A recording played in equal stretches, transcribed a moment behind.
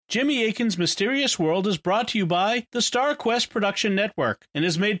Jimmy Akin's Mysterious World is brought to you by the Star Quest Production Network and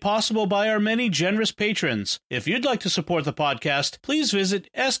is made possible by our many generous patrons. If you'd like to support the podcast, please visit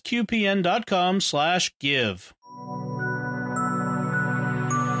sqpn.com/give.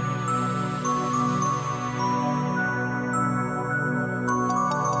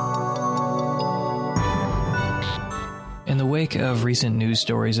 In the wake of recent news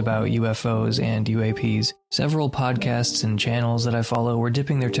stories about UFOs and UAPs, several podcasts and channels that I follow were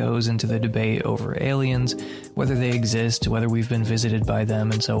dipping their toes into the debate over aliens, whether they exist, whether we've been visited by them,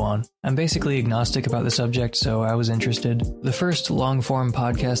 and so on. I'm basically agnostic about the subject, so I was interested. The first long-form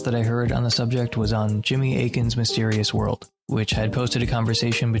podcast that I heard on the subject was on Jimmy Akin's Mysterious World, which had posted a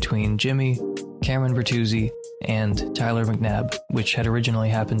conversation between Jimmy, Cameron Bertuzzi, and Tyler McNabb, which had originally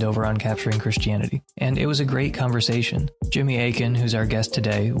happened over on Capturing Christianity. And it was a great conversation. Jimmy Akin, who's our guest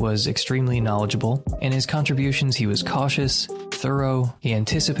today, was extremely knowledgeable. In his contributions, he was cautious, thorough, he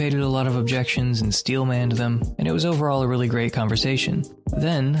anticipated a lot of objections and steel-manned them, and it was overall a really great conversation.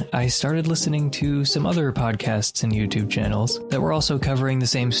 Then, I started listening to some other podcasts and YouTube channels that were also covering the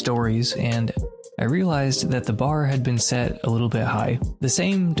same stories, and I realized that the bar had been set a little bit high. The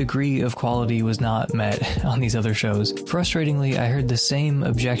same degree of quality was not met on these other shows. Frustratingly, I heard the same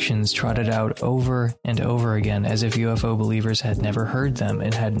objections trotted out over and over again as if UFO believers had never heard them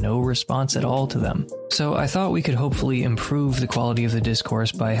and had no response at all to them. So I thought we could hopefully improve the quality of the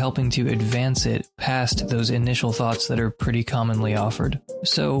discourse by helping to advance it past those initial thoughts that are pretty commonly offered.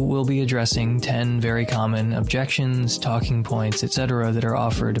 So we'll be addressing 10 very common objections, talking points, etc. that are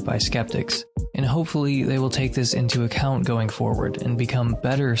offered by skeptics. And hopefully they will take this into account going forward and become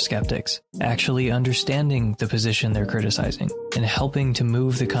better skeptics, actually understanding the position they're criticizing and helping to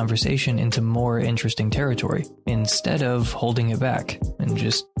move the conversation into more interesting territory instead of holding it back and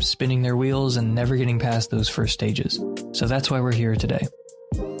just spinning their wheels and never getting past those first stages. So that's why we're here today.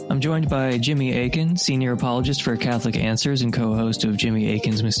 I'm joined by Jimmy Akin, senior apologist for Catholic Answers and co-host of Jimmy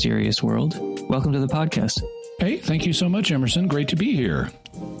Akin's Mysterious World. Welcome to the podcast. Hey, thank you so much, Emerson. Great to be here.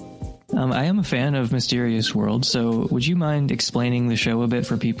 I am a fan of Mysterious World, so would you mind explaining the show a bit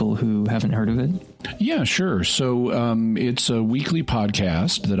for people who haven't heard of it? Yeah, sure. So it's a weekly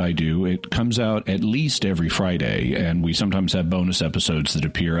podcast that I do. It comes out at least every Friday, and we sometimes have bonus episodes that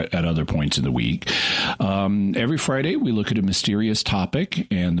appear at other points in the week. Every Friday, we look at a mysterious topic,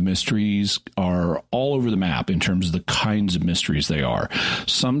 and the mysteries are all over the map in terms of the kinds of mysteries they are.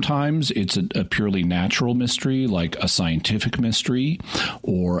 Sometimes it's a purely natural mystery, like a scientific mystery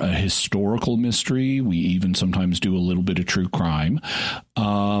or a historical mystery. We even sometimes do a little bit of true crime.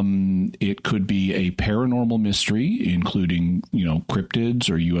 It could be a paranormal mystery, including, cryptids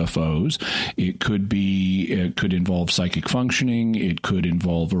or UFOs. It could involve psychic functioning. It could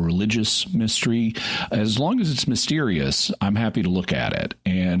involve a religious mystery. As long as it's mysterious, I'm happy to look at it.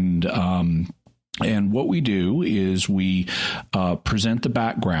 And what we do is we present the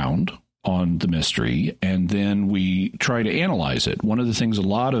background on the mystery, and then we try to analyze it. One of the things a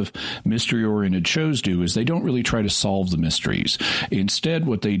lot of mystery-oriented shows do is they don't really try to solve the mysteries. Instead,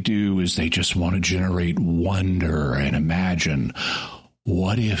 what they do is they just want to generate wonder and imagine,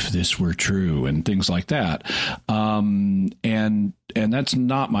 what if this were true, and things like that. And that's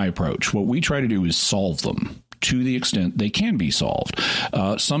not my approach. What we try to do is solve them to the extent they can be solved.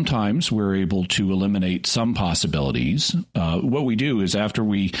 Sometimes we're able to eliminate some possibilities. What we do is after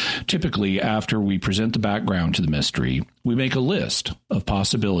we present the background to the mystery, we make a list of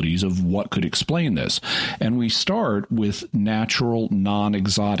possibilities of what could explain this. And we start with natural,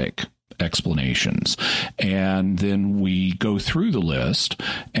 non-exotic explanations. And then we go through the list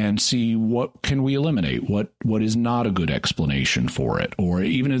and see what can we eliminate, what is not a good explanation for it. Or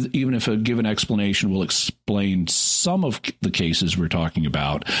even if a given explanation will explain some of the cases we're talking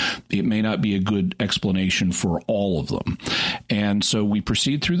about, it may not be a good explanation for all of them. And so we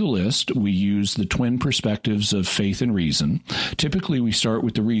proceed through the list. We use the twin perspectives of faith and reason. Typically, we start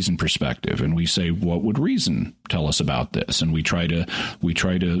with the reason perspective, and we say, what would reason tell us about this? And we try to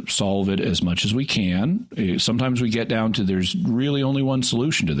solve it as much as we can. Sometimes we get down to there's really only one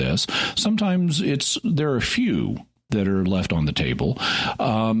solution to this. Sometimes there are a few that are left on the table.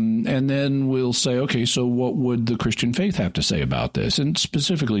 And then we'll say, okay, so what would the Christian faith have to say about this? And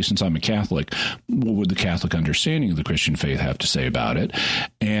specifically, since I'm a Catholic, what would the Catholic understanding of the Christian faith have to say about it?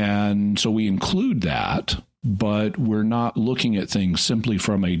 And so we include that, but we're not looking at things simply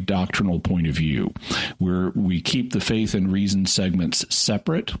from a doctrinal point of view. We keep the faith and reason segments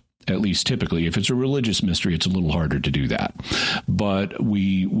separate. At least typically. If it's a religious mystery, it's a little harder to do that. But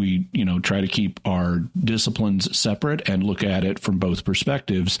we try to keep our disciplines separate and look at it from both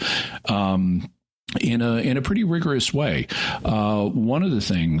perspectives. in a pretty rigorous way. One of the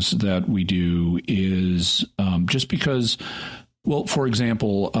things that we do is just because, well, for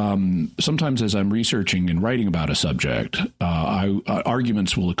example, sometimes as I'm researching and writing about a subject,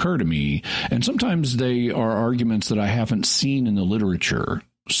 arguments will occur to me, and sometimes they are arguments that I haven't seen in the literature.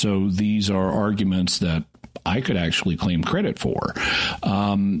 So these are arguments that I could actually claim credit for,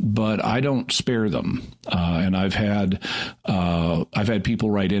 but I don't spare them. And I've had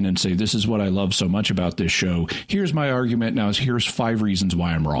people write in and say, "This is what I love so much about this show. Here's my argument. Now here's 5 reasons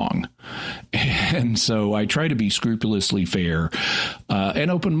why I'm wrong." And so I try to be scrupulously fair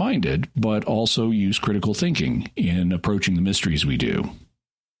and open-minded, but also use critical thinking in approaching the mysteries we do.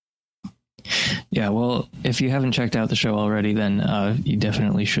 Yeah, well, if you haven't checked out the show already, then you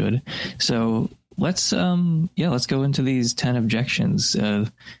definitely should. So let's go into these 10 objections.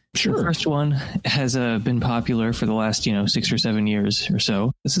 Sure. The first one has been popular for the last 6 or 7 years or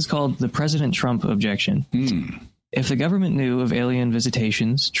so. This is called the President Trump objection. If the government knew of alien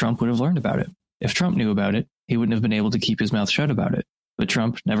visitations, Trump would have learned about it. If Trump knew about it, he wouldn't have been able to keep his mouth shut about it. But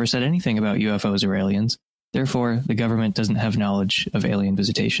Trump never said anything about UFOs or aliens. Therefore, the government doesn't have knowledge of alien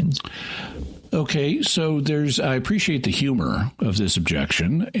visitations. Okay, so I appreciate the humor of this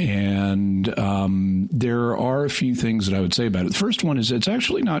objection, and there are a few things that I would say about it. The first one is it's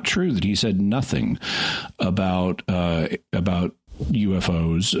actually not true that he said nothing about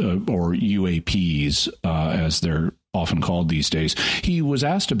UFOs or UAPs, as they're often called these days. He was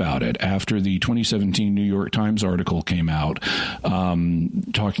asked about it after the 2017 New York Times article came out,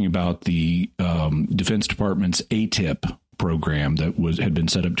 talking about the Defense Department's ATIP program that had been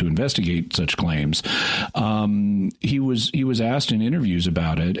set up to investigate such claims. He was asked in interviews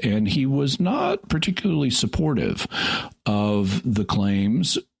about it, and he was not particularly supportive of the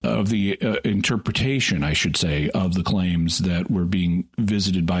claims, of the interpretation, I should say, of the claims that were being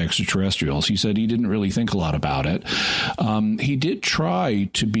visited by extraterrestrials. He said he didn't really think a lot about it. He did try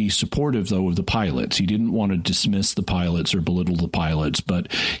to be supportive, though, of the pilots. He didn't want to dismiss the pilots or belittle the pilots,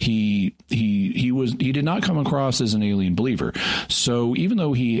 but he did not come across as an alien believer. So even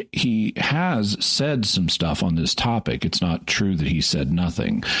though he has said some stuff on this topic, it's not true that he said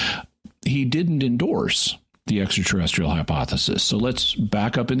nothing. He didn't endorse the extraterrestrial hypothesis. So let's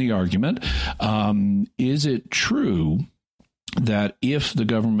back up in the argument. Is it true that if the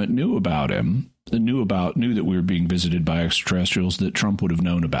government knew about him, knew that we were being visited by extraterrestrials, that Trump would have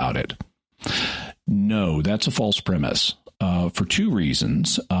known about it? No, that's a false premise. For 2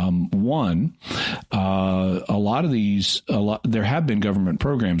 reasons. One, there have been government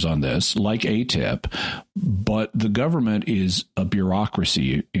programs on this, like ATIP, but the government is a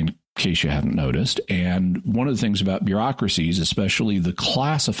bureaucracy, in case you haven't noticed. And one of the things about bureaucracies, especially the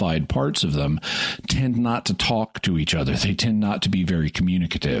classified parts of them, tend not to talk to each other. They tend not to be very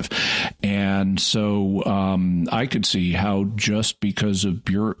communicative. And so I could see how just because of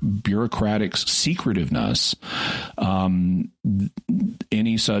bureaucratic secretiveness,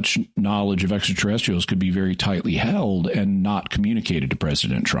 any such knowledge of extraterrestrials could be very tightly held and not communicated to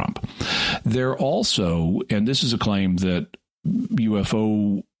President Trump. There also, and this is a claim that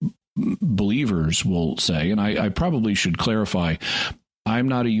UFO believers will say, and I probably should clarify, I'm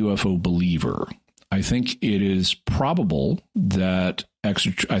not a UFO believer. I think it is probable that I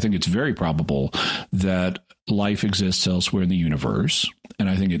think it's very probable that life exists elsewhere in the universe, and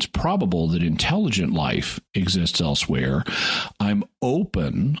I think it's probable that intelligent life exists elsewhere. I'm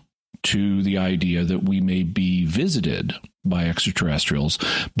open to the idea that we may be visited by extraterrestrials,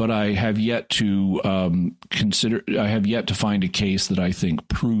 but I have yet to find a case that I think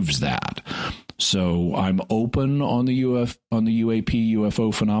proves that. So I'm open on the UAP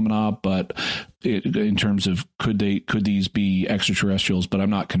UFO phenomena, but in terms of could these be extraterrestrials, but I'm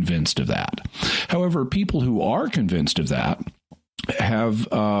not convinced of that. However, people who are convinced of that have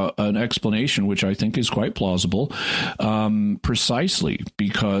an explanation which I think is quite plausible, precisely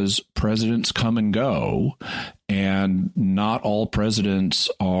because presidents come and go, and not all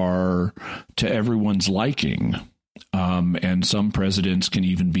presidents are to everyone's liking. And some presidents can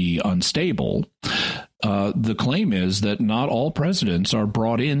even be unstable. The claim is that not all presidents are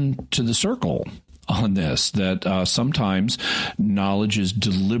brought into the circle on this, that sometimes knowledge is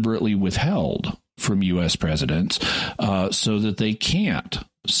deliberately withheld from U.S. presidents so that they can't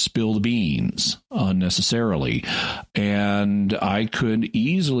spill the beans unnecessarily. And I could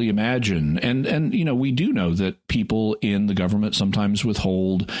easily imagine, and we do know that people in the government sometimes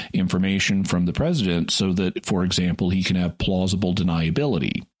withhold information from the president so that, for example, he can have plausible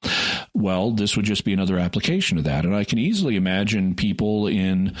deniability. Well, this would just be another application of that. And I can easily imagine people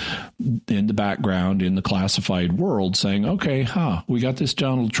in the background, in the classified world, saying, okay, we got this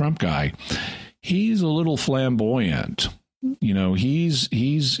Donald Trump guy. he's a little flamboyant. You know, he's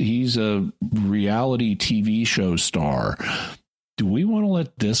a reality TV show star. Do we want to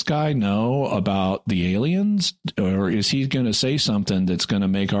let this guy know about the aliens, or is he going to say something that's going to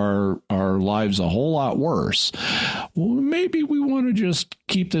make our lives a whole lot worse? Well, maybe we want to just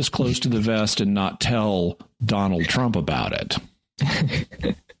keep this close to the vest and not tell Donald Trump about it.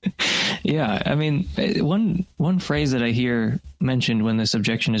 Yeah, I mean, one phrase that I hear mentioned when this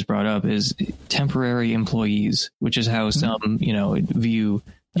objection is brought up is temporary employees, which is how some, view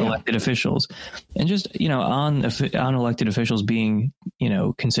elected officials. And just, on elected officials being,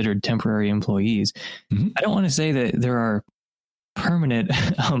 considered temporary employees, I don't want to say that there are permanent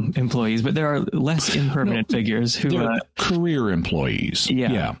employees, but there are less impermanent figures who are career employees.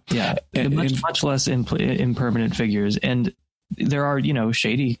 Yeah. Much less impermanent figures. And there are,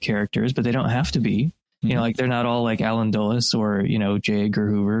 shady characters, but they don't have to be, like they're not all like Alan Dulles or, J. Edgar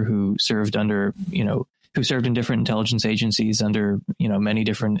Hoover, who served under, who served in different intelligence agencies under, many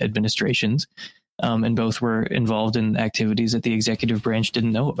different administrations. And both were involved in activities that the executive branch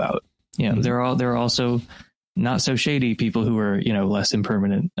didn't know about. There are also not so shady people who are, less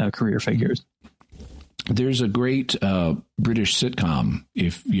impermanent career figures. There's a great British sitcom,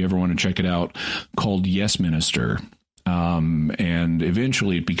 if you ever want to check it out, called Yes Minister. And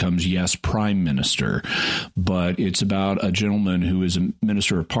eventually it becomes Yes Prime Minister, but it's about a gentleman who is a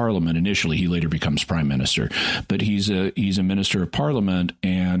minister of parliament. Initially, he later becomes prime minister, but he's a minister of parliament,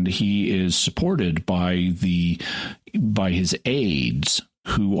 and he is supported by his aides,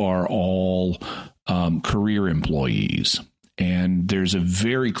 who are all career employees. And there's a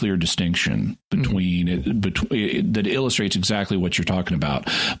very clear distinction between that illustrates exactly what you're talking about.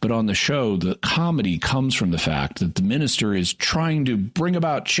 But on the show, the comedy comes from the fact that the minister is trying to bring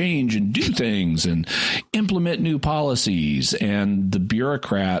about change and do things and implement new policies. And the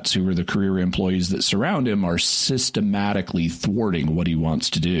bureaucrats, who are the career employees that surround him, are systematically thwarting what he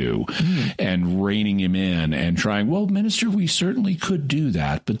wants to do and reining him in and trying, well, minister, we certainly could do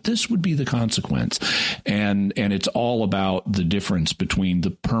that, but this would be the consequence. And it's all about the difference between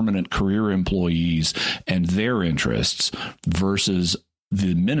the permanent career employees and their interests versus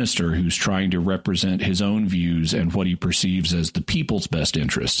the minister who's trying to represent his own views and what he perceives as the people's best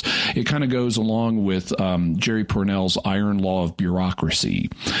interests. It kind of goes along with Jerry Pournelle's iron law of bureaucracy,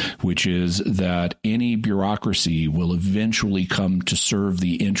 which is that any bureaucracy will eventually come to serve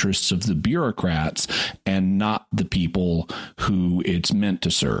the interests of the bureaucrats and not the people who it's meant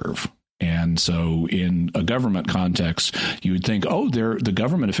to serve. And so in a government context, you would think, oh, they're the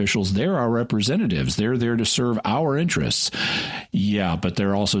government officials. They're our representatives. They're there to serve our interests. Yeah, but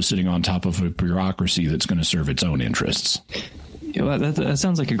they're also sitting on top of a bureaucracy that's going to serve its own interests. Yeah, well, that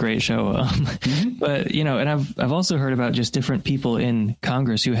sounds like a great show. But, and I've also heard about just different people in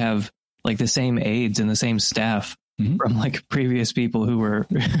Congress who have like the same aides and the same staff from like previous people who were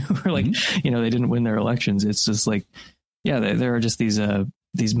like, they didn't win their elections. It's just like, yeah, there are just these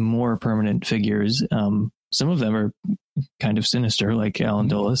more permanent figures. Some of them are kind of sinister, like Alan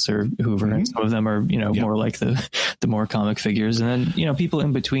Dulles or Hoover, and some of them are, more like the more comic figures. And then, people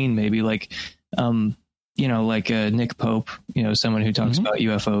in between, maybe like, like Nick Pope, someone who talks about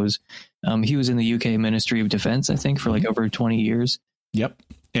UFOs. He was in the UK Ministry of Defense, I think, for like over 20 years. Yep.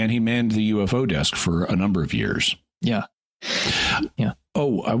 And he manned the UFO desk for a number of years. Yeah. Yeah.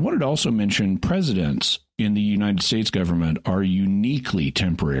 Oh, I wanted to also mention presidents in the United States government are uniquely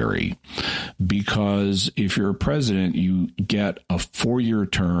temporary, because if you're a president, you get a 4-year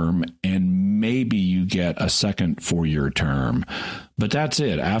term and maybe you get a second 4-year term. But that's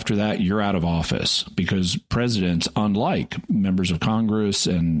it. After that, you're out of office, because presidents, unlike members of Congress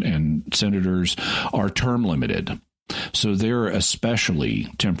and senators, are term limited. So they're especially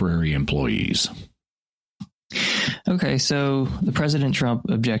temporary employees. Okay, so the President Trump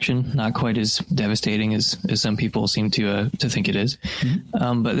objection, not quite as devastating as some people seem to think it is.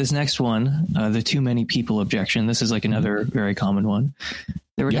 But this next one, the too many people objection, this is like another very common one.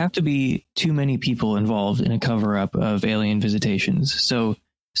 There would have to be too many people involved in a cover-up of alien visitations. So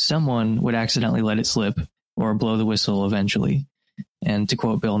someone would accidentally let it slip or blow the whistle eventually. And to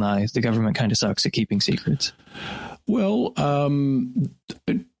quote Bill Nye, the government kind of sucks at keeping secrets. Well,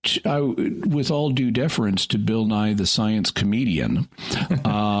 with all due deference to Bill Nye, the science comedian,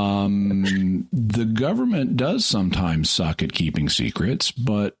 the government does sometimes suck at keeping secrets,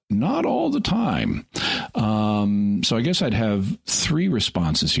 but not all the time. So I guess I'd have 3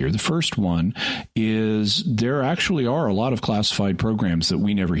 responses here. The first one is there actually are a lot of classified programs that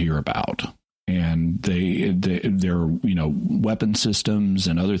we never hear about. And there are, weapon systems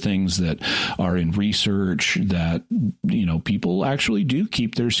and other things that are in research that, people actually do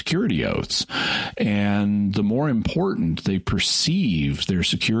keep their security oaths. And the more important they perceive their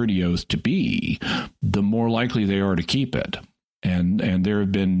security oath to be, the more likely they are to keep it. And there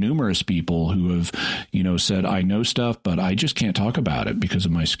have been numerous people who have, said, I know stuff, but I just can't talk about it because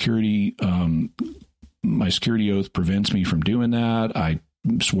of my security. My security oath prevents me from doing that. I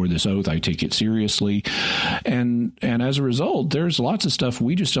swore this oath. I take it seriously. And as a result, there's lots of stuff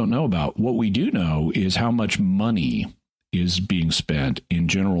we just don't know about. What we do know is how much money is being spent in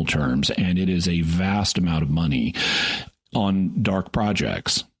general terms. And it is a vast amount of money on dark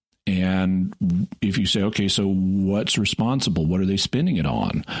projects. And if you say, okay, so what's responsible? What are they spending it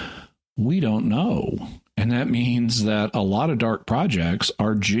on? We don't know. And that means that a lot of dark projects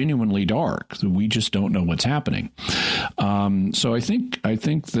are genuinely dark. We just don't know what's happening. So I think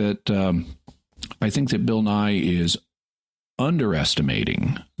that Bill Nye is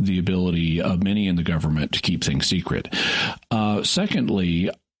underestimating the ability of many in the government to keep things secret. Secondly,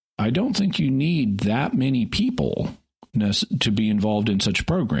 I don't think you need that many people to be involved in such a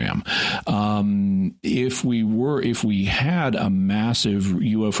program. If we had a massive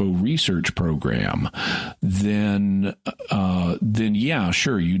UFO research program, then yeah,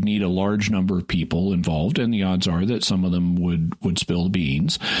 sure, you'd need a large number of people involved, and the odds are that some of them would spill the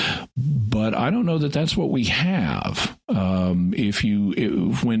beans. But I don't know that that's what we have. When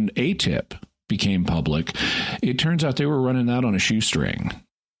ATIP became public, it turns out they were running that on a shoestring.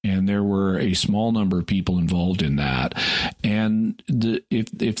 And there were a small number of people involved in that. And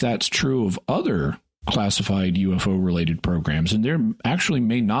if that's true of other classified UFO-related programs, and there actually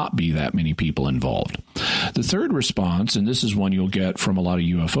may not be that many people involved. The third response, and this is one you'll get from a lot of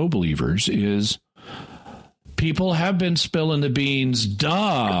UFO believers, is people have been spilling the beans.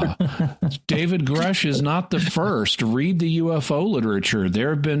 Duh. David Grush is not the first. Read the UFO literature. There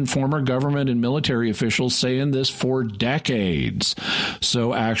have been former government and military officials saying this for decades.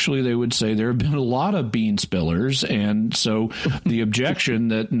 So actually, they would say there have been a lot of bean spillers. And so the objection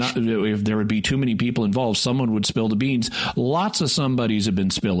that if there would be too many people involved, someone would spill the beans. Lots of somebodies have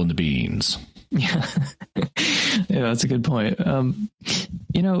been spilling the beans. Yeah. Yeah, that's a good point.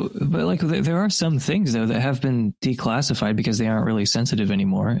 But like there are some things, though, that have been declassified because they aren't really sensitive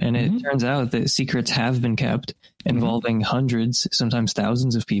anymore. And it turns out that secrets have been kept involving hundreds, sometimes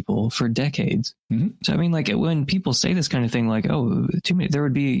thousands of people for decades. So, I mean, like when people say this kind of thing, like, oh, too many, there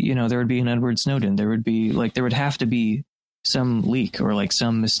would be an Edward Snowden. There would have to be some leak or like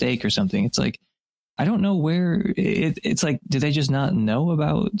some mistake or something. It's like, I don't know where it's like, do they just not know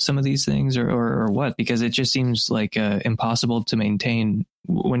about some of these things or what? Because it just seems like impossible to maintain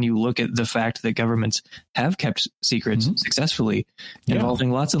when you look at the fact that governments have kept secrets successfully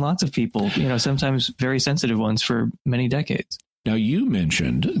involving lots and lots of people, sometimes very sensitive ones for many decades. Now, you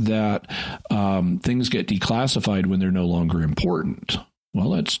mentioned that things get declassified when they're no longer important.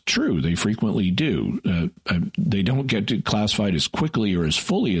 Well, that's true. They frequently do. They don't get declassified as quickly or as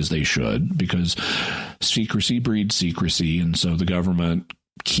fully as they should because secrecy breeds secrecy. And so the government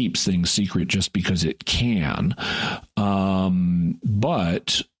keeps things secret just because it can.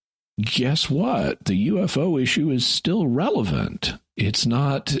 But guess what? The UFO issue is still relevant. It's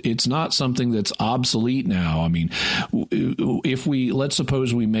not something that's obsolete now. I mean, let's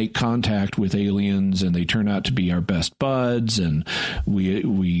suppose we make contact with aliens and they turn out to be our best buds and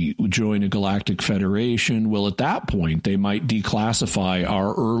we join a galactic federation. Well, at that point, they might declassify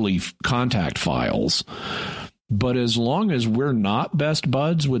our early contact files. But as long as we're not best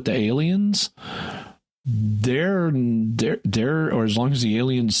buds with the aliens, or as long as the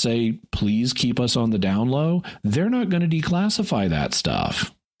aliens say, please keep us on the down low, they're not going to declassify that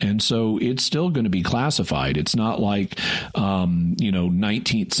stuff. And so it's still going to be classified. It's not like,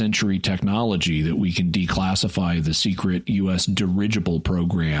 19th century technology that we can declassify the secret U.S. dirigible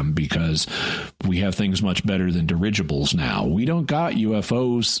program because we have things much better than dirigibles now. We don't got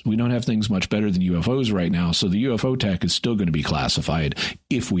UFOs. We don't have things much better than UFOs right now. So the UFO tech is still going to be classified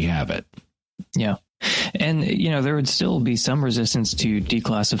if we have it. Yeah. And, there would still be some resistance to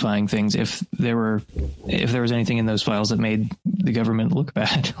declassifying things if there was anything in those files that made the government look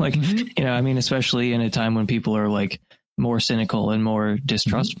bad. Like, especially in a time when people are like more cynical and more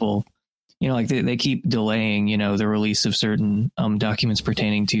distrustful, like they keep delaying, the release of certain documents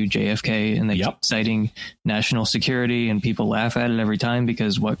pertaining to JFK, and they keep citing national security, and people laugh at it every time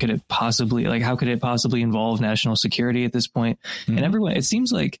because how could it possibly involve national security at this point? And it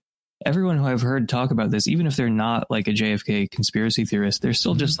seems like everyone who I've heard talk about this, even if they're not like a JFK conspiracy theorist, they're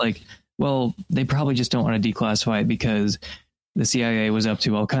still just like, well, they probably just don't want to declassify it because the CIA was up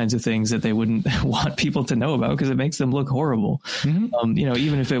to all kinds of things that they wouldn't want people to know about because it makes them look horrible. Mm-hmm.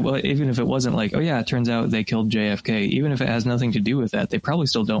 Even if it wasn't like, oh yeah, it turns out they killed JFK, even if it has nothing to do with that, they probably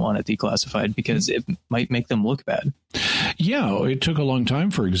still don't want it declassified because it might make them look bad. Yeah, it took a long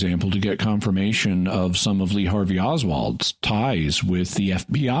time, for example, to get confirmation of some of Lee Harvey Oswald's ties with the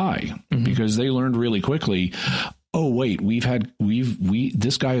FBI because they learned really quickly, oh wait,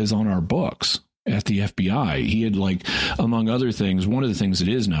 this guy is on our books at the FBI. He had, like, among other things, one of the things that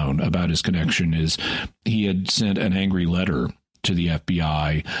is known about his connection is he had sent an angry letter to the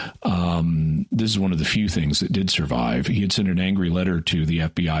FBI. This is one of the few things that did survive. He had sent an angry letter to the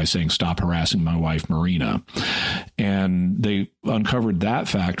FBI saying, "Stop harassing my wife, Marina." And they uncovered that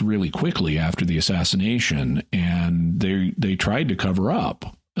fact really quickly after the assassination, and they tried to cover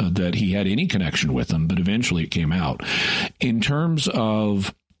up that he had any connection with them, but eventually it came out. In terms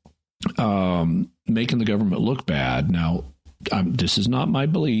of making the government look bad. Now, this is not my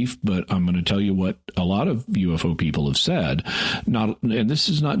belief, but I'm going to tell you what a lot of UFO people have said. And this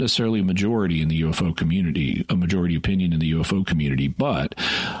is not necessarily a majority in the UFO community, a majority opinion in the UFO community, but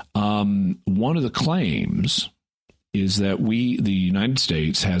one of the claims is that the United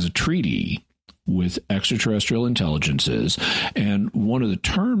States has a treaty with extraterrestrial intelligences, and one of the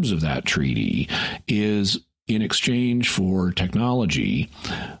terms of that treaty is, in exchange for technology,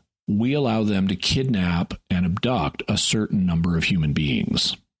 we allow them to kidnap and abduct a certain number of human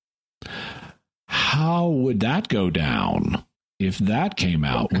beings. How would that go down if that came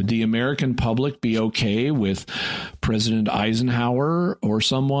out? Would the American public be okay with President Eisenhower or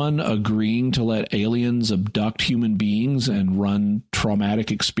someone agreeing to let aliens abduct human beings and run traumatic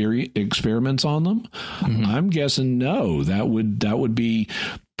experiments on them? Mm-hmm. I'm guessing no. That would be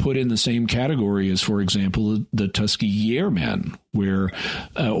put in the same category as, for example, the Tuskegee Airmen,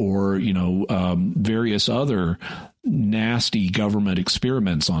 various other nasty government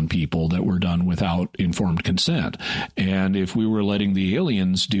experiments on people that were done without informed consent. And if we were letting the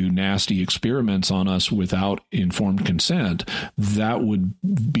aliens do nasty experiments on us without informed consent, that would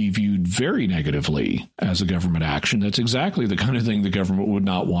be viewed very negatively as a government action. That's exactly the kind of thing the government would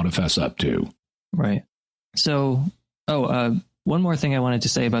not want to fess up to. Right. So, one more thing I wanted to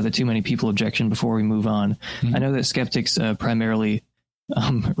say about the too many people objection before we move on. Mm-hmm. I know that skeptics primarily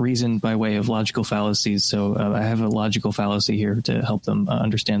reason by way of logical fallacies. So I have a logical fallacy here to help them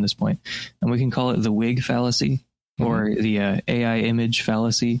understand this point. And we can call it the wig fallacy or the AI image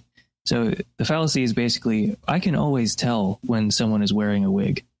fallacy. So the fallacy is basically, I can always tell when someone is wearing a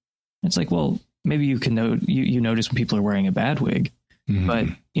wig. It's like, well, maybe you can you notice when people are wearing a bad wig, but,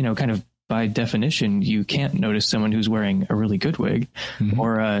 kind of by definition, you can't notice someone who's wearing a really good wig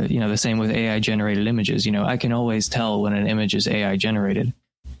or, the same with AI generated images. I can always tell when an image is AI generated.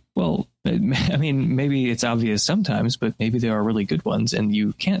 Well, I mean, maybe it's obvious sometimes, but maybe there are really good ones and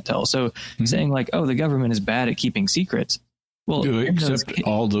you can't tell. So saying like, oh, the government is bad at keeping secrets. Well, except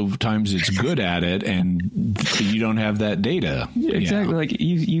all the times it's good at it and you don't have that data. Exactly. Yeah. Like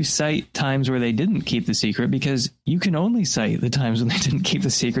you cite times where they didn't keep the secret because you can only cite the times when they didn't keep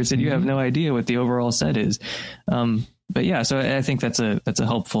the secrets and you have no idea what the overall set is. But yeah, so I think that's a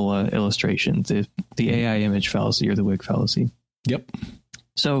helpful illustration, the AI image fallacy or the wig fallacy. Yep.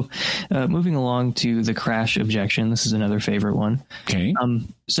 So moving along to the crash objection, this is another favorite one. Okay.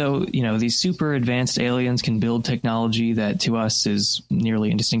 So, these super advanced aliens can build technology that to us is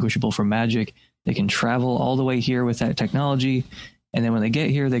nearly indistinguishable from magic. They can travel all the way here with that technology. And then when they get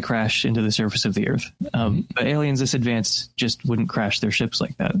here, they crash into the surface of the Earth. But aliens this advanced just wouldn't crash their ships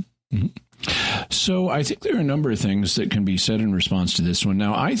like that. Mm-hmm. So I think there are a number of things that can be said in response to this one.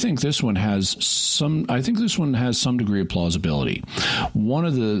 Now, I think this one has some degree of plausibility. One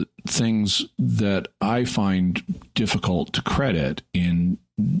of the things that I find difficult to credit in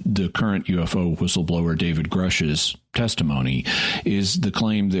the current UFO whistleblower David Grush's testimony is the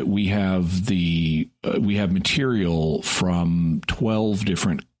claim that we have material from 12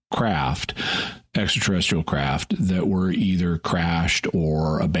 different extraterrestrial craft that were either crashed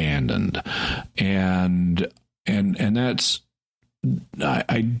or abandoned, and that's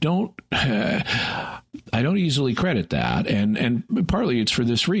I don't easily credit that, and partly it's for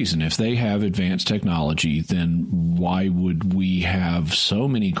this reason. If they have advanced technology, then why would we have so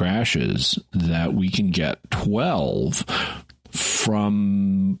many crashes that we can get 12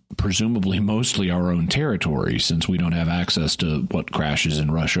 from presumably mostly our own territory, since we don't have access to what crashes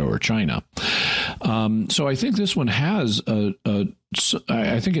in Russia or China. So I think this one has I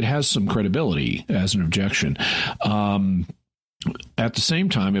think it has some credibility as an objection. At the same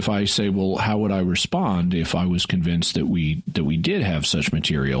time, if I say, well, how would I respond if I was convinced that we did have such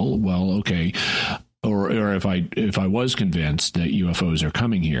material? Well, okay. or if I was convinced that UFOs are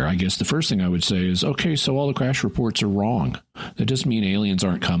coming here, I guess the first thing I would say is, okay, so all the crash reports are wrong. That doesn't mean aliens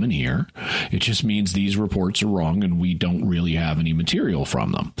aren't coming here. It just means these reports are wrong and we don't really have any material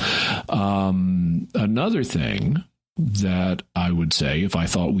from them. Another thing that I would say, if I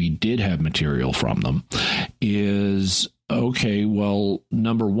thought we did have material from them, is, okay, well,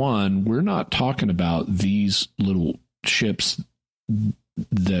 number one, we're not talking about these little ships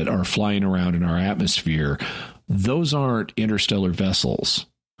that are flying around in our atmosphere. Those aren't interstellar vessels.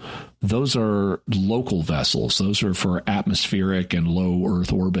 Those are local vessels. Those are for atmospheric and low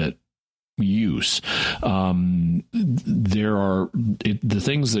Earth orbit use. The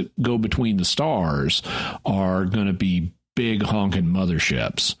things that go between the stars are going to be big honking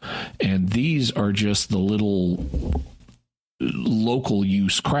motherships. And these are just the little local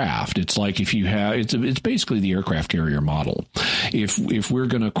use craft. It's like if you have, it's basically the aircraft carrier model. If we're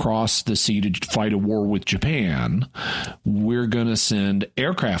going to cross the sea to fight a war with Japan, we're going to send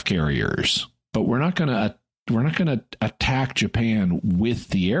aircraft carriers, but we're not going to attack Japan with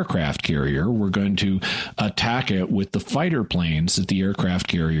the aircraft carrier. We're going to attack it with the fighter planes that the aircraft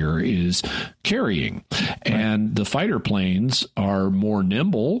carrier is carrying. Right. And the fighter planes are more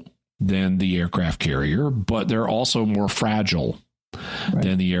nimble than the aircraft carrier, but they're also more fragile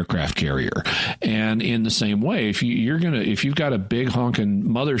than the aircraft carrier. And in the same way, if you've got a big honking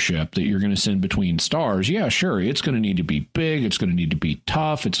mothership that you're going to send between stars, yeah, sure, it's going to need to be big, it's going to need to be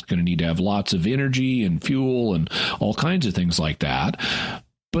tough, it's going to need to have lots of energy and fuel and all kinds of things like that.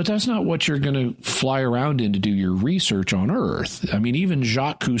 But that's not what you're going to fly around in to do your research on Earth. I mean, even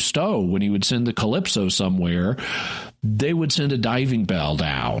Jacques Cousteau, when he would send the Calypso somewhere, they would send a diving bell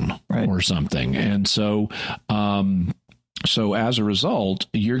down or something. And so as a result,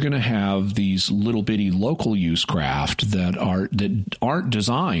 you're going to have these little bitty local use craft that aren't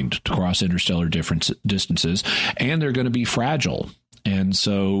designed to cross interstellar distances, and they're going to be fragile. And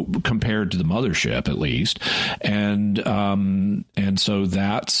so compared to the mothership, at least. And so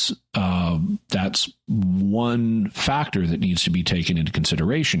that's one factor that needs to be taken into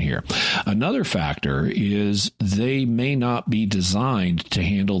consideration here. Another factor is they may not be designed to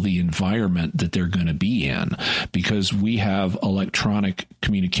handle the environment that they're going to be in, because we have electronic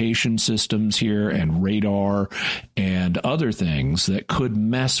communication systems here and radar and other things that could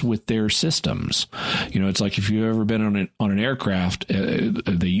mess with their systems. You know, it's like if you've ever been on an aircraft,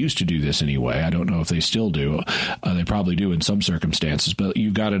 they used to do this anyway. I don't know if they still do. They probably do in some circumstances, but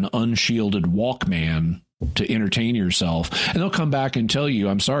you've got an unshielded Walkman to entertain yourself, and they'll come back and tell you,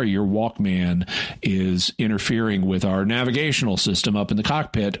 I'm sorry, your Walkman is interfering with our navigational system up in the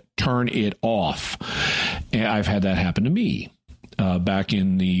cockpit. Turn it off. And I've had that happen to me back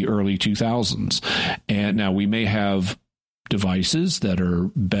in the early 2000s. And now we may have devices that are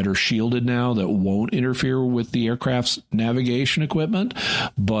better shielded now that won't interfere with the aircraft's navigation equipment,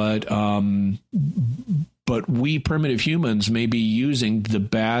 but we primitive humans may be using the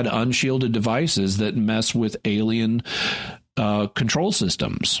bad unshielded devices that mess with alien control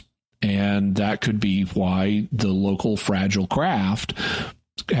systems. And that could be why the local fragile craft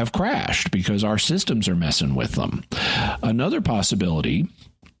have crashed, because our systems are messing with them. Another possibility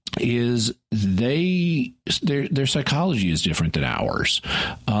is their psychology is different than ours.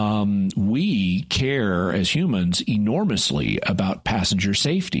 We care as humans enormously about passenger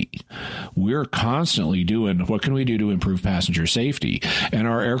safety. We're constantly doing, what can we do to improve passenger safety? And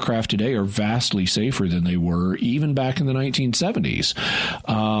our aircraft today are vastly safer than they were even back in the 1970s.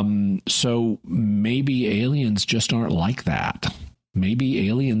 So maybe aliens just aren't like that. Maybe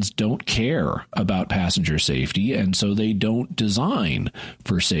aliens don't care about passenger safety, and so they don't design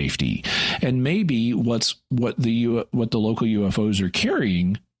for safety. And maybe what the local UFOs are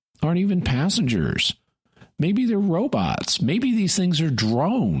carrying aren't even passengers. Maybe they're robots. Maybe these things are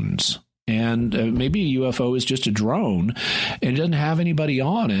drones. And maybe a UFO is just a drone and it doesn't have anybody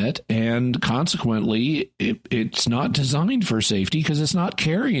on it. And consequently, it's not designed for safety because it's not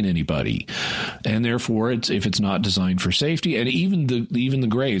carrying anybody. And therefore, if it's not designed for safety, and even the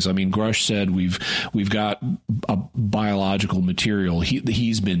grays, I mean, Grush said we've got a biological material.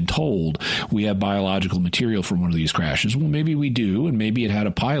 He's been told we have biological material from one of these crashes. Well, maybe we do, and maybe it had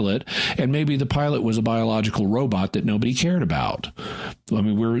a pilot, and maybe the pilot was a biological robot that nobody cared about. I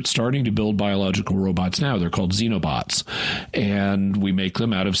mean, we're starting to build biological robots now. They're called xenobots, and we make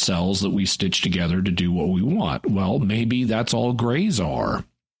them out of cells that we stitch together to do what we want. Well, maybe that's all grays are.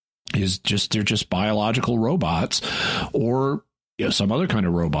 They're just biological robots, or some other kind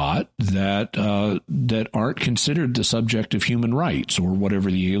of robot that aren't considered the subject of human rights or whatever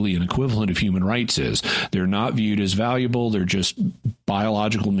the alien equivalent of human rights is. They're not viewed as valuable. They're just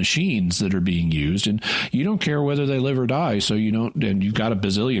biological machines that are being used, and you don't care whether they live or die. So you don't, and you've got a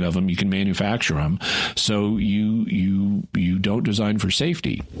bazillion of them. You can manufacture them. So you don't design for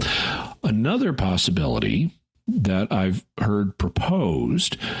safety. Another possibility that I've heard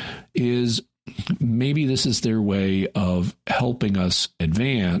proposed is maybe this is their way of helping us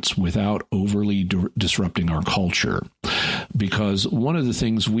advance without overly disrupting our culture. Because one of the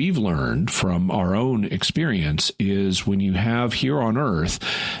things we've learned from our own experience is when you have here on Earth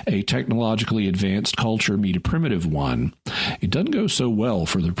a technologically advanced culture meet a primitive one, it doesn't go so well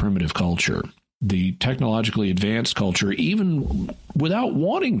for the primitive culture. The technologically advanced culture, even without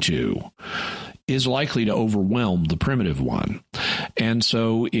wanting to, is likely to overwhelm the primitive one. And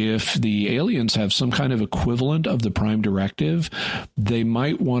so if the aliens have some kind of equivalent of the Prime Directive, they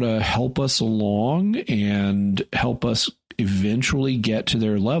might want to help us along and help us eventually get to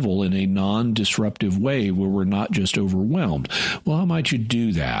their level in a non-disruptive way where we're not just overwhelmed. Well, how might you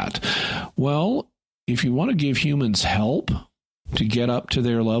do that? Well, if you want to give humans help to get up to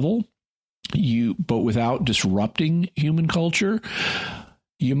their level, but without disrupting human culture,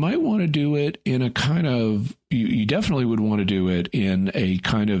 you might want to do it in a kind of, you definitely would want to do it in a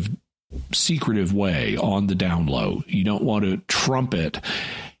kind of secretive way on the down low. You don't want to trumpet,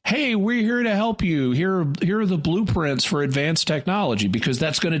 hey, we're here to help you. Here are the blueprints for advanced technology, because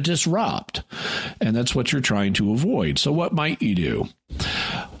that's going to disrupt. And that's what you're trying to avoid. So what might you do?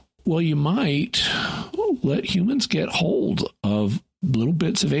 Well, you might let humans get hold of little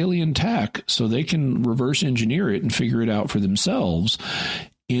bits of alien tech so they can reverse engineer it and figure it out for themselves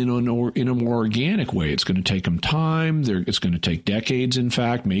in a more organic way. It's going to take them time. It's going to take decades, in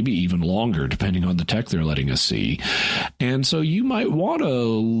fact, maybe even longer, depending on the tech they're letting us see. And so you might want to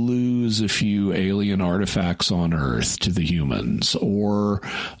lose a few alien artifacts on Earth to the humans, or,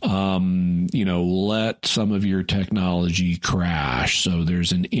 let some of your technology crash. So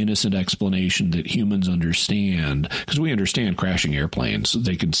there's an innocent explanation that humans understand, because we understand crashing airplanes.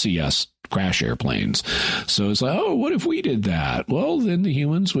 They can see us crash airplanes. So it's like, oh, what if we did that? Well, then the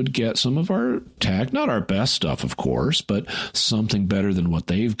humans would get some of our tech, not our best stuff, of course, but something better than what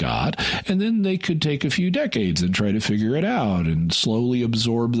they've got. And then they could take a few decades and try to figure it out and slowly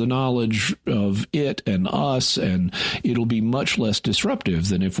absorb the knowledge of it and us. And it'll be much less disruptive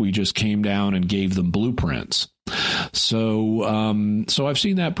than if we just came down and gave them blueprints. So I've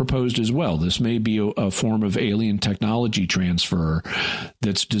seen that proposed as well. This may be a form of alien technology transfer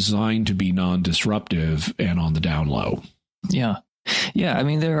that's designed to be non-disruptive and on the down low. Yeah. Yeah. I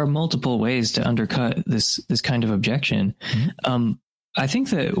mean, there are multiple ways to undercut this kind of objection. Mm-hmm. I think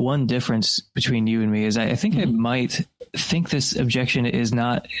that one difference between you and me is I think I might think this objection is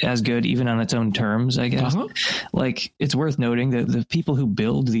not as good even on its own terms, I guess. Like, it's worth noting that the people who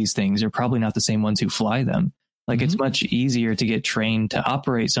build these things are probably not the same ones who fly them. Like, it's much easier to get trained to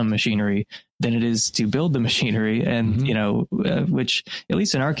operate some machinery than it is to build the machinery. And, which, at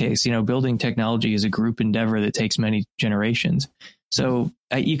least in our case, building technology is a group endeavor that takes many generations. So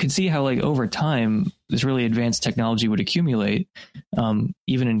you can see how, like, over time, this really advanced technology would accumulate,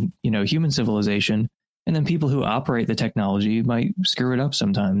 even in, human civilization. And then people who operate the technology might screw it up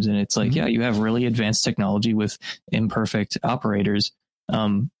sometimes. And it's like, yeah, you have really advanced technology with imperfect operators.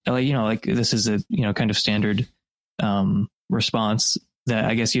 Like this is a, kind of standard response that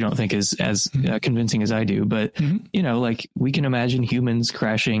I guess you don't think is as convincing as I do, but like, we can imagine humans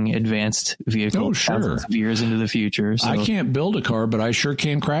crashing advanced vehicles thousands of years into the future. So I can't build a car, but I sure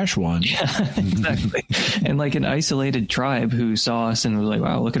can crash one. Yeah, exactly. And like an isolated tribe who saw us and was like,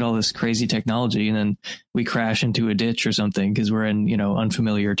 wow, look at all this crazy technology. And then we crash into a ditch or something because we're in,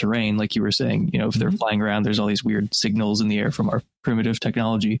 unfamiliar terrain. Like you were saying, if they're flying around, there's all these weird signals in the air from our primitive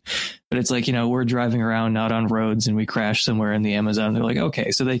technology. But it's like, we're driving around not on roads and we crash somewhere in the Amazon. They're like,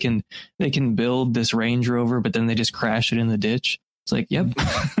 okay, so they can build this Range Rover, but then they just crash it in the ditch. It's like, yep,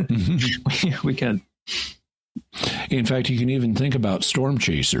 we can. In fact, you can even think about storm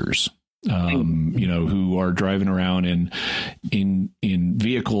chasers, who are driving around in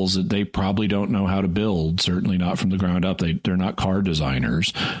vehicles that they probably don't know how to build, certainly not from the ground up. They're not car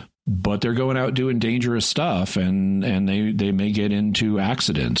designers, but they're going out doing dangerous stuff, and they may get into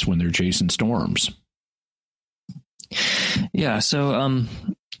accidents when they're chasing storms. Yeah. So,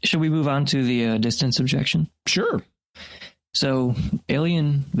 should we move on to the distance objection? Sure. So,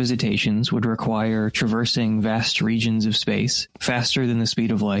 alien visitations would require traversing vast regions of space faster than the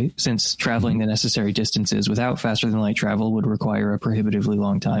speed of light, since traveling the necessary distances without faster than light travel would require a prohibitively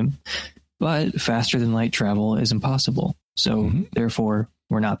long time. But faster than light travel is impossible. So therefore,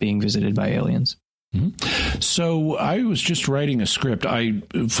 we're not being visited by aliens. So I was just writing a script.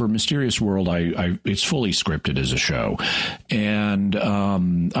 For Mysterious World, it's fully scripted as a show, and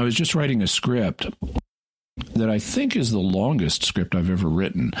I was just writing a script that I think is the longest script I've ever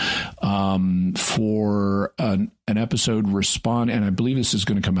written for an episode and I believe this is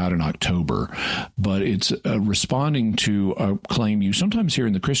going to come out in October, but it's responding to a claim you sometimes hear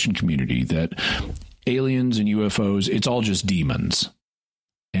in the Christian community that aliens and UFOs, it's all just demons.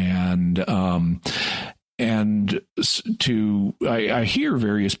 I hear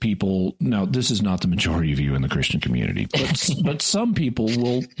various people. Now, this is not the majority of you in the Christian community, but some people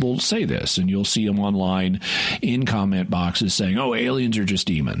will say this, and you'll see them online in comment boxes saying, "Oh, aliens are just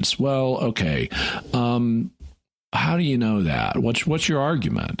demons." Well, okay. How do you know that? What's your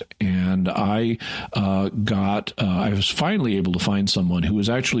argument? And I was finally able to find someone who was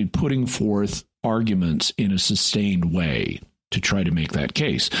actually putting forth arguments in a sustained way to try to make that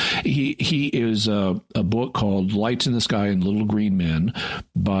case. He is a book called Lights in the Sky and Little Green Men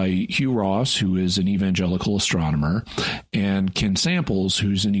by Hugh Ross, who is an evangelical astronomer, and Ken Samples,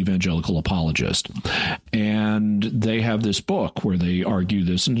 who's an evangelical apologist. And they have this book where they argue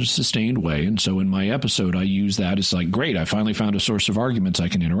this in a sustained way. And so in my episode, I use that as like, great, I finally found a source of arguments I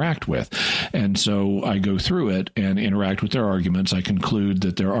can interact with. And so I go through it and interact with their arguments. I conclude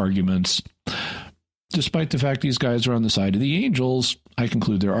that their arguments, despite the fact these guys are on the side of the angels, I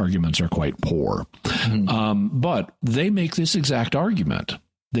conclude their arguments are quite poor. But they make this exact argument.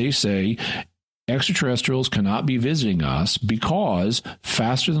 They say extraterrestrials cannot be visiting us because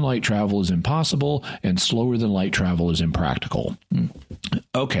faster than light travel is impossible and slower than light travel is impractical.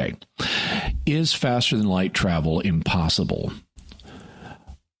 Okay. Is faster than light travel impossible?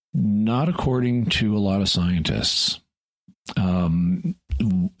 Not according to a lot of scientists.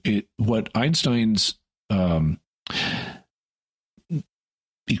 What Einstein's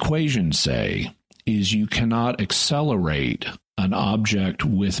equations say is you cannot accelerate an object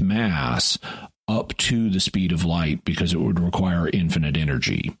with mass up to the speed of light because it would require infinite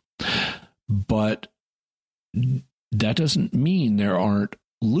energy. But that doesn't mean there aren't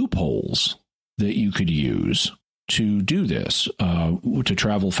loopholes that you could use to do this, to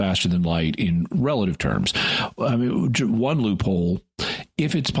travel faster than light in relative terms. I mean, one loophole,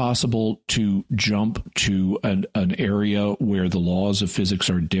 if it's possible to jump to an area where the laws of physics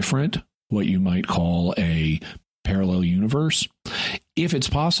are different, what you might call a parallel universe, if it's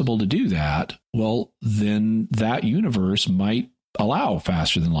possible to do that, well, then that universe might allow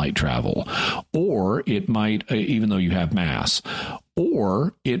faster than light travel, or it might, even though you have mass,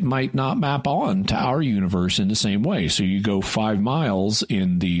 or it might not map on to our universe in the same way. So you go 5 miles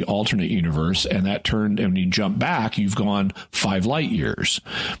in the alternate universe and when you jump back, you've gone 5 light years.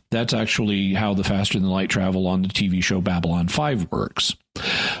 That's actually how the faster than light travel on the TV show Babylon 5 works.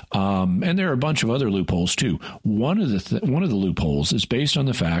 And there are a bunch of other loopholes too. One of the loopholes is based on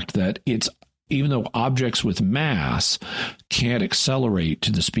the fact that even though objects with mass can't accelerate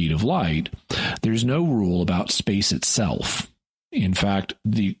to the speed of light, there's no rule about space itself. In fact,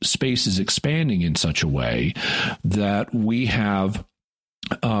 the space is expanding in such a way that we have,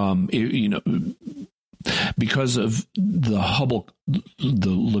 because of the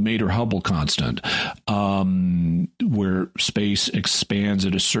Lemaître-Hubble constant, where space expands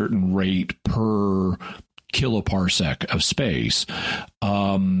at a certain rate per kiloparsec of space,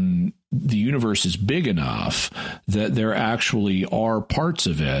 the universe is big enough that there actually are parts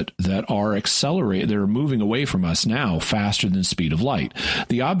of it that are accelerating. They're moving away from us now faster than the speed of light.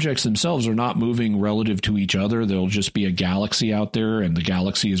 The objects themselves are not moving relative to each other. There'll just be a galaxy out there, and the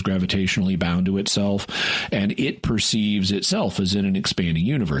galaxy is gravitationally bound to itself, and it perceives itself as in an expanding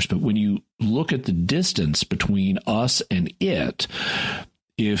universe. But when you look at the distance between us and it,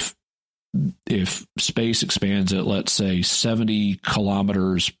 if space expands at, let's say, 70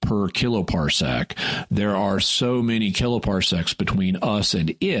 kilometers per kiloparsec, there are so many kiloparsecs between us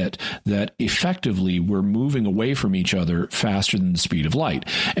and it that effectively we're moving away from each other faster than the speed of light.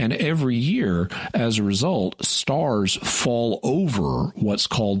 And every year, as a result, stars fall over what's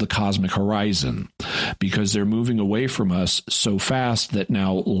called the cosmic horizon because they're moving away from us so fast that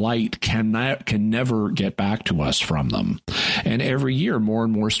now light can never get back to us from them. And every year, more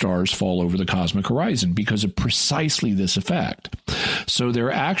and more stars fall over the cosmic horizon because of precisely this effect. So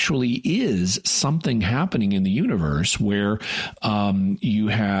there actually is something happening in the universe where you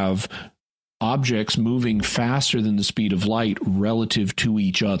have objects moving faster than the speed of light relative to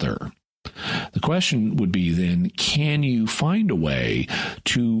each other. The question would be then, can you find a way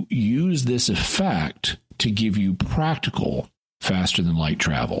to use this effect to give you practical faster than light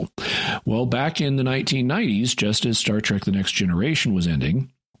travel? Well, back in the 1990s, just as Star Trek The Next Generation was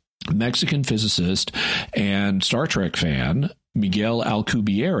ending, Mexican physicist and Star Trek fan Miguel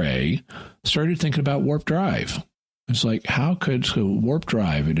Alcubierre started thinking about warp drive. It's like, how could warp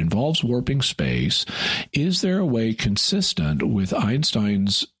drive, it involves warping space. Is there a way consistent with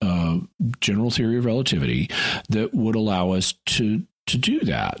Einstein's general theory of relativity that would allow us to do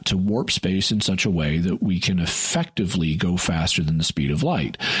that, to warp space in such a way that we can effectively go faster than the speed of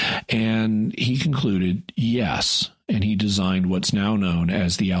light? And he concluded, yes. And he designed what's now known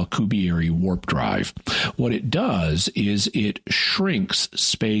as the Alcubierre warp drive. What it does is it shrinks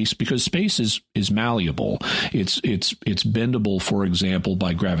space, because space is malleable. It's bendable, for example,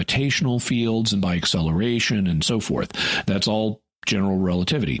 by gravitational fields and by acceleration and so forth. That's all general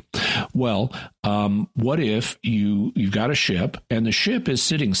relativity. Well, what if you've got a ship and the ship is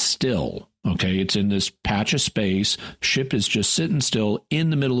sitting still? Okay, it's in this patch of space. Ship is just sitting still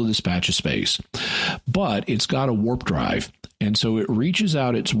in the middle of this patch of space, but it's got a warp drive. And so it reaches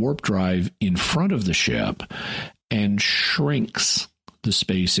out its warp drive in front of the ship and shrinks the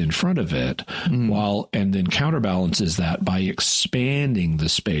space in front of it, and then counterbalances that by expanding the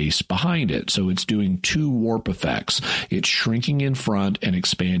space behind it. So it's doing two warp effects. It's shrinking in front and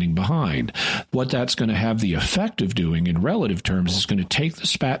expanding behind. What that's going to have the effect of doing in relative terms is going to take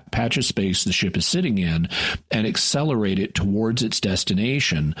the patch of space the ship is sitting in and accelerate it towards its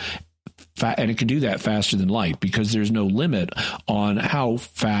destination. And it can do that faster than light, because there's no limit on how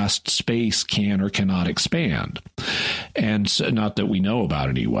fast space can or cannot expand. And so, not that we know about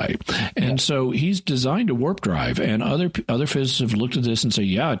anyway. And so he's designed a warp drive, and other physicists have looked at this and say,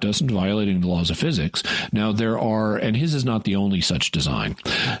 yeah, it doesn't violate any laws of physics. Now and his is not the only such design.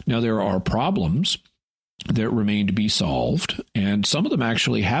 Now there are problems that remain to be solved, and some of them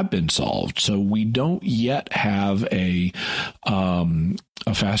actually have been solved. So we don't yet have a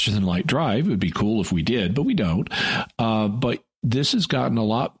faster than light drive. It would be cool if we did, but we don't. But this has gotten a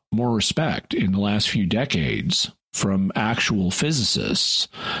lot more respect in the last few decades from actual physicists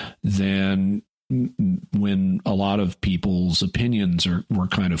than when a lot of people's opinions were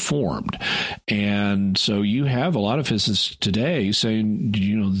kind of formed. And so you have a lot of physicists today saying,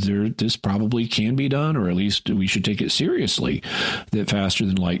 this probably can be done, or at least we should take it seriously that faster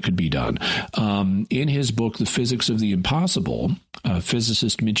than light could be done. In his book, The Physics of the Impossible,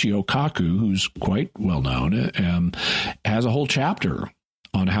 physicist Michio Kaku, who's quite well known, has a whole chapter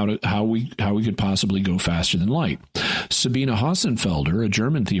on how we could possibly go faster than light. Sabine Hossenfelder, a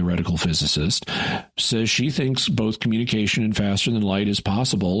German theoretical physicist, says she thinks both communication and faster than light is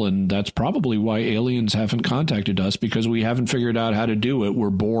possible, and that's probably why aliens haven't contacted us, because we haven't figured out how to do it. We're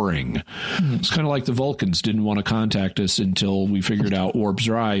boring. It's kind of like the Vulcans didn't want to contact us until we figured out warp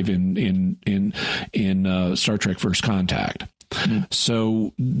drive in Star Trek First Contact.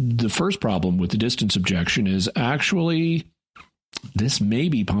 So the first problem with the distance objection is actually, this may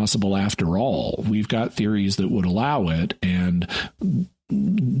be possible after all. We've got theories that would allow it, and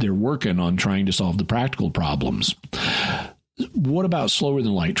they're working on trying to solve the practical problems. What about slower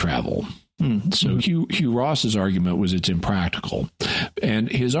than light travel? So Hugh Ross's argument was it's impractical. And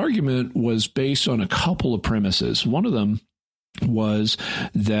his argument was based on a couple of premises. One of them was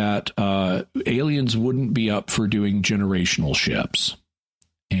that aliens wouldn't be up for doing generational ships.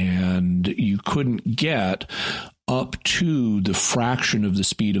 And you couldn't get up to the fraction of the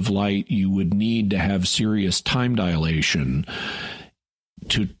speed of light you would need to have serious time dilation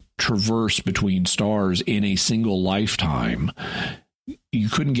to traverse between stars in a single lifetime. You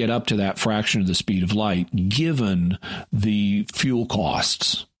couldn't get up to that fraction of the speed of light given the fuel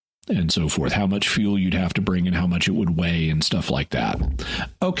costs and so forth, how much fuel you'd have to bring and how much it would weigh and stuff like that.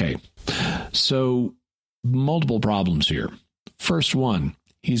 Okay, so multiple problems here. First one,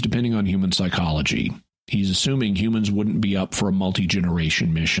 he's depending on human psychology. He's assuming humans wouldn't be up for a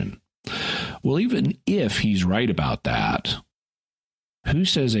multi-generation mission. Well, even if he's right about that, who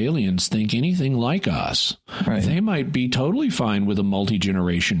says aliens think anything like us? Right. They might be totally fine with a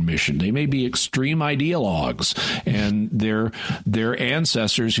multi-generation mission. They may be extreme ideologues, and their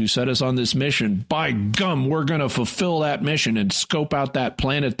ancestors who set us on this mission, by gum, we're going to fulfill that mission and scope out that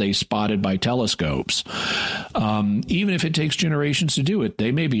planet they spotted by telescopes. Even if it takes generations to do it,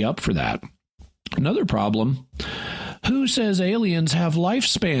 they may be up for that. Another problem, who says aliens have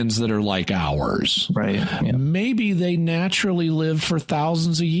lifespans that are like ours? Right. Yeah. Maybe they naturally live for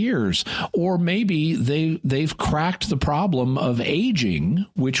thousands of years, or maybe they've cracked the problem of aging,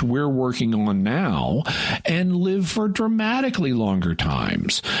 which we're working on now, and live for dramatically longer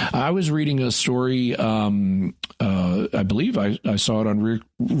times. I was reading a story, I believe I saw it on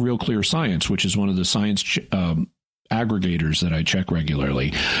Real Clear Science, which is one of the science aggregators that I check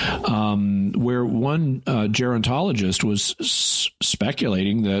regularly, where one gerontologist was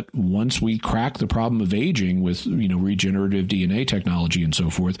speculating that once we crack the problem of aging with, regenerative DNA technology and so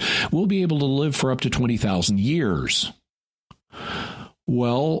forth, we'll be able to live for up to 20,000 years.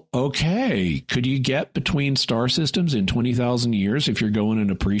 Well, okay. Could you get between star systems in 20,000 years if you're going an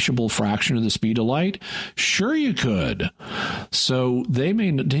appreciable fraction of the speed of light? Sure you could. So they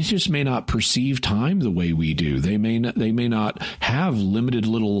just may not perceive time the way we do. They may not have limited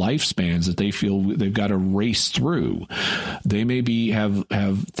little lifespans that they feel they've got to race through. They may have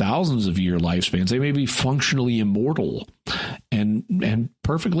thousands of year lifespans. They may be functionally immortal and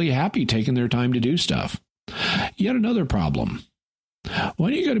perfectly happy taking their time to do stuff. Yet another problem. Why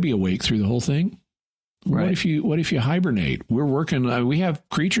do you got to be awake through the whole thing? Right. What if you hibernate? We have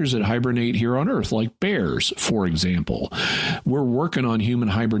creatures that hibernate here on Earth, like bears, for example. We're working on human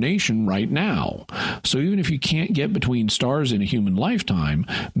hibernation right now. So even if you can't get between stars in a human lifetime,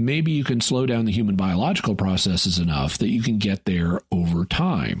 maybe you can slow down the human biological processes enough that you can get there over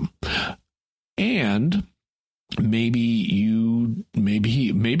time. And maybe you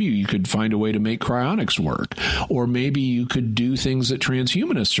could find a way to make cryonics work, or maybe you could do things that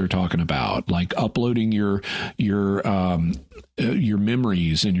transhumanists are talking about, like uploading your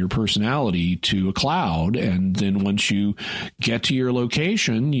memories and your personality to a cloud, and then once you get to your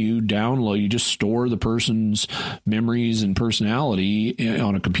location, you just store the person's memories and personality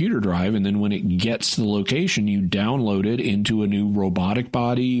on a computer drive, and then when it gets to the location, you download it into a new robotic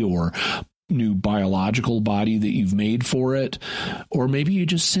body or new biological body that you've made for it. Or maybe you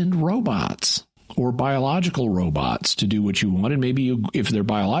just send robots or biological robots to do what you want. And maybe if they're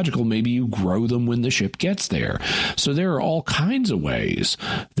biological, maybe you grow them when the ship gets there. So there are all kinds of ways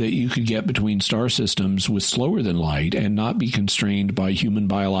that you could get between star systems with slower than light and not be constrained by human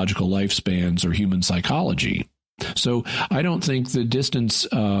biological lifespans or human psychology. So I don't think the distance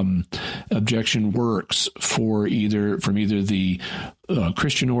objection works from either the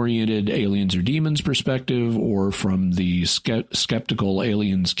Christian-oriented aliens or demons perspective, or from the skeptical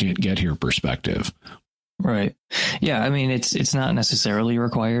aliens can't get here perspective. Right. Yeah. I mean, it's not necessarily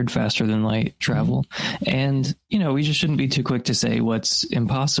required faster than light travel. And, we just shouldn't be too quick to say what's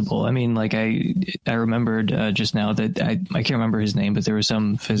impossible. I mean, like I remembered just now that I can't remember his name, but there was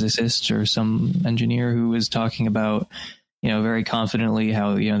some physicist or some engineer who was talking about, very confidently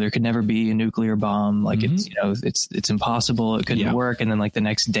how, there could never be a nuclear bomb. Like it's impossible. It couldn't work. And then like the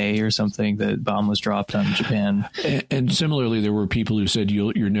next day or something, the bomb was dropped on Japan. And similarly, there were people who said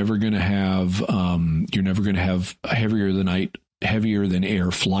you're never going to have heavier than air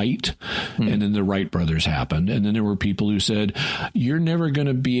flight. And then the Wright brothers happened. And then there were people who said, you're never going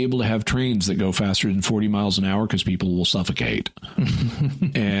to be able to have trains that go faster than 40 miles an hour because people will suffocate.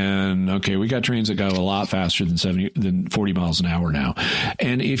 And okay, we got trains that go a lot faster than 40 miles an hour now.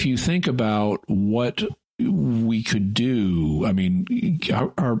 And if you think about what we could do, I mean,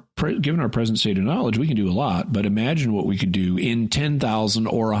 given our present state of knowledge, we can do a lot, but imagine what we could do in 10,000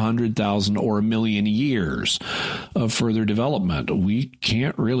 or 100,000 or a million years of further development. We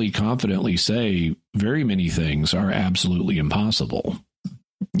can't really confidently say very many things are absolutely impossible.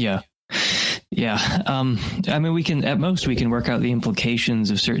 Yeah. Yeah. I mean, we can work out the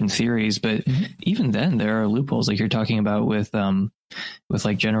implications of certain theories, but even then there are loopholes like you're talking about with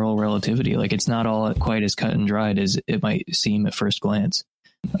like general relativity. Like it's not all quite as cut and dried as it might seem at first glance.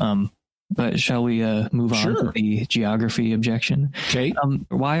 But shall we move on to the geography objection? Okay.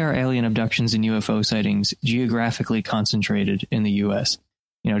 Why are alien abductions and UFO sightings geographically concentrated in the U.S.?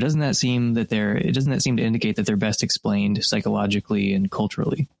 Doesn't that seem to indicate that they're best explained psychologically and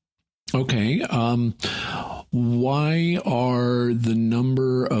culturally? Okay. Why are the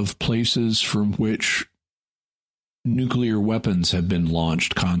number of places from which nuclear weapons have been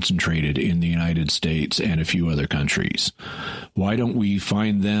launched concentrated in the United States and a few other countries? Why don't we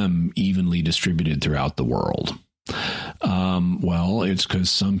find them evenly distributed throughout the world? Well, it's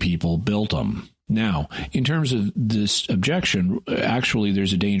because some people built them. Now, in terms of this objection, actually,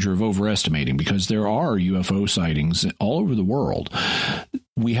 there's a danger of overestimating because there are UFO sightings all over the world.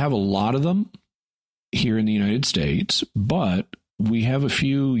 We have a lot of them here in the United States, but we have a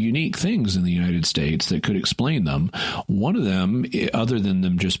few unique things in the United States that could explain them. One of them, other than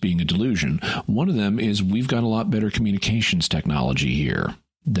them just being a delusion, one of them is we've got a lot better communications technology here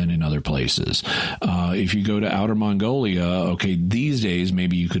than in other places. If you go to Outer Mongolia, okay, these days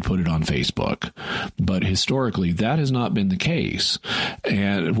maybe you could put it on Facebook, but historically that has not been the case.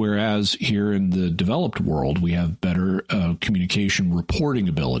 And whereas here in the developed world, we have better communication reporting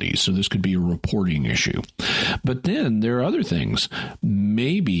abilities. So this could be a reporting issue. But then there are other things.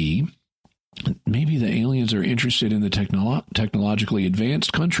 Maybe maybe the aliens are interested in the technologically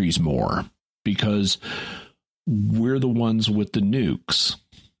advanced countries more because we're the ones with the nukes.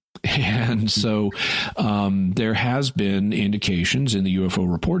 And so there has been indications in the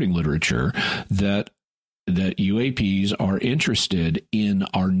UFO reporting literature that UAPs are interested in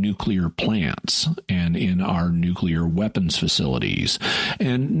our nuclear plants and in our nuclear weapons facilities.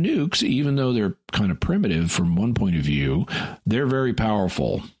 And nukes, even though they're kind of primitive from one point of view, they're very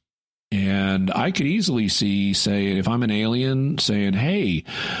powerful. And I could easily see, say, if I'm an alien saying, hey,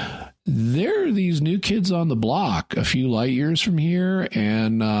 there are these new kids on the block a few light years from here,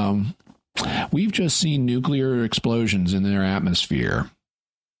 and we've just seen nuclear explosions in their atmosphere.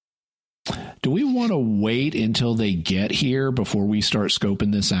 Do we want to wait until they get here before we start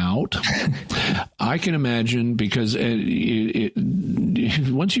scoping this out? I can imagine, because once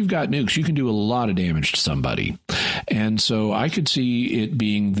you've got nukes, you can do a lot of damage to somebody. And so I could see it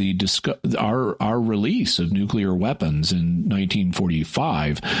being our release of nuclear weapons in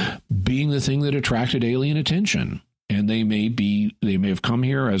 1945 being the thing that attracted alien attention. And they may have come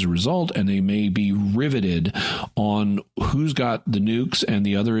here as a result, and they may be riveted on who's got the nukes and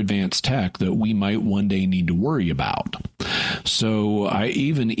the other advanced tech that we might one day need to worry about. So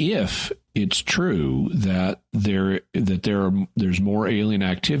even if it's true that there's more alien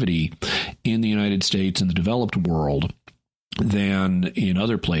activity in the United States and the developed world than in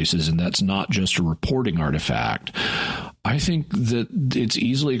other places, and that's not just a reporting artifact, I think that it's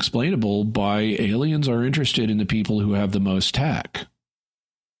easily explainable by aliens are interested in the people who have the most tech.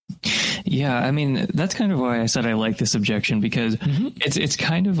 Yeah, I mean, that's kind of why I said I like this objection, because it's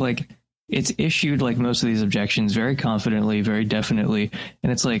kind of like it's issued like most of these objections very confidently, very definitely.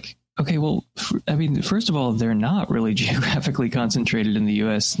 And it's like, okay, well, I mean, first of all, they're not really geographically concentrated in the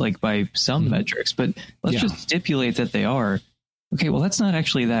U.S. like by some metrics, but let's just stipulate that they are. Okay, well, that's not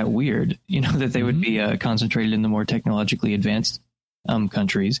actually that weird, that they would be concentrated in the more technologically advanced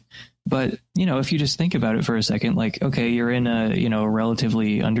countries. But, if you just think about it for a second, like, okay, you're in a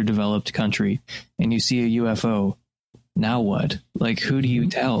relatively underdeveloped country and you see a UFO. Now what? Like, who do you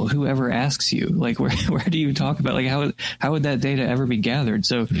tell? Whoever asks you? Like, where do you talk about? Like, how would that data ever be gathered?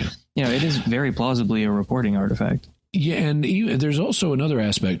 So, it is very plausibly a reporting artifact. Yeah, and there's also another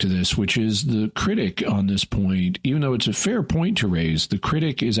aspect to this, which is the critic on this point. Even though it's a fair point to raise, the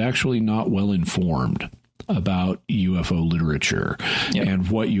critic is actually not well informed about UFO literature and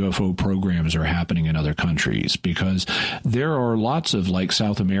what UFO programs are happening in other countries, because there are lots of like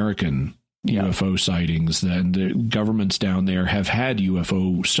South American UFO sightings. Then the governments down there have had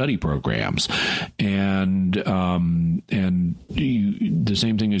UFO study programs, and the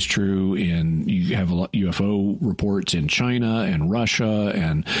same thing is true you have a lot UFO reports in China and Russia,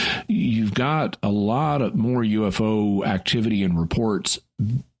 and you've got a lot of more UFO activity and reports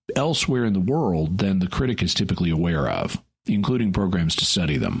elsewhere in the world than the critic is typically aware of, including programs to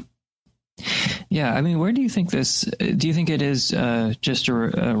study them. Yeah, I mean, where do you think this? Do you think it is just a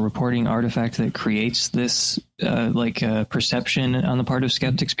reporting artifact that creates this perception on the part of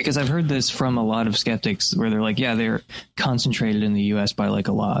skeptics? Because I've heard this from a lot of skeptics where they're like, yeah, they're concentrated in the U.S. by like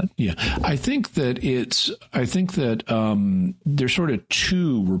a lot. Yeah, I think that there's sort of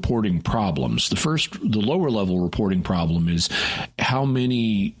two reporting problems. The lower level reporting problem is how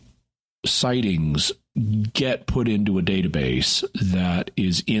many sightings get put into a database that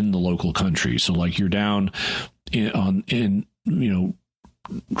is in the local country. So like you're down in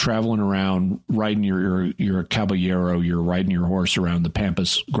traveling around, riding you're a caballero, you're riding your horse around the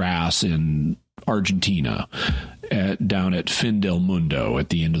pampas grass in Argentina, down at Fin del Mundo, at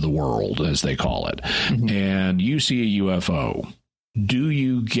the end of the world, as they call it. And you see a UFO. Do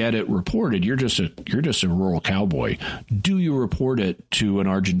you get it reported? You're just a rural cowboy. Do you report it to an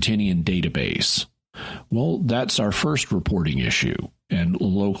Argentinian database? Well, that's our first reporting issue. And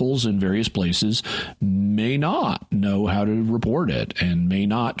locals in various places may not know how to report it and may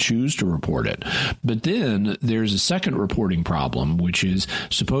not choose to report it. But then there's a second reporting problem, which is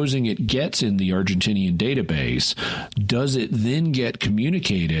supposing it gets in the Argentinian database, does it then get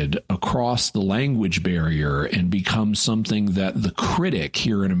communicated across the language barrier and become something that the critic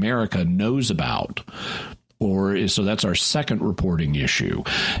here in America knows about? So that's our second reporting issue.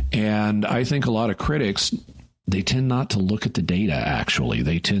 And I think a lot of critics, they tend not to look at the data, actually.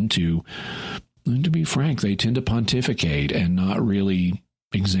 They tend to be frank, they tend to pontificate and not really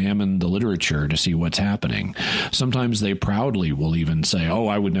examine the literature to see what's happening. Sometimes they proudly will even say, oh,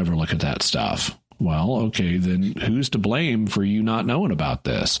 I would never look at that stuff. Well, okay, then who's to blame for you not knowing about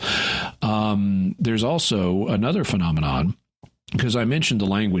this? There's also another phenomenon, because I mentioned the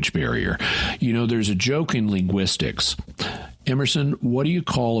language barrier. There's a joke in linguistics, Emerson, what do you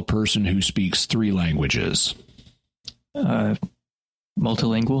call a person who speaks 3 languages?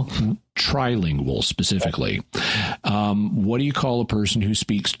 Multilingual? Trilingual, specifically. What do you call a person who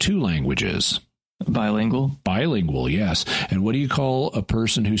speaks 2 languages? Bilingual? Bilingual, yes. And what do you call a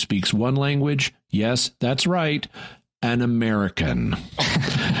person who speaks 1 language? Yes, that's right. An American.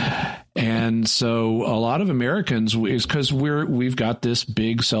 And so a lot of Americans, is because we've got this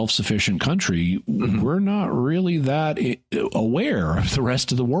big self-sufficient country, we're not really that aware of the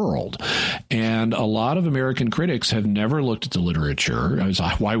rest of the world. And a lot of American critics have never looked at the literature. I was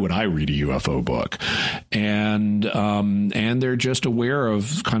like, why would I read a UFO book? And they're just aware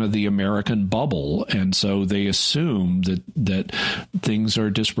of kind of the American bubble. And so they assume that things are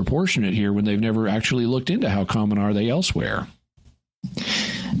disproportionate here when they've never actually looked into how common are they elsewhere.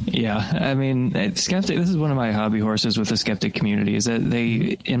 Yeah, I mean, skeptic. This is one of my hobby horses with the skeptic community, is that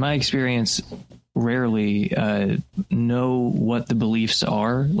they, in my experience, rarely know what the beliefs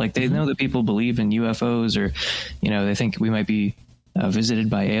are. Like, they know that people believe in UFOs, or, they think we might be visited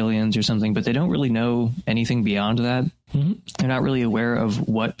by aliens or something, but they don't really know anything beyond that. They're not really aware of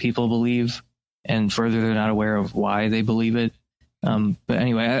what people believe, and further, they're not aware of why they believe it. But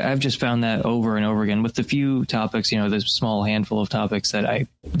anyway, I've just found that over and over again with the few topics, the small handful of topics that I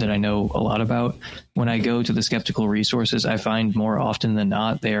know a lot about. When I go to the skeptical resources, I find more often than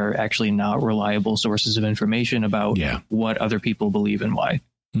not, they are actually not reliable sources of information about what other people believe and why.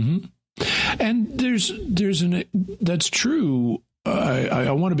 And that's true.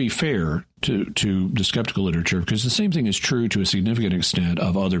 I want to be fair to the skeptical literature, because the same thing is true to a significant extent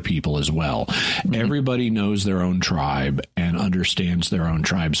of other people as well. Everybody knows their own tribe and understands their own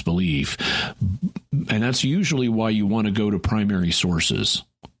tribe's belief. And that's usually why you want to go to primary sources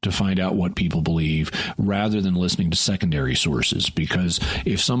to find out what people believe rather than listening to secondary sources. Because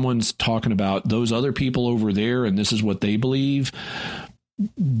if someone's talking about those other people over there and this is what they believe,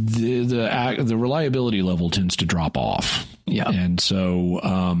 the reliability level tends to drop off. Yeah. And so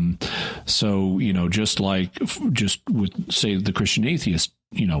just with, say, the Christian atheist,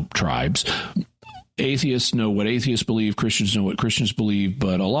 tribes, atheists know what atheists believe, Christians know what Christians believe,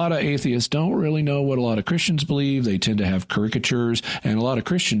 but a lot of atheists don't really know what a lot of Christians believe. They tend to have caricatures, and a lot of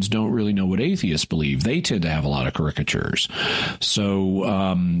Christians don't really know what atheists believe. They tend to have a lot of caricatures.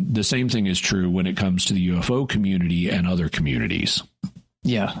 So the same thing is true when it comes to the UFO community and other communities.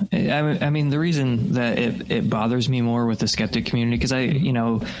 Yeah. I mean, the reason that it bothers me more with the skeptic community, because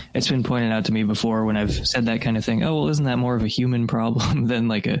it's been pointed out to me before when I've said that kind of thing. Oh, well, isn't that more of a human problem than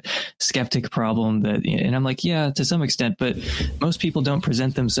like a skeptic problem? And I'm like, yeah, to some extent, but most people don't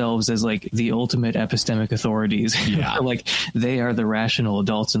present themselves as like the ultimate epistemic authorities. Yeah. Like they are the rational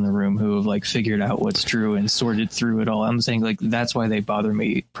adults in the room who have like figured out what's true and sorted through it all. I'm saying like that's why they bother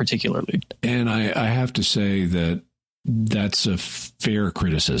me particularly. And I have to say that's a fair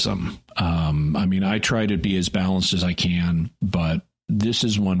criticism. I mean, I try to be as balanced as I can, but this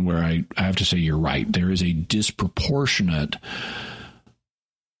is one where I have to say you're right. There is a disproportionate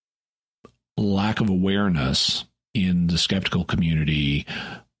lack of awareness in the skeptical community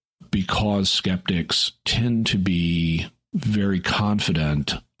because skeptics tend to be very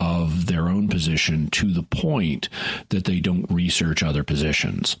confident of their own position to the point that they don't research other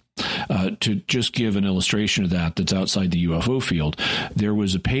positions. To just give an illustration of that's outside the UFO field, there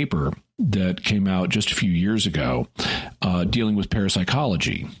was a paper that came out just a few years ago dealing with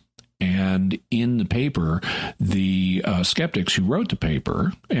parapsychology. And in the paper, the skeptics who wrote the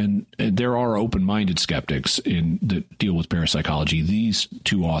paper, and there are open-minded skeptics that deal with parapsychology. These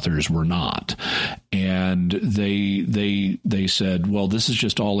two authors were not, and they said, "Well, this is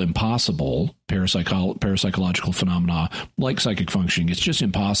just all impossible. Parapsychological phenomena like psychic functioning, it's just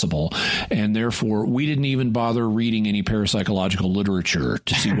impossible, and therefore we didn't even bother reading any parapsychological literature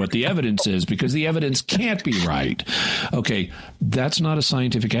to see what the evidence is because the evidence can't be right." Okay, that's not a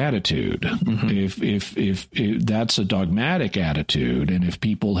scientific attitude. If that's a dogmatic attitude, and if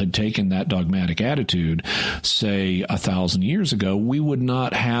people had taken that dogmatic attitude, say 1,000 years ago, we would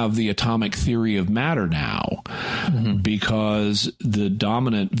not have the atomic theory of matter now, because the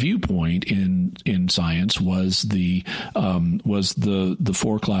dominant viewpoint in science was the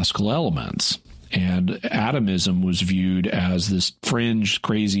four classical elements. And atomism was viewed as this fringe,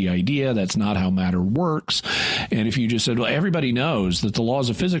 crazy idea. That's not how matter works. And if you just said, well, everybody knows that the laws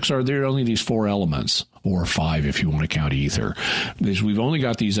of physics there are only these 4 elements, or 5 if you want to count ether. We've only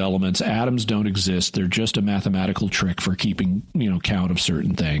got these elements. Atoms don't exist. They're just a mathematical trick for keeping, count of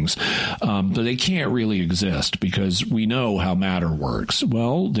certain things. But they can't really exist because we know how matter works.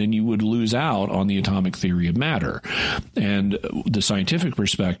 Well, then you would lose out on the atomic theory of matter. And the scientific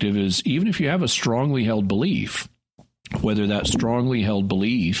perspective is, even if you have a strongly held belief, whether that strongly held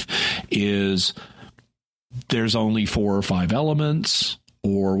belief is there's only 4 or 5 elements,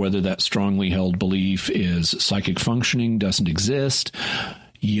 or whether that strongly held belief is psychic functioning doesn't exist.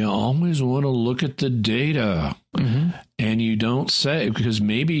 You always want to look at the data. And you don't say, because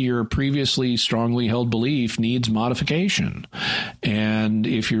maybe your previously strongly held belief needs modification. And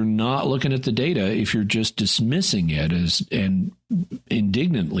if you're not looking at the data, if you're just dismissing it as, and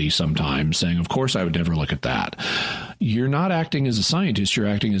indignantly sometimes saying, of course I would never look at that, you're not acting as a scientist, you're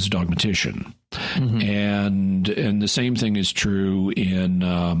acting as a dogmatician. And the same thing is true in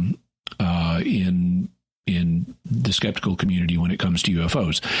the skeptical community when it comes to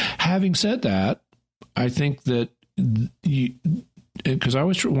UFOs. Having said that, I think that because I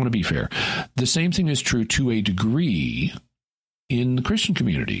always want to be fair, the same thing is true to a degree in the Christian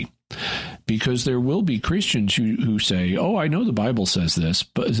community, because there will be Christians who say, "Oh, I know the Bible says this,"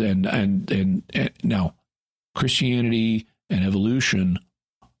 but and now Christianity and evolution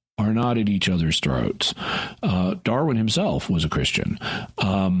are not at each other's throats. Darwin himself was a Christian,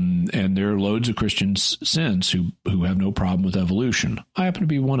 and there are loads of Christians since who have no problem with evolution. I happen to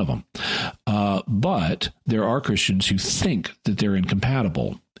be one of them. But there are Christians who think that they're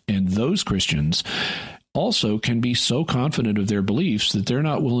incompatible, and those Christians also can be so confident of their beliefs that they're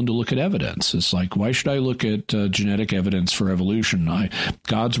not willing to look at evidence. It's like, why should I look at genetic evidence for evolution?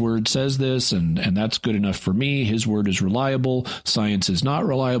 God's word says this, and that's good enough for me. His word is reliable. Science is not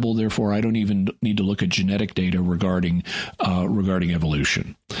reliable. Therefore, I don't even need to look at genetic data regarding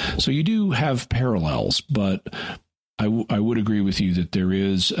evolution. So you do have parallels, but I would agree with you that there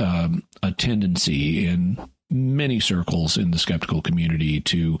is a tendency in many circles in the skeptical community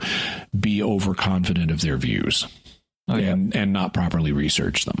to be overconfident of their views and not properly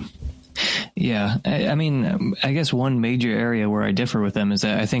research them. Yeah. I mean, I guess one major area where I differ with them is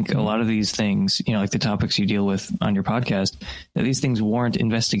that I think a lot of these things, like the topics you deal with on your podcast, that these things warrant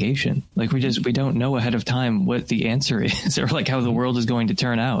investigation. Like we don't know ahead of time what the answer is or like how the world is going to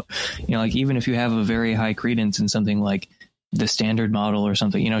turn out. Like even if you have a very high credence in something like the Standard Model or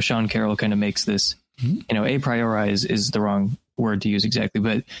something, Sean Carroll kind of makes this, a priori is the wrong word to use exactly,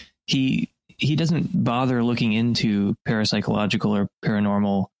 but he doesn't bother looking into parapsychological or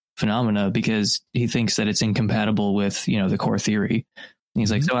paranormal phenomena because he thinks that it's incompatible with, the core theory. And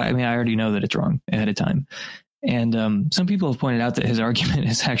he's like, so I already know that it's wrong ahead of time. And some people have pointed out that his argument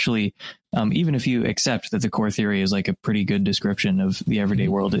is actually, even if you accept that the core theory is like a pretty good description of the everyday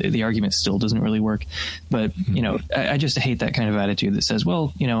world, the argument still doesn't really work. But, I just hate that kind of attitude that says,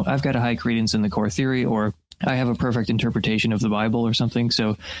 well, I've got a high credence in the core theory, or I have a perfect interpretation of the Bible or something.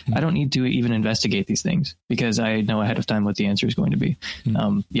 So I don't need to even investigate these things because I know ahead of time what the answer is going to be.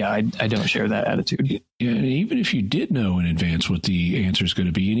 I don't share that attitude. Yeah, and even if you did know in advance what the answer is going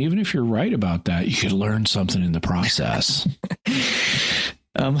to be, and even if you're right about that, you could learn something in the process.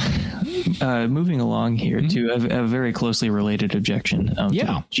 Moving along here to a very closely related objection.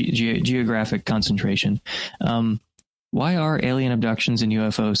 Geographic concentration. Why are alien abductions and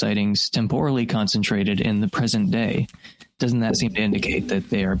UFO sightings temporally concentrated in the present day? Doesn't that seem to indicate that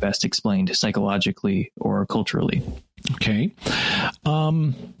they are best explained psychologically or culturally? Okay.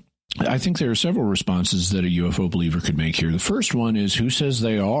 I think there are several responses that a UFO believer could make here. The first one is, who says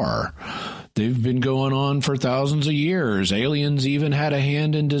they are? They've been going on for thousands of years. Aliens even had a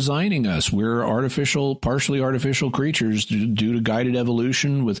hand in designing us. We're partially artificial creatures due to guided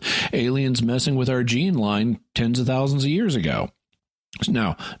evolution, with aliens messing with our gene line tens of thousands of years ago.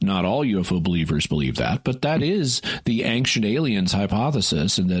 Now, not all UFO believers believe that, but that is the ancient aliens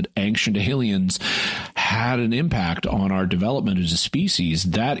hypothesis, and that ancient aliens had an impact on our development as a species.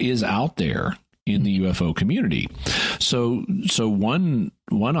 That is out there in the UFO community. So one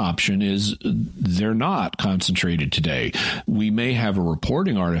option is they're not concentrated today. We may have a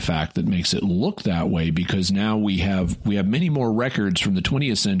reporting artifact that makes it look that way because now we have many more records from the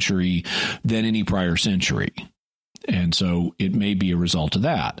 20th century than any prior century. And so it may be a result of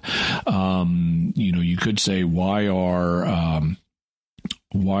that. You could say, why are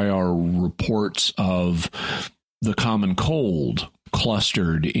reports of the common cold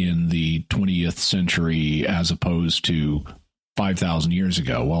clustered in the 20th century as opposed to 5,000 years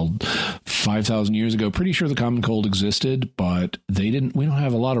ago? Well, 5,000 years ago, pretty sure the common cold existed, but we don't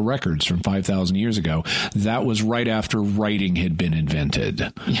have a lot of records from 5,000 years ago. That was right after writing had been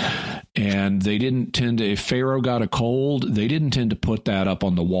invented. Yeah. And they didn't tend to, if Pharaoh got a cold, they didn't tend to put that up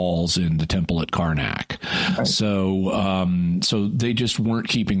on the walls in the temple at Karnak. Right. So they just weren't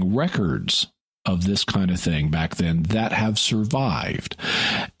keeping records of this kind of thing back then that have survived.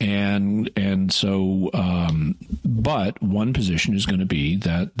 And so, but one position is going to be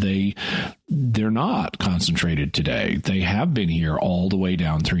that they're not concentrated today. They have been here all the way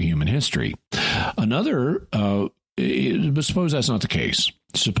down through human history. Another, but suppose that's not the case.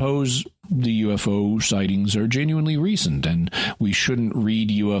 Suppose the UFO sightings are genuinely recent, and we shouldn't read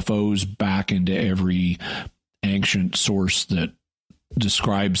UFOs back into every ancient source that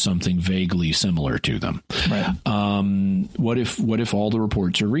describes something vaguely similar to them. Right. What if all the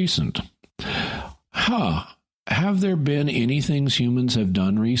reports are recent? Have there been any things humans have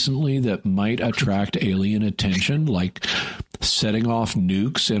done recently that might attract alien attention, like setting off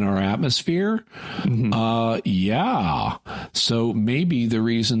nukes in our atmosphere? Mm-hmm. Yeah. So maybe the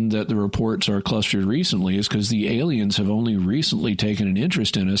reason that the reports are clustered recently is because the aliens have only recently taken an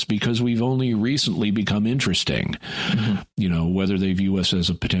interest in us because we've only recently become interesting. Mm-hmm. You know, whether they view us as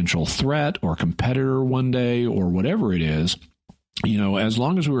a potential threat or competitor one day or whatever it is. You know, as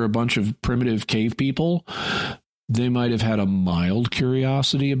long as we're a bunch of primitive cave people, they might have had a mild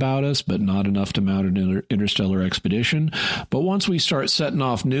curiosity about us, but not enough to mount an interstellar expedition. But once we start setting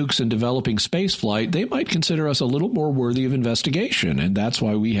off nukes and developing space flight, they might consider us a little more worthy of investigation. And that's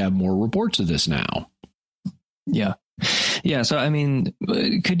why we have more reports of this now. Yeah. Yeah. So, I mean,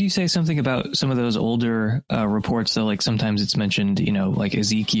 could you say something about some of those older reports, though? Like sometimes it's mentioned, you know, like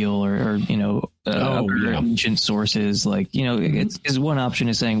Ezekiel or you know, ancient sources. Like, you know, it's one option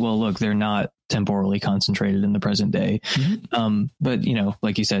is saying, well, look, they're not temporally concentrated in the present day. Mm-hmm. But, you know,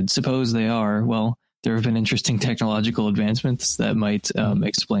 like you said, suppose they are. Well, there have been interesting technological advancements that might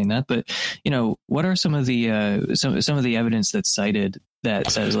explain that. But, you know, what are some of the some of the evidence that's cited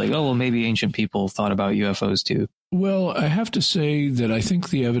that says like, oh, well, maybe ancient people thought about UFOs too? Well, I have to say that I think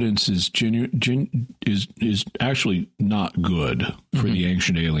the evidence is is actually not good for the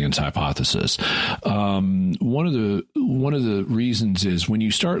ancient aliens hypothesis. One of the reasons is when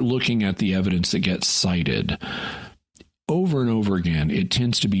you start looking at the evidence that gets cited over and over again, it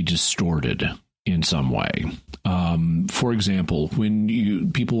tends to be distorted in some way. For example,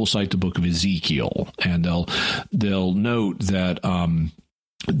 when people will cite the book of Ezekiel, and they'll note that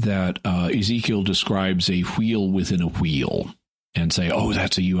Ezekiel describes a wheel within a wheel and say, oh,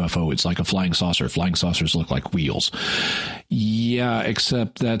 that's a UFO. It's like a flying saucer. Flying saucers look like wheels. Yeah,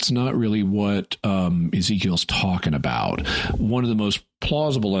 except that's not really what Ezekiel's talking about. One of the most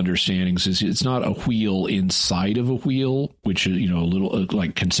plausible understandings is it's not a wheel inside of a wheel, which is, you know, a little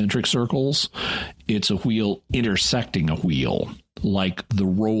like concentric circles. It's a wheel intersecting a wheel, like the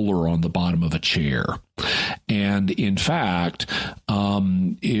roller on the bottom of a chair. And in fact,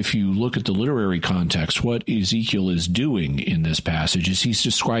 if you look at the literary context, what Ezekiel is doing in this passage is he's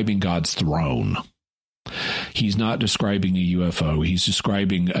describing God's throne. He's not describing a UFO. He's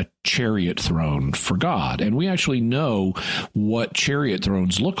describing a chariot throne for God. And we actually know what chariot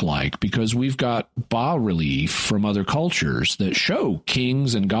thrones look like because we've got bas-relief from other cultures that show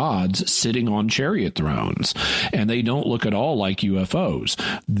kings and gods sitting on chariot thrones. And they don't look at all like UFOs.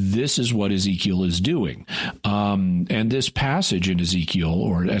 This is what Ezekiel is doing. And this passage in Ezekiel,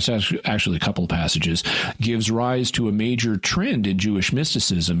 or it's actually a couple of passages, gives rise to a major trend in Jewish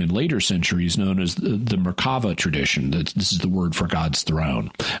mysticism in later centuries known as the Merkava tradition. This is the word for God's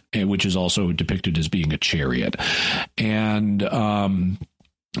throne, which is also depicted as being a chariot. And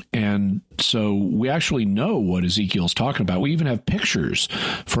so we actually know what Ezekiel's talking about. We even have pictures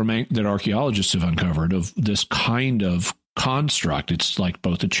that archaeologists have uncovered of this kind of construct. It's like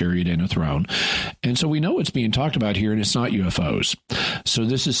both a chariot and a throne. And so we know what's being talked about here, and it's not UFOs. So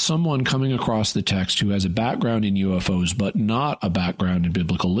this is someone coming across the text who has a background in UFOs, but not a background in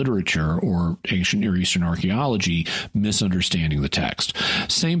biblical literature or ancient Near Eastern archaeology, misunderstanding the text.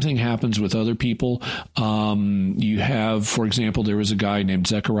 Same thing happens with other people. You have, for example, there was a guy named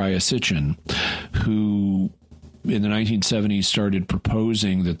Zecharia Sitchin who in the 1970s started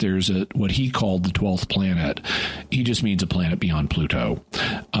proposing that there's what he called the 12th planet. He just means a planet beyond Pluto.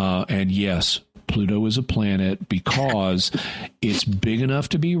 And yes, Pluto is a planet because it's big enough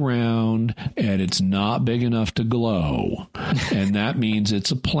to be round and it's not big enough to glow. And that means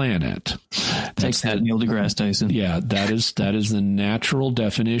it's a planet. Take that, Neil deGrasse Tyson. Yeah, that is the natural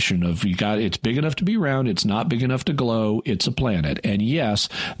definition of it's big enough to be round, it's not big enough to glow, it's a planet. And yes,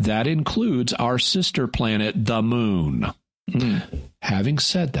 that includes our sister planet, the moon. Having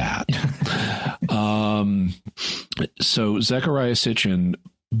said that, so Zecharia Sitchin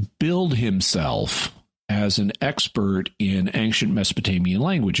billed himself as an expert in ancient Mesopotamian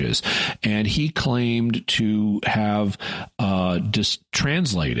languages, and he claimed to have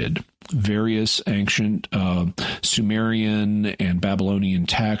translated various ancient Sumerian and Babylonian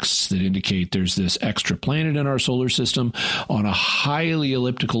texts that indicate there's this extra planet in our solar system on a highly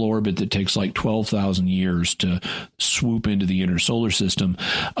elliptical orbit that takes like 12,000 years to swoop into the inner solar system.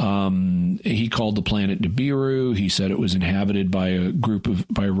 He called the planet Nibiru. He said it was inhabited by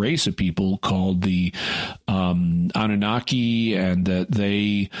a race of people called the Anunnaki, and that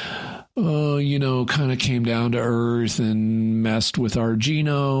they kind of came down to Earth and messed with our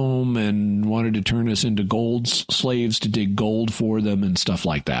genome and wanted to turn us into gold slaves to dig gold for them and stuff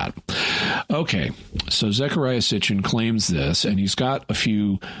like that. Okay, so Zecharia Sitchin claims this, and he's got a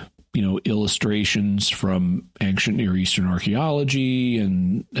few illustrations from ancient Near Eastern archaeology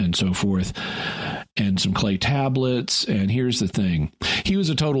and so forth, and some clay tablets. And here's the thing. He was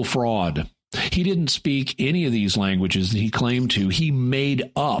a total fraud. He didn't speak any of these languages that he claimed to. He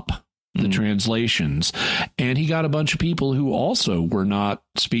made up the translations, and he got a bunch of people who also were not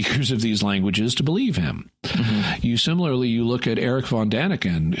speakers of these languages to believe him. Mm-hmm. You look at Eric von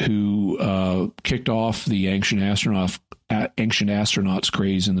Daniken, who kicked off the ancient astronauts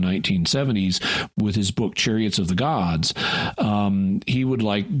craze in the 1970s with his book Chariots of the Gods. He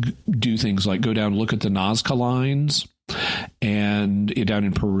would do things like go down and look at the Nazca lines and down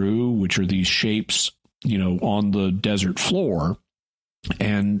in Peru, which are these shapes, on the desert floor,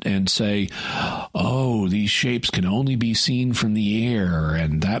 and say, oh, these shapes can only be seen from the air,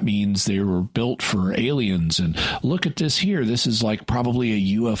 and that means they were built for aliens. And look at this here. This is like probably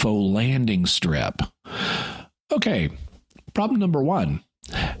a UFO landing strip. Okay, problem number one.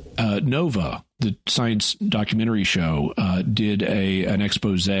 Nova, the science documentary show, did an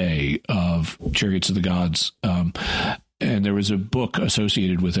expose of Chariots of the Gods, and there was a book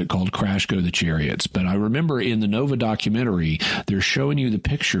associated with it called Crash Go the Chariots. But I remember in the Nova documentary, they're showing you the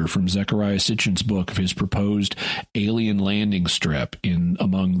picture from Zecharia Sitchin's book of his proposed alien landing strip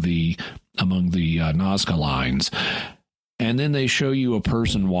among the Nazca lines. And then they show you a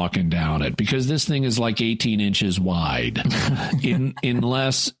person walking down it, because this thing is like 18 inches wide.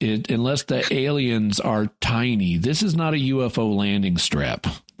 Unless the aliens are tiny. This is not a UFO landing strip.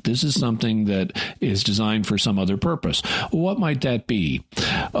 This is something that is designed for some other purpose. What might that be?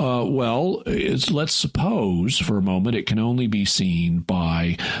 Let's suppose for a moment it can only be seen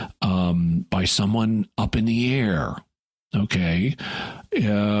by someone up in the air. Okay,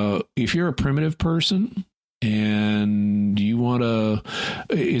 if you're a primitive person and you want to,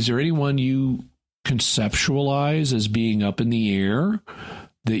 is there anyone you conceptualize as being up in the air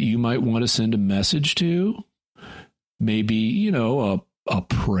that you might want to send a message to? Maybe, a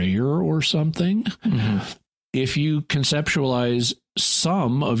prayer or something. Mm-hmm. If you conceptualize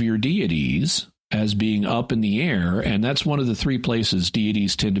some of your deities as being up in the air, and that's one of the three places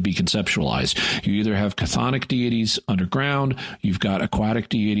deities tend to be conceptualized. You either have chthonic deities underground, you've got aquatic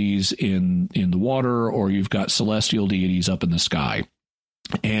deities in the water, or you've got celestial deities up in the sky.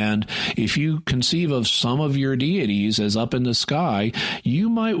 And if you conceive of some of your deities as up in the sky, you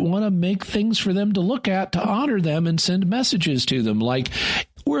might want to make things for them to look at to honor them and send messages to them like,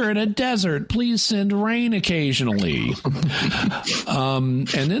 we're in a desert, please send rain occasionally. And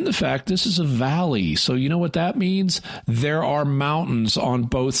then the fact this is a valley. So you know what that means? There are mountains on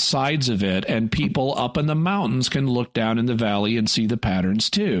both sides of it, and people up in the mountains can look down in the valley and see the patterns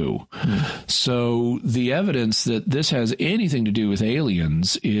too. So the evidence that this has anything to do with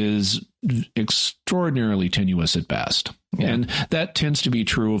aliens is extraordinarily tenuous at best. Yeah. And that tends to be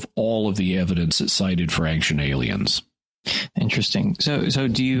true of all of the evidence that's cited for ancient aliens. Interesting. So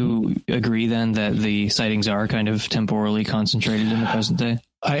do you agree then that the sightings are kind of temporally concentrated in the present day?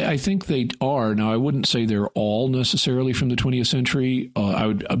 I think they are. Now, I wouldn't say they're all necessarily from the 20th century. I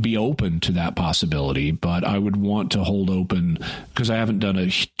would be open to that possibility, but I would want to hold open because I haven't done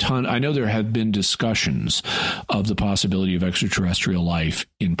a ton. I know there have been discussions of the possibility of extraterrestrial life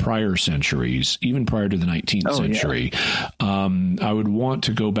in prior centuries, even prior to the 19th century. Yeah. I would want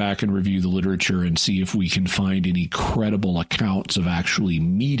to go back and review the literature and see if we can find any credible accounts of actually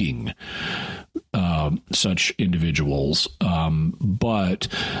meeting such individuals. But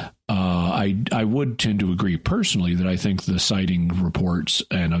I would tend to agree personally that I think the sighting reports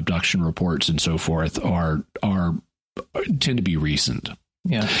and abduction reports and so forth tend to be recent.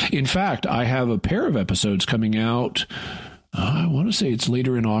 Yeah. In fact, I have a pair of episodes coming out. I want to say it's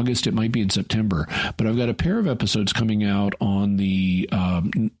later in August. It might be in September, but I've got a pair of episodes coming out on the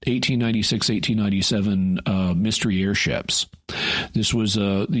 1896, 1897 mystery airships. This was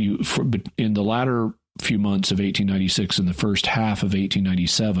in the latter few months of 1896 and the first half of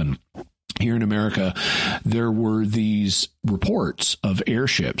 1897. here in America, there were these reports of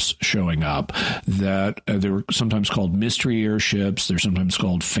airships showing up that they were sometimes called mystery airships. They're sometimes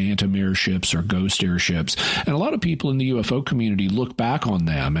called phantom airships or ghost airships. And a lot of people in the UFO community look back on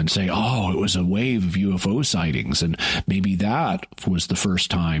them and say, oh, it was a wave of UFO sightings. And maybe that was the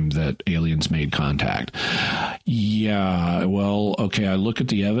first time that aliens made contact. Yeah, well, okay, I look at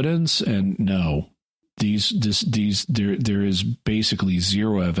the evidence and no. There is basically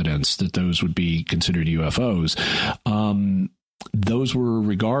zero evidence that those would be considered UFOs. Those were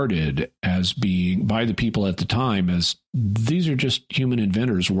regarded as being, by the people at the time, as these are just human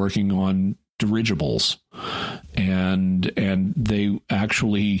inventors working on dirigibles, and they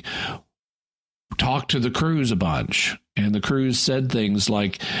actually talked to the crews a bunch, and the crews said things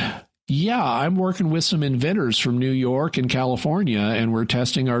like, yeah, I'm working with some inventors from New York and California, and we're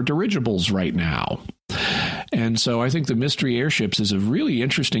testing our dirigibles right now. And so I think the mystery airships is a really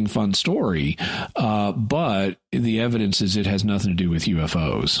interesting, fun story, but the evidence is it has nothing to do with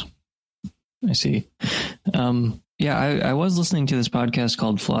UFOs. I see. Yeah, I was listening to this podcast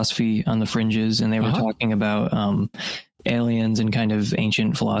called Philosophy on the Fringes, and they were talking about aliens and kind of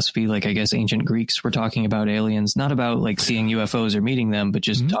ancient philosophy. Like, I guess ancient Greeks were talking about aliens, not about like seeing UFOs or meeting them, but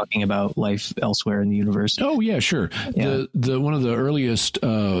just talking about life elsewhere in the universe. Oh yeah, sure. Yeah. The one of the earliest,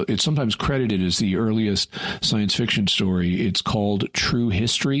 it's sometimes credited as the earliest science fiction story. It's called True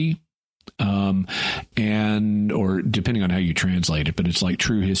History. Or depending on how you translate it, but it's like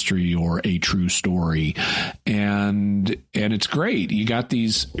True History or A True Story. And it's great. You got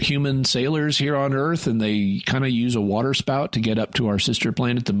these human sailors here on Earth, and they kind of use a water spout to get up to our sister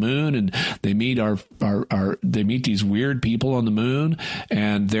planet, the moon. And they meet they meet these weird people on the moon,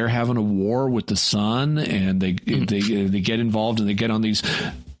 and they're having a war with the sun, and they get involved, and they get on these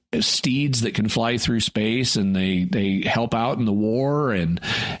steeds that can fly through space, and they help out in the war, and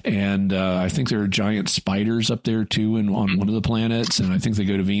I think there are giant spiders up there too, and on one of the planets, and I think they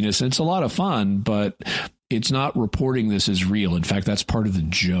go to Venus. And it's a lot of fun, but it's not reporting this as real. In fact, that's part of the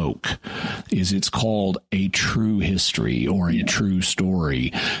joke, is it's called A True History or A True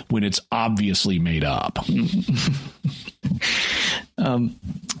Story when it's obviously made up.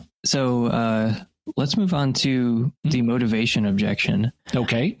 So let's move on to the motivation objection.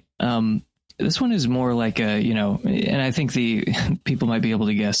 Okay. This one is more like and I think the people might be able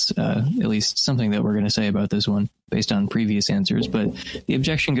to guess at least something that we're going to say about this one based on previous answers. But the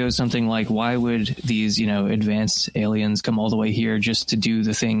objection goes something like, why would these, advanced aliens come all the way here just to do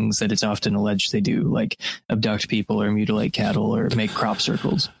the things that it's often alleged they do, like abduct people or mutilate cattle or make crop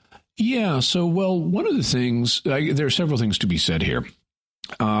circles? Yeah. So, well, one of the things, there are several things to be said here.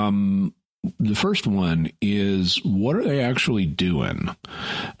 The first one is, what are they actually doing?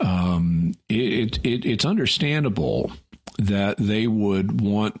 It's understandable that they would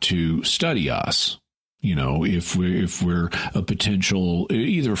want to study us, if we're a potential,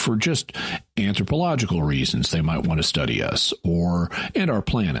 either for just anthropological reasons, they might want to study us, and our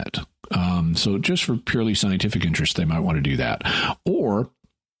planet. So just for purely scientific interest, they might want to do that. Or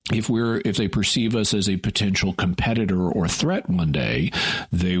if they perceive us as a potential competitor or threat one day,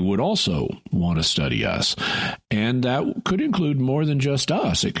 they would also want to study us. And that could include more than just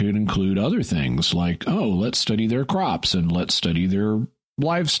us. It could include other things like, let's study their crops and let's study their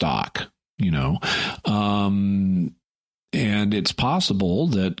livestock, And it's possible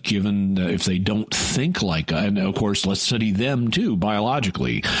that given that if they don't think like, and of course, let's study them too,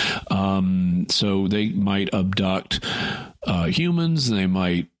 biologically. So they might abduct humans, they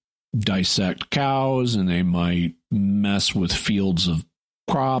might dissect cows, and they might mess with fields of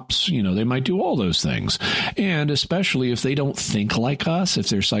crops. They might do all those things. And especially if they don't think like us, if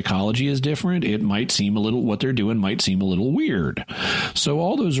their psychology is different, what they're doing might seem a little weird. So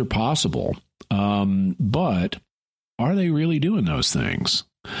all those are possible. But are they really doing those things?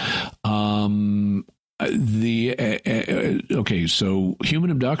 Okay, so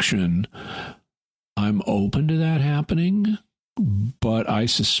human abduction, I'm open to that happening, but I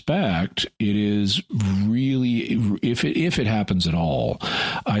suspect it is really, if it happens at all,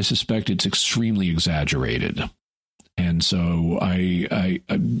 I suspect it's extremely exaggerated. And so I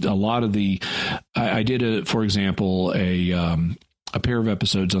did for example, a pair of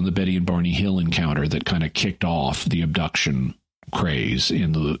episodes on the Betty and Barney Hill encounter that kind of kicked off the abduction craze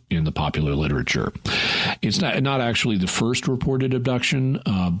in the popular literature. It's not actually the first reported abduction,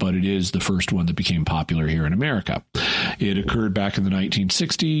 but it is the first one that became popular here in America. It occurred back in the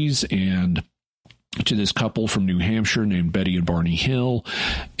 1960s, and to this couple from New Hampshire named Betty and Barney Hill.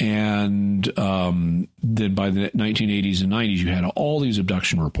 And then by the 1980s and 90s, you had all these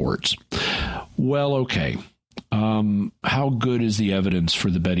abduction reports. Well, okay. how good is the evidence for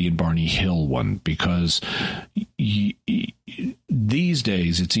the Betty and Barney Hill one? Because these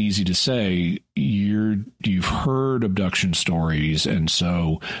days it's easy to say you've heard abduction stories, and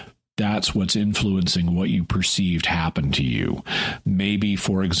so that's what's influencing what you perceived happened to you. Maybe,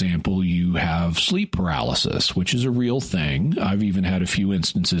 for example, you have sleep paralysis, which is a real thing. I've even had a few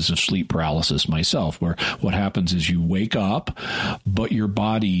instances of sleep paralysis myself, where what happens is you wake up, but your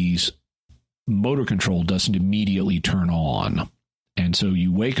body's motor control doesn't immediately turn on. And so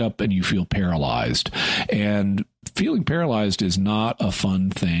you wake up and you feel paralyzed. And feeling paralyzed is not a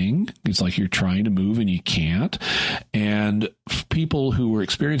fun thing. It's like you're trying to move and you can't. And people who are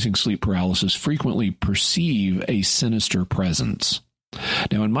experiencing sleep paralysis frequently perceive a sinister presence.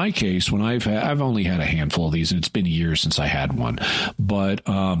 Now, in my case, when I've only had a handful of these, and it's been years since I had one, but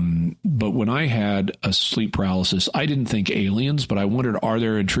when I had a sleep paralysis, I didn't think aliens, but I wondered, are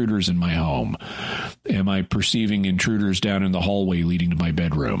there intruders in my home? Am I perceiving intruders down in the hallway leading to my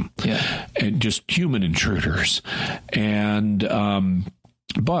bedroom? Yeah. And just human intruders. And,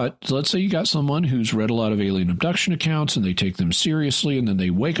 but let's say you got someone who's read a lot of alien abduction accounts and they take them seriously, and then they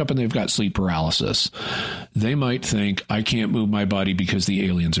wake up and they've got sleep paralysis. They might think, I can't move my body because the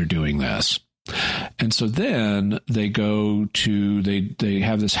aliens are doing this. And so then they they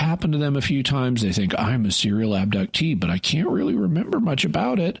have this happen to them a few times. They think, I'm a serial abductee, but I can't really remember much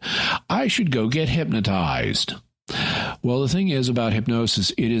about it. I should go get hypnotized. Well, the thing is about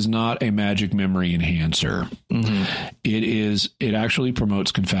hypnosis, it is not a magic memory enhancer. Mm-hmm. It actually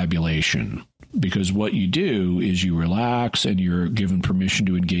promotes confabulation, because what you do is you relax and you're given permission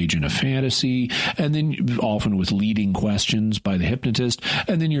to engage in a fantasy, and then often with leading questions by the hypnotist,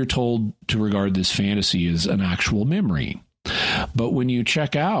 and then you're told to regard this fantasy as an actual memory. But when you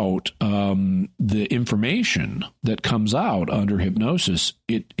check out the information that comes out under hypnosis,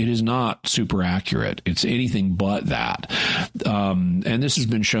 it is not super accurate. It's anything but that. And this has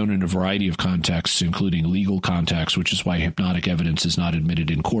been shown in a variety of contexts, including legal contexts, which is why hypnotic evidence is not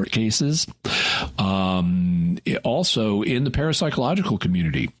admitted in court cases. Also in the parapsychological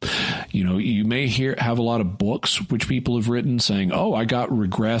community, you may have a lot of books which people have written saying, oh, I got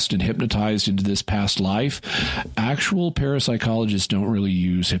regressed and hypnotized into this past life. Actual parapsychologists don't really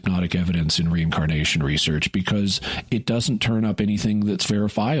use hypnotic evidence in reincarnation research because it doesn't turn up anything that's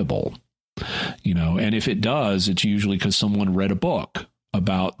verifiable. And if it does, it's usually because someone read a book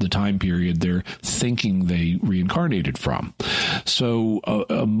about the time period they're thinking they reincarnated from. So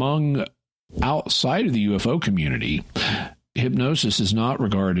outside of the UFO community, hypnosis is not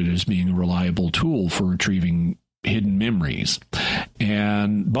regarded as being a reliable tool for retrieving hidden memories.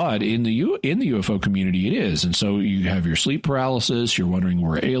 But in the UFO community, it is. And so you have your sleep paralysis. You're wondering,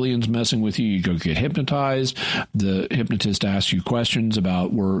 were aliens messing with you? You go get hypnotized. The hypnotist asks you questions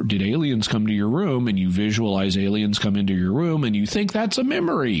about, did aliens come to your room? And you visualize aliens come into your room, and you think that's a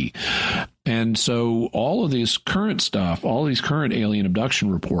memory. And so all of this current stuff, all these current alien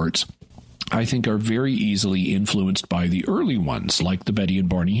abduction reports, I think are very easily influenced by the early ones, like the Betty and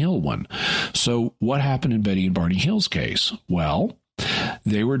Barney Hill one. So what happened in Betty and Barney Hill's case? Well,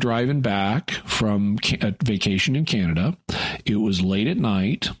 they were driving back from a vacation in Canada. It was late at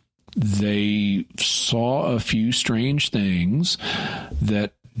night. They saw a few strange things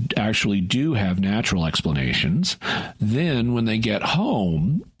that actually do have natural explanations. Then when they get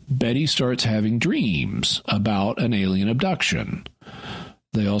home, Betty starts having dreams about an alien abduction.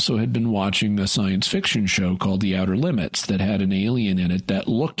 They also had been watching a science fiction show called The Outer Limits that had an alien in it that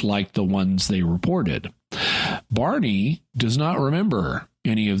looked like the ones they reported. Barney does not remember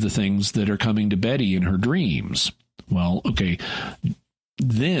any of the things that are coming to Betty in her dreams. Well, okay.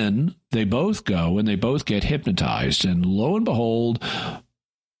 Then they both go and they both get hypnotized, and lo and behold,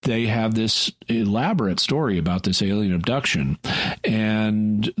 they have this elaborate story about this alien abduction.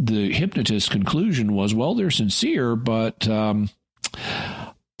 And the hypnotist's conclusion was, well, they're sincere, but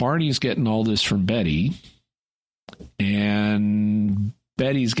Barney's getting all this from Betty, and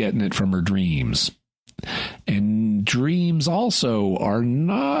Betty's getting it from her dreams. And dreams also are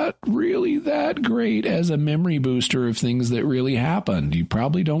not really that great as a memory booster of things that really happened. You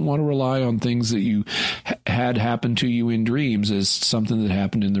probably don't want to rely on things that you had happen to you in dreams as something that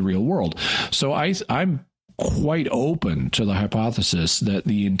happened in the real world. So I'm quite open to the hypothesis that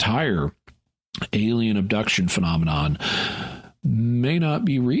the entire alien abduction phenomenon may not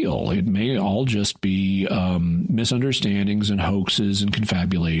be real. It may all just be misunderstandings and hoaxes and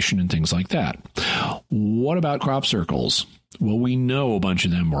confabulation and things like that. What about crop circles? Well, we know a bunch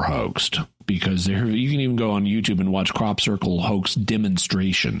of them were hoaxed because you can even go on YouTube and watch crop circle hoax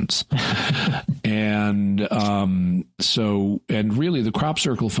demonstrations. And really the crop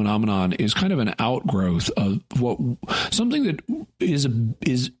circle phenomenon is kind of an outgrowth of something that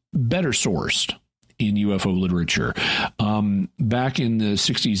is better sourced in UFO literature. Back in the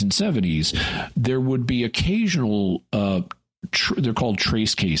 60s and 70s, there would be occasional they're called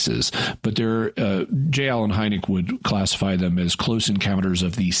trace cases, but J. Allen Hynek would classify them as close encounters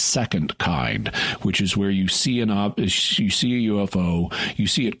of the second kind, which is where you see a UFO, you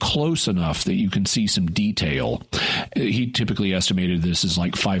see it close enough that you can see some detail. He typically estimated this as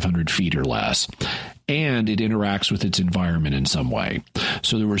like 500 feet or less, and it interacts with its environment in some way.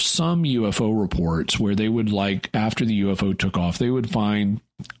 So there were some UFO reports where they would, like, after the UFO took off, they would find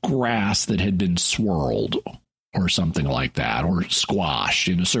grass that had been swirled or something like that, or squashed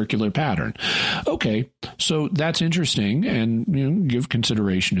in a circular pattern. Okay, so that's interesting, and give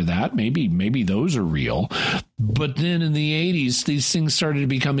consideration to that. Maybe those are real. But then in the 80s, these things started to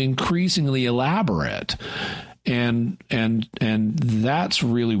become increasingly elaborate. And that's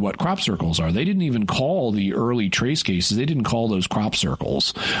really what crop circles are. They didn't even call the early trace cases. They didn't call those crop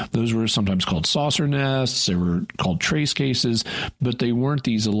circles. Those were sometimes called saucer nests. They were called trace cases, but they weren't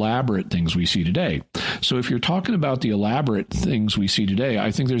these elaborate things we see today. So if you're talking about the elaborate things we see today, I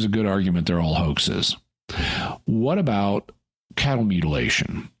think there's a good argument they're all hoaxes. What about cattle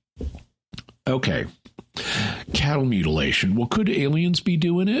mutilation? Okay. Cattle mutilation. Well, could aliens be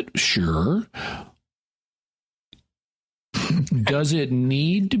doing it? Sure. Does it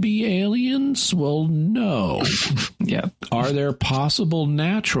need to be aliens? Well, no. Yeah. Are there possible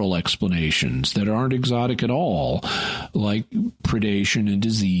natural explanations that aren't exotic at all, like predation and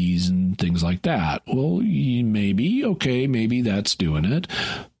disease and things like that? Well, maybe. Okay, maybe that's doing it.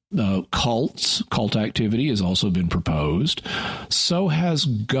 Cult activity has also been proposed. So has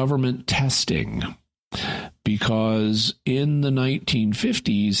government testing. Because in the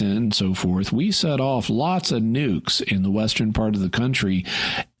 1950s and so forth, we set off lots of nukes in the western part of the country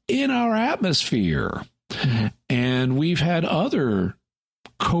in our atmosphere. Mm-hmm. And we've had other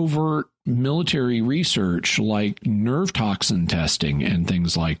covert military research like nerve toxin testing and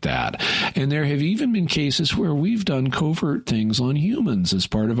things like that. And there have even been cases where we've done covert things on humans as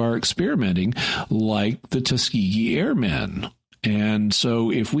part of our experimenting, like the Tuskegee Airmen. And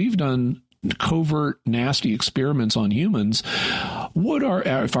so if we've done covert, nasty experiments on humans,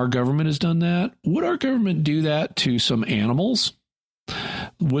 if our government has done that, would our government do that to some animals?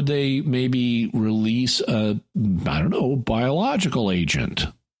 Would they maybe release a, biological agent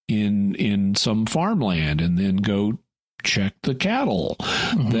in some farmland and then go check the cattle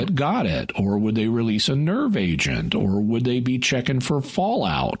that got it? Or would they release a nerve agent? Or would they be checking for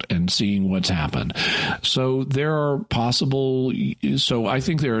fallout and seeing what's happened? So there are I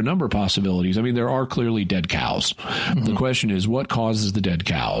think there are a number of possibilities. I mean, there are clearly dead cows. Mm-hmm. The question is, what causes the dead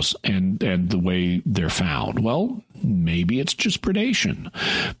cows and the way they're found? Well, maybe it's just predation.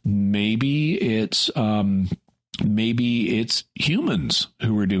 Maybe it's humans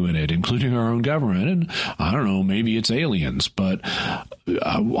who are doing it, including our own government. And I don't know, maybe it's aliens, but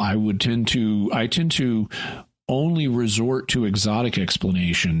I tend to only resort to exotic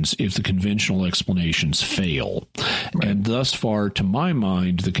explanations if the conventional explanations fail. Right. And thus far, to my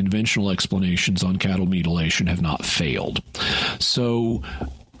mind, the conventional explanations on cattle mutilation have not failed. So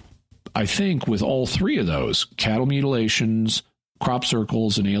I think with all three of those, cattle mutilations, crop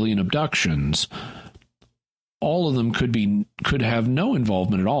circles, and alien abductions, all of them could have no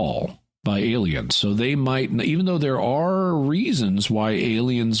involvement at all by aliens. So they might, even though there are reasons why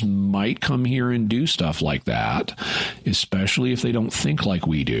aliens might come here and do stuff like that, especially if they don't think like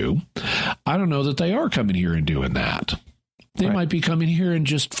we do, I don't know that they are coming here and doing that. They might be coming here and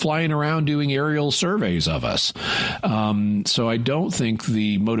just flying around doing aerial surveys of us. So I don't think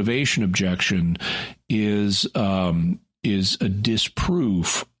the motivation objection is a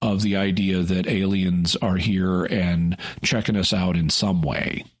disproof of the idea that aliens are here and checking us out in some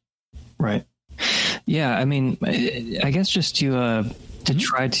way. Right. Yeah. I mean, I guess just to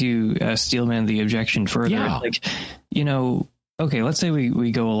try to steelman the objection further, okay, let's say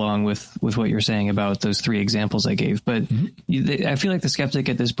we go along with what you're saying about those three examples I gave, but I feel like the skeptic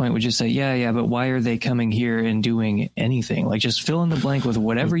at this point would just say, yeah, but why are they coming here and doing anything? Like, just fill in the blank with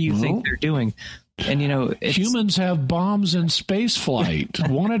whatever you think they're doing. And, humans have bombs in space flight.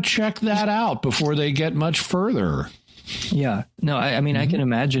 Want to check that out before they get much further. Yeah, no, I mean, I can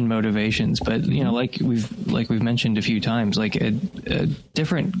imagine motivations, but like we've mentioned a few times, like a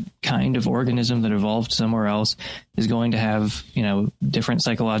different kind of organism that evolved somewhere else is going to have, different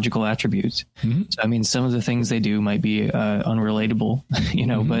psychological attributes. Mm-hmm. So, I mean, some of the things they do might be unrelatable,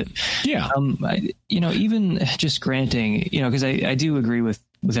 but yeah, even just granting, because I do agree with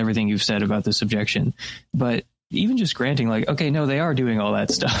everything you've said about the subjection, but even just granting like, okay, no, they are doing all that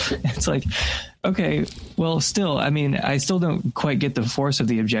stuff. It's like, okay, well, still, I mean, I still don't quite get the force of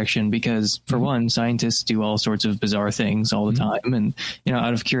the objection because for one, scientists do all sorts of bizarre things all the time. And,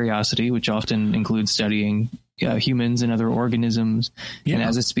 out of curiosity, which often includes studying humans and other organisms. Yeah. And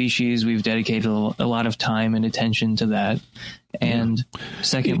as a species, we've dedicated a lot of time and attention to that. And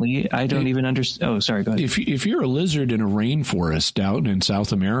secondly, I don't even understand. Oh, sorry, go ahead. If you're a lizard in a rainforest out in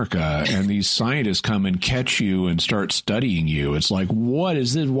South America and these scientists come and catch you and start studying you, it's like, what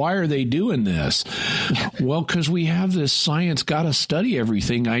is this? Why are they doing this? Well, because we have this science got to study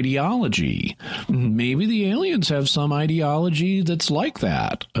everything ideology. Maybe the aliens have some ideology that's like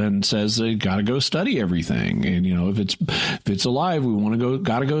that and says they got to go study everything. And, if it's alive, we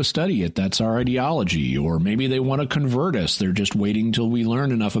got to go study it. That's our ideology. Or maybe they want to convert us. They're just waiting till we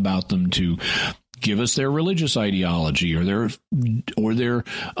learn enough about them to give us their religious ideology or their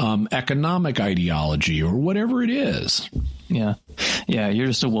economic ideology or whatever it is. Yeah. You're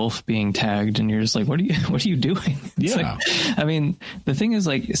just a wolf being tagged and you're just like, what are you doing? It's like, I mean, the thing is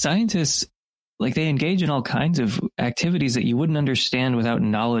like scientists, like they engage in all kinds of activities that you wouldn't understand without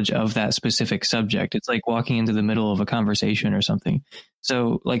knowledge of that specific subject. It's like walking into the middle of a conversation or something.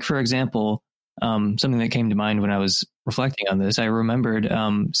 So like, for example, something that came to mind when I was reflecting on this, I remembered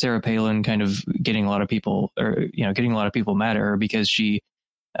Sarah Palin kind of getting a lot of people mad at her because she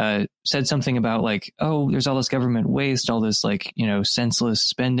said something about like, oh, there's all this government waste, all this like, senseless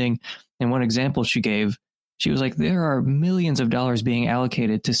spending. And one example she gave, she was like, there are millions of dollars being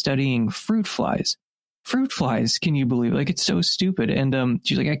allocated to studying fruit flies. Fruit flies, can you believe? Like, it's so stupid. And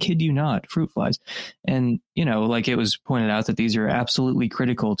she's like, I kid you not, fruit flies. And, like it was pointed out that these are absolutely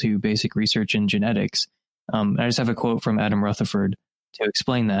critical to basic research in genetics. I just have a quote from Adam Rutherford to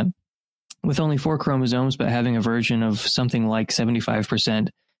explain that. With only 4 chromosomes, but having a version of something like 75%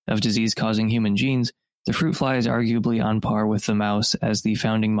 of disease-causing human genes, the fruit fly is arguably on par with the mouse as the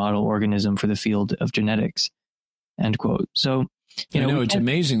founding model organism for the field of genetics. End quote. So, it's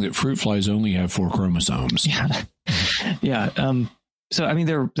amazing that fruit flies only have 4 chromosomes. Yeah. So, I mean,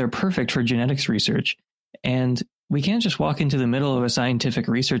 they're perfect for genetics research. And we can't just walk into the middle of a scientific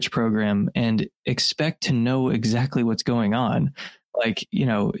research program and expect to know exactly what's going on. Like,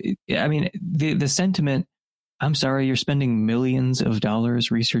 I mean, the sentiment, I'm sorry, you're spending millions of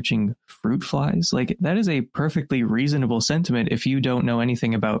dollars researching fruit flies. Like, that is a perfectly reasonable sentiment if you don't know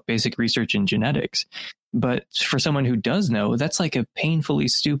anything about basic research in genetics. But for someone who does know, that's like a painfully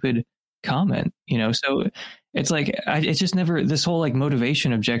stupid comment, so it's like, it's just never, this whole like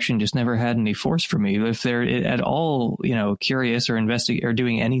motivation objection just never had any force for me. If they're at all, curious or or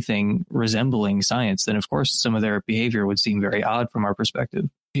doing anything resembling science, then of course some of their behavior would seem very odd from our perspective.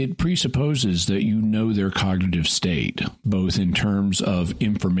 It presupposes that you know their cognitive state, both in terms of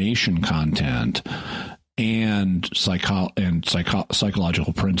information content and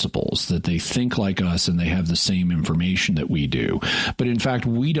psychological principles, that they think like us and they have the same information that we do. But in fact,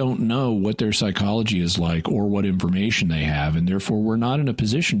 we don't know what their psychology is like or what information they have. And therefore, we're not in a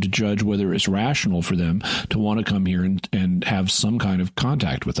position to judge whether it's rational for them to want to come here and have some kind of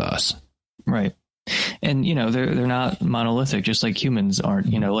contact with us. Right. And, they're not monolithic, just like humans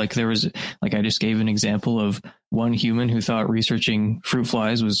aren't, like there was, like I just gave an example of one human who thought researching fruit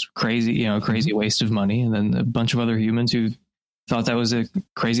flies was crazy, a crazy waste of money. And then a bunch of other humans who thought that was a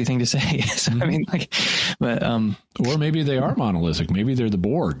crazy thing to say. So, I mean, like, but, or maybe they are monolithic. Maybe they're the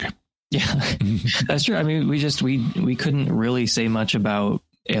Borg. Yeah, that's true. I mean, we couldn't really say much about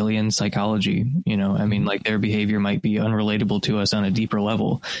alien psychology, I mean, like their behavior might be unrelatable to us on a deeper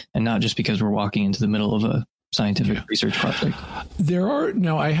level, and not just because we're walking into the middle of a scientific research project.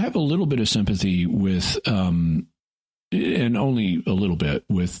 Now I have a little bit of sympathy with, and only a little bit,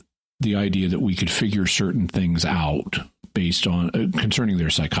 with the idea that we could figure certain things out based on concerning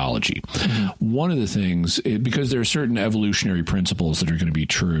their psychology. Mm-hmm. One of the things, because there are certain evolutionary principles that are going to be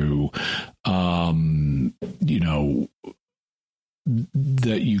true,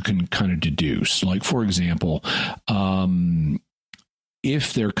 that you can kind of deduce. Like, for example,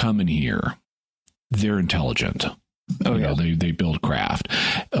 if they're coming here, they're intelligent. They build craft.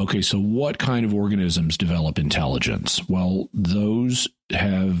 Okay, so what kind of organisms develop intelligence? Well, those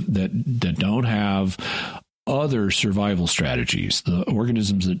that don't have other survival strategies. The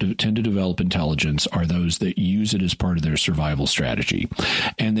organisms that tend to develop intelligence are those that use it as part of their survival strategy.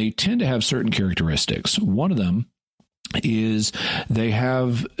 And they tend to have certain characteristics. One of them is they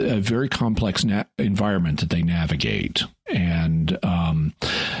have a very complex environment that they navigate. And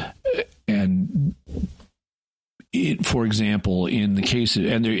for example, in the case of,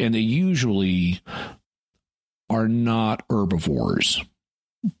 and they usually are not herbivores,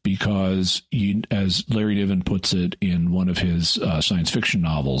 because as Larry Niven puts it in one of his science fiction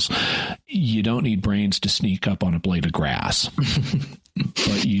novels, you don't need brains to sneak up on a blade of grass.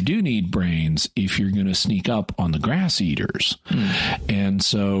 But you do need brains if you're going to sneak up on the grass eaters. And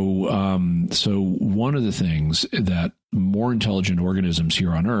so one of the things that more intelligent organisms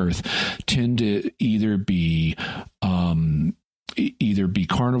here on Earth tend to either be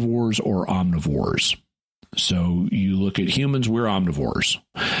carnivores or omnivores. So you look at humans, we're omnivores.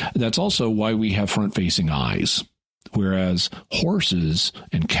 That's also why we have front-facing eyes, whereas horses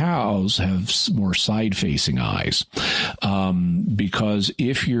and cows have more side-facing eyes. Because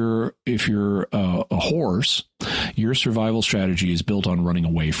if you're a horse, your survival strategy is built on running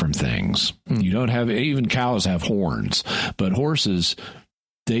away from things. You don't have, even cows have horns, but horses,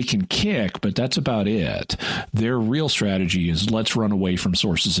 they can kick, but that's about it. Their real strategy is let's run away from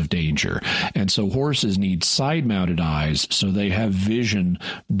sources of danger. And so horses need side-mounted eyes, so they have vision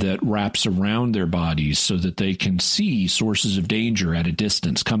that wraps around their bodies so that they can see sources of danger at a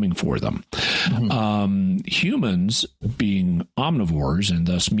distance coming for them. Humans, being omnivores and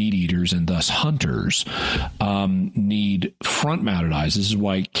thus meat eaters and thus hunters, need front-mounted eyes. This is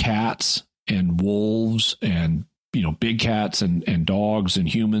why cats and wolves and big cats and dogs and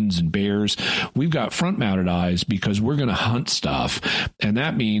humans and bears, we've got front-mounted eyes because we're going to hunt stuff. And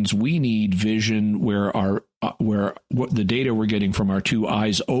that means we need vision where the data we're getting from our two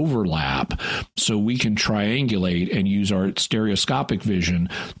eyes overlap, so we can triangulate and use our stereoscopic vision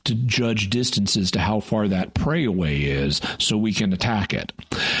to judge distances to how far that prey away is, so we can attack it.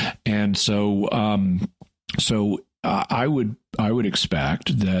 And so I would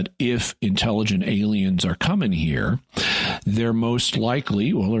expect that if intelligent aliens are coming here, they're most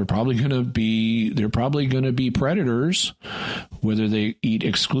likely, they're probably going to be predators, whether they eat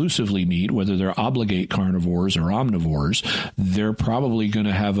exclusively meat, whether they're obligate carnivores or omnivores. They're probably going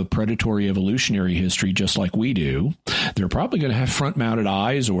to have a predatory evolutionary history just like we do. They're probably going to have front-mounted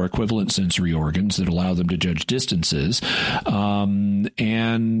eyes or equivalent sensory organs that allow them to judge distances.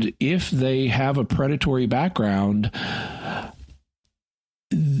 And if they have a predatory background,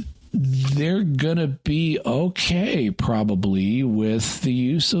 they're going to be okay probably with the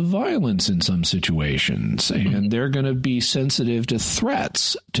use of violence in some situations, and they're going to be sensitive to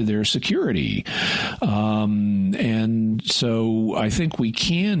threats to their security. And so I think we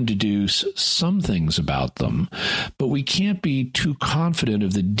can deduce some things about them, but we can't be too confident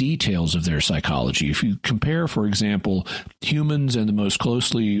of the details of their psychology. If you compare, for example, humans and one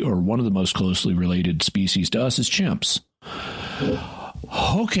of the most closely related species to us is chimps.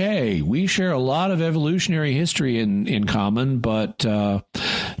 Okay, we share a lot of evolutionary history in common, but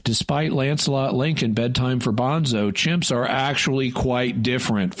despite Lancelot Lincoln, Bedtime for Bonzo, chimps are actually quite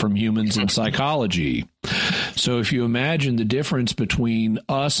different from humans in psychology. So if you imagine the difference between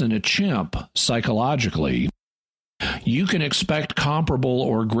us and a chimp psychologically, you can expect comparable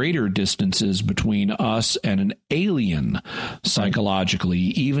or greater distances between us and an alien psychologically,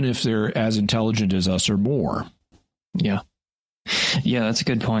 even if they're as intelligent as us or more. Yeah, that's a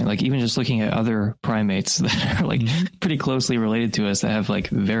good point. Like, even just looking at other primates that are like pretty closely related to us, that have like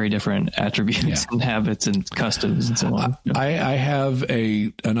very different attributes and habits and customs and so on. I have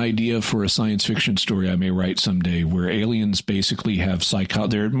an idea for a science fiction story I may write someday, where aliens basically have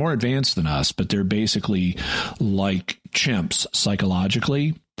they're more advanced than us, but they're basically like chimps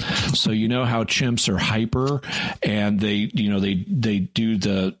psychologically. So you know how chimps are hyper, and they do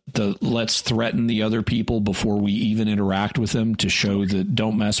the let's threaten the other people before we even interact with them to show that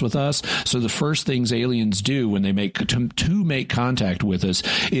don't mess with us. So the first things aliens do when they make contact with us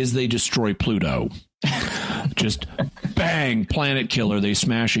is they destroy Pluto. Just bang, planet killer. They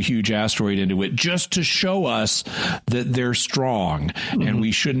smash a huge asteroid into it just to show us that they're strong and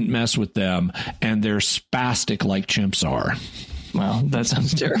we shouldn't mess with them, and they're spastic like chimps are. Wow, that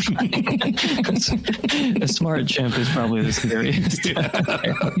sounds terrifying. A smart chimp is probably the scariest.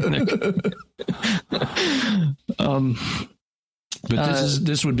 But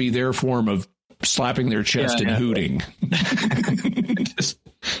this would be their form of slapping their chest and hooting.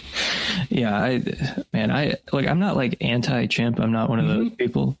 Yeah, I'm not like anti-chimp. I'm not one of those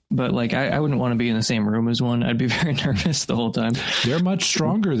people, but like I wouldn't want to be in the same room as one. I'd be very nervous the whole time. They're much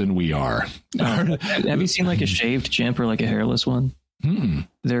stronger than we are. Have you seen like a shaved chimp or like a hairless one?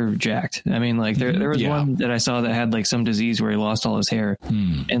 They're jacked. I mean, like there was one that I saw that had like some disease where he lost all his hair,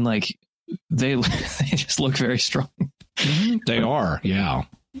 and like they just look very strong. They are, yeah.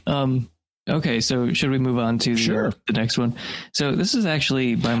 Okay, so should we move on to the next one? So this is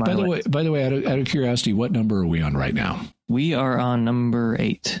actually by the way, out of curiosity, what number are we on right now? We are on number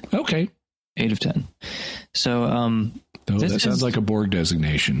 8. Okay, 8 of 10. So that sounds like a Borg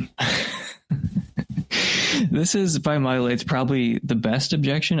designation. This is by my it's probably the best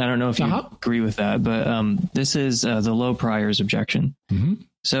objection. I don't know if you agree with that, but this is the low priors objection.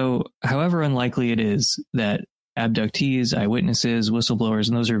 So however unlikely it is that abductees, eyewitnesses, whistleblowers,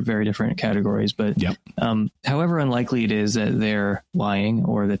 and those are very different categories, but however unlikely it is that they're lying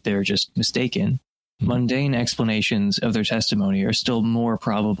or that they're just mistaken, mundane explanations of their testimony are still more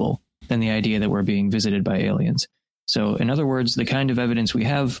probable than the idea that we're being visited by aliens. So in other words, the kind of evidence we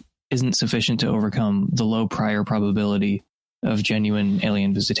have isn't sufficient to overcome the low prior probability of genuine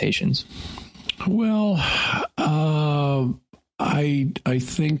alien visitations. Well, I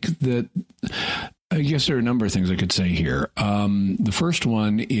think that I guess there are a number of things I could say here. The first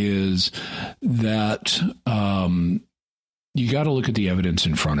one is that you got to look at the evidence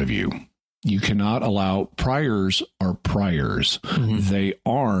in front of you. You cannot allow priors are priors. They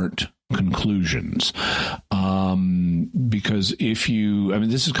aren't conclusions. Because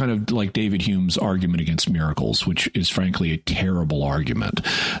this is kind of like David Hume's argument against miracles, which is frankly a terrible argument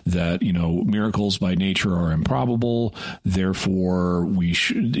that, miracles by nature are improbable. Therefore we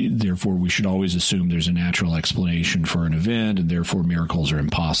should always assume there's a natural explanation for an event, and therefore miracles are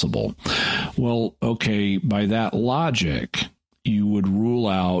impossible. Well, okay, by that logic, you would rule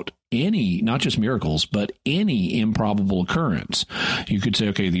out any, not just miracles, but any improbable occurrence. You could say,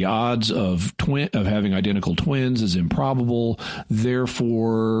 okay, the odds of having identical twins is improbable.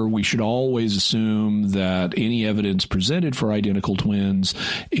 Therefore, we should always assume that any evidence presented for identical twins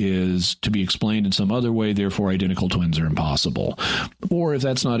is to be explained in some other way. Therefore, identical twins are impossible. Or if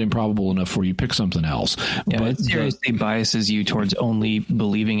that's not improbable enough for you, pick something else. Yeah, but it seriously biases you towards only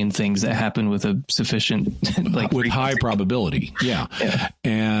believing in things that happen with a sufficient with high probability. Yeah.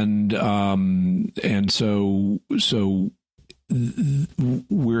 And so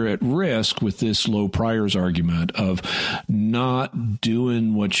we're at risk with this low priors argument of not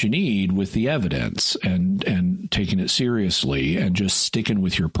doing what you need with the evidence and taking it seriously and just sticking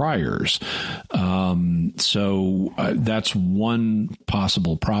with your priors. So that's one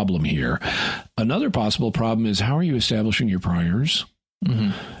possible problem here. Another possible problem is, how are you establishing your priors?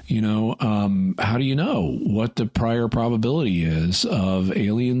 How do you know what the prior probability is of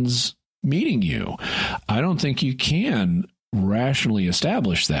aliens meeting you? I don't think you can rationally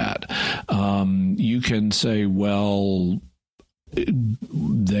establish that. You can say, well,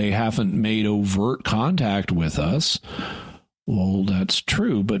 they haven't made overt contact with us. Well, that's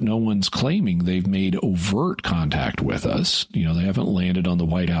true, but no one's claiming they've made overt contact with us. They haven't landed on the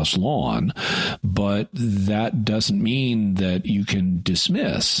White House lawn, but that doesn't mean that you can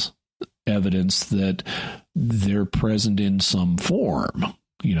dismiss evidence that they're present in some form.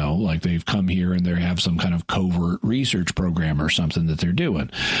 Like they've come here and they have some kind of covert research program or something that they're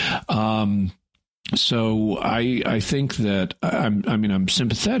doing. So I think that I'm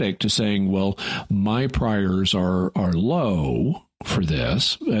sympathetic to saying, well, my priors are low for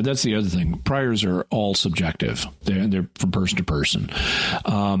this. That's the other thing. Priors are all subjective. They're from person to person.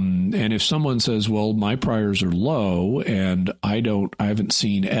 And if someone says, well, my priors are low and I haven't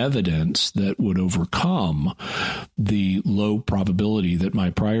seen evidence that would overcome the low probability that my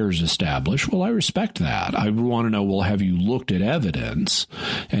priors establish, well, I respect that. I want to know, well, have you looked at evidence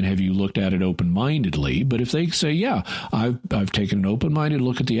and have you looked at it open-mindedly? But if they say, yeah, I've taken an open-minded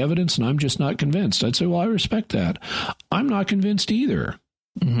look at the evidence and I'm just not convinced, I'd say, well, I respect that. I'm not convinced either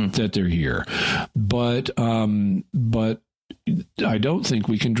that they're here, but I don't think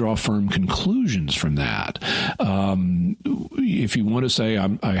we can draw firm conclusions from that. If you want to say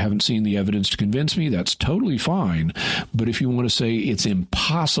I haven't seen the evidence to convince me, that's totally fine. But if you want to say it's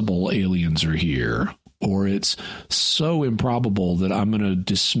impossible aliens are here, or it's so improbable that I'm going to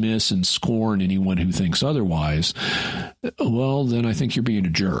dismiss and scorn anyone who thinks otherwise, well, then I think you're being a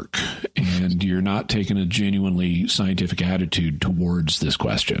jerk and you're not taking a genuinely scientific attitude towards this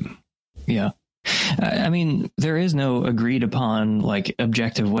question. Yeah. I mean, there is no agreed upon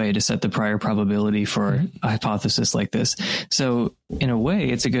objective way to set the prior probability for a hypothesis like this. So in a way,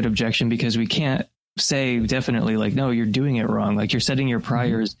 it's a good objection because we can't say definitely like, no, you're doing it wrong. Like you're setting your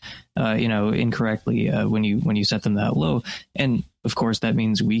priors, incorrectly when you set them that low. And of course, that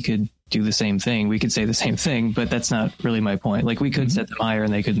means we could do the same thing. We could say the same thing, but that's not really my point. Like we could set them higher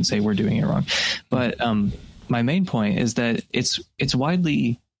and they couldn't say we're doing it wrong. But my main point is that it's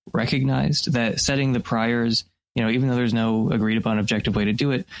widely recognized that setting the priors, even though there's no agreed upon objective way to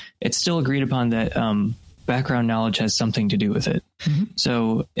do it, it's still agreed upon that background knowledge has something to do with it.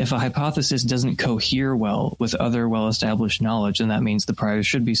 So if a hypothesis doesn't cohere well with other well-established knowledge, then that means the priors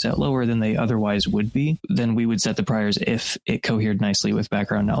should be set lower than they otherwise would be. Then we would set the priors if it cohered nicely with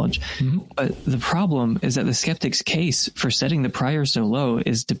background knowledge. But the problem is that the skeptic's case for setting the priors so low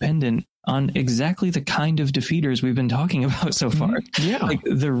is dependent on exactly the kind of defeaters we've been talking about so far. Like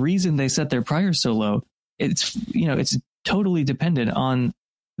the reason they set their priors so low, it's totally dependent on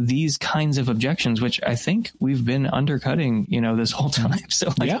these kinds of objections, which I think we've been undercutting, this whole time.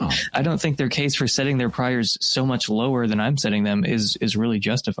 So I don't think their case for setting their priors so much lower than I'm setting them is really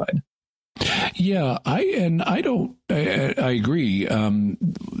justified. Yeah, I agree.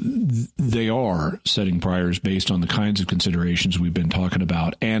 They are setting priors based on the kinds of considerations we've been talking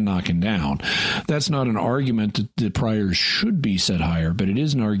about and knocking down. That's not an argument that the priors should be set higher, but it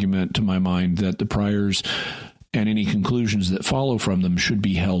is an argument to my mind that the priors and any conclusions that follow from them should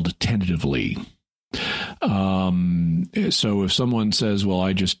be held tentatively. So if someone says, well,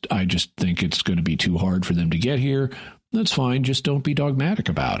 I just think it's going to be too hard for them to get here, that's fine. Just don't be dogmatic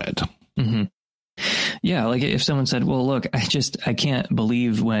about it. Yeah, like if someone said, well, look, I can't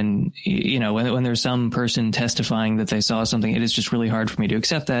believe when there's some person testifying that they saw something, it is just really hard for me to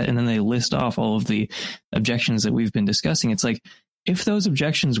accept that. And then they list off all of the objections that we've been discussing. It's like, if those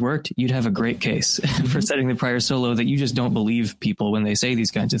objections worked, you'd have a great case for setting the priors so low that you just don't believe people when they say these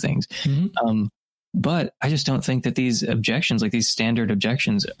kinds of things. But I just don't think that these objections, like these standard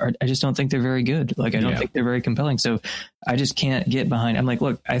objections, I just don't think they're very good. Like, I don't think they're very compelling. So I just can't get behind. I'm like,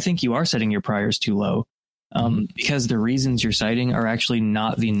 look, I think you are setting your priors too low because the reasons you're citing are actually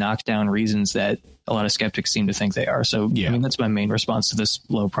not the knockdown reasons that a lot of skeptics seem to think they are. So, I mean, that's my main response to this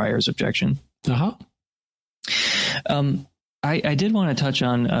low priors objection. I did want to touch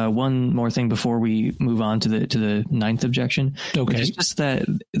on one more thing before we move on to the ninth objection. Okay. Which is just that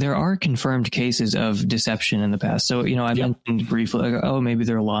there are confirmed cases of deception in the past. So, I mentioned briefly, like, maybe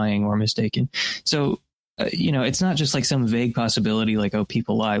they're lying or mistaken. So, it's not just like some vague possibility like,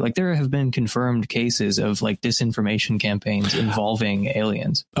 people lie. Like there have been confirmed cases of like disinformation campaigns involving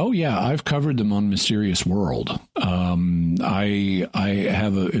aliens. Oh, yeah. I've covered them on Mysterious World. I've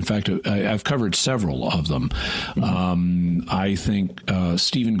covered several of them. I think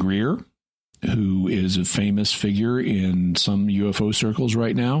Stephen Greer, who is a famous figure in some UFO circles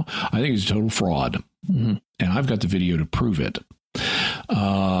right now, I think he's a total fraud. And I've got the video to prove it.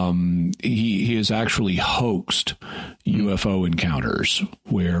 He has actually hoaxed UFO encounters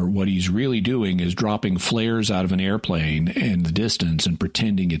where what he's really doing is dropping flares out of an airplane in the distance and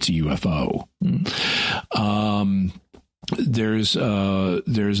pretending it's a UFO. There's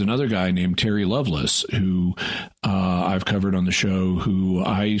another guy named Terry Lovelace who I've covered on the show who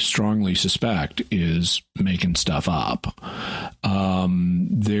I strongly suspect is making stuff up.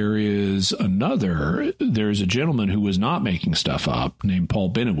 There's a gentleman who was not making stuff up named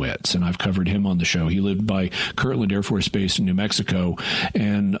Paul Benowitz, and I've covered him on the show. He lived by Kirtland Air Force Base in New Mexico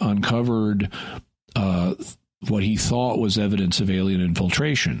and uncovered what he thought was evidence of alien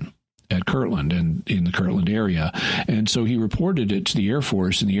infiltration at Kirtland and in the Kirtland area. And so he reported it to the Air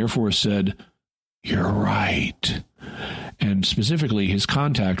Force, and the Air Force said, "You're right." And specifically, his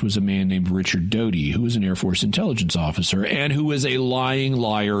contact was a man named Richard Doty, who was an Air Force intelligence officer and who is a lying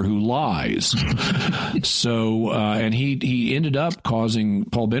liar who lies. So, and he ended up causing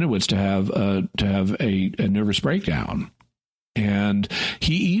Paul Benowitz to have a nervous breakdown. And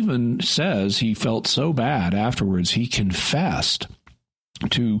he even says he felt so bad afterwards, he confessed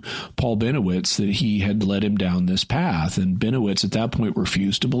to Paul Benowitz that he had led him down this path, and Benowitz at that point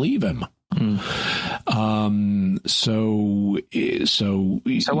refused to believe him. So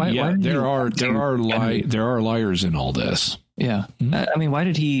why there are liars in all this. Yeah. I mean, why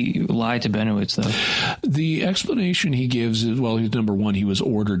did he lie to Benowitz, though? The explanation he gives is, well, number one, he was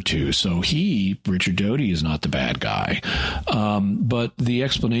ordered to. So Richard Doty, is not the bad guy. But the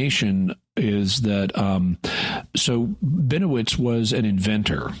explanation is that, so Benowitz was an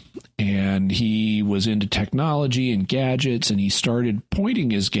inventor, and he was into technology and gadgets, and he started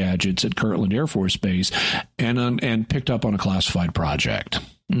pointing his gadgets at Kirtland Air Force Base and picked up on a classified project.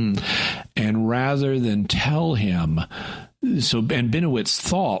 And rather than tell him, and Benowitz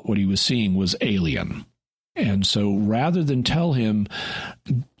thought what he was seeing was alien. And so rather than tell him,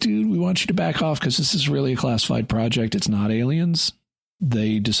 dude, we want you to back off because this is really a classified project, it's not aliens,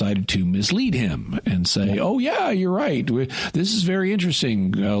 they decided to mislead him and say, oh, yeah, you're right. This is very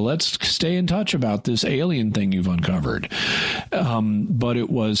interesting. Let's stay in touch about this alien thing you've uncovered. But it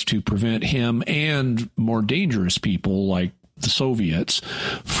was to prevent him and more dangerous people like the Soviets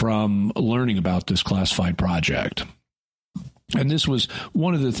from learning about this classified project. And this was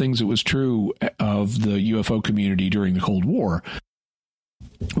one of the things that was true of the UFO community during the Cold War,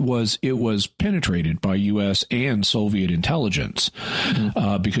 was it was penetrated by U.S. and Soviet intelligence.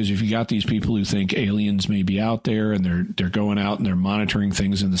 Because if you got these people who think aliens may be out there and they're going out and they're monitoring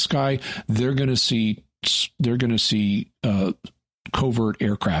things in the sky, they're going to see covert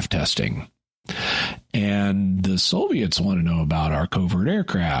aircraft testing. And the Soviets want to know about our covert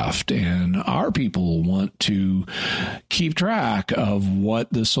aircraft, and our people want to keep track of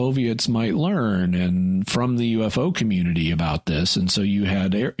what the Soviets might learn and from the UFO community about this. And so you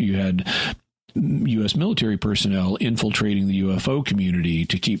had U.S. military personnel infiltrating the UFO community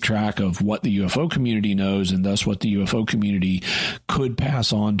to keep track of what the UFO community knows, and thus what the UFO community could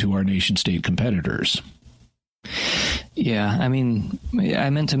pass on to our nation-state competitors. Yeah, I mean,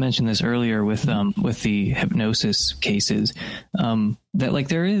 I meant to mention this earlier with the hypnosis cases, that like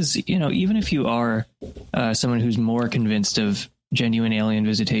there is, even if you are someone who's more convinced of genuine alien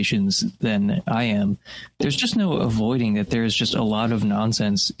visitations than I am, there's just no avoiding that there's just a lot of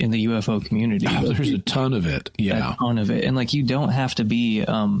nonsense in the UFO community. There's a ton of it. Yeah. A ton of it. And like, you don't have to be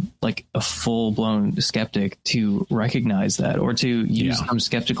like a full blown skeptic to recognize that, or to use some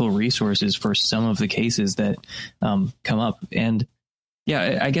skeptical resources for some of the cases that come up. And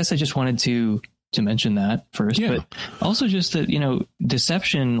yeah, I guess I just wanted to mention that first, but also just that,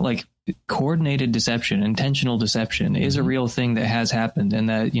 deception, like coordinated deception, intentional deception is a real thing that has happened, and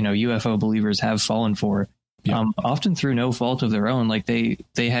that, UFO believers have fallen for, often through no fault of their own. Like they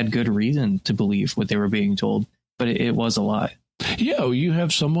had good reason to believe what they were being told, but it was a lie. Yeah, you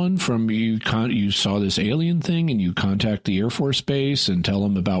have someone from you saw this alien thing, and you contact the Air Force Base and tell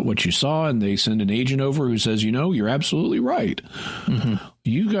them about what you saw, and they send an agent over who says, you're absolutely right.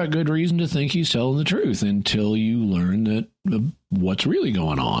 You got good reason to think he's telling the truth until you learn that what's really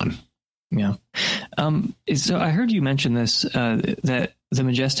going on. Yeah. So I heard you mention this, that the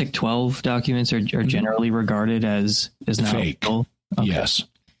Majestic 12 documents are generally regarded as not fake. Okay. Yes.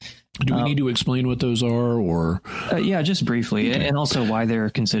 Do we need to explain what those are, or? Yeah, just briefly, and also why they're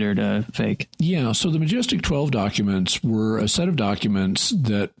considered fake. Yeah, so the Majestic 12 documents were a set of documents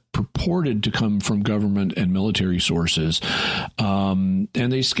that purported to come from government and military sources. And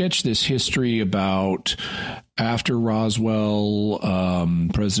they sketch this history about after Roswell,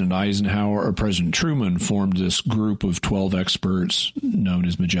 President Eisenhower or President Truman formed this group of 12 experts known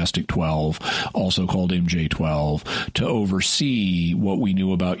as Majestic 12, also called MJ-12, to oversee what we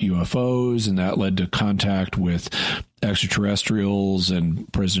knew about UFOs. And that led to contact with extraterrestrials,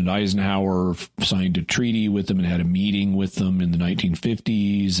 and President Eisenhower signed a treaty with them and had a meeting with them in the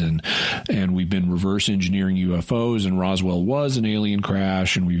 1950s, and we've been reverse engineering UFOs, and Roswell was an alien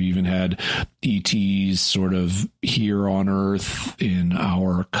crash, and we've even had ETs sort of here on Earth in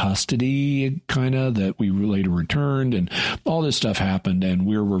our custody, kind of, that we later returned, and all this stuff happened, and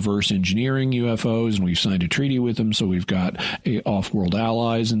we're reverse engineering UFOs, and we've signed a treaty with them, so we've got off-world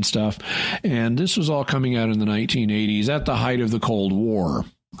allies and stuff, and this was all coming out in the 1980s. At the height of the Cold War.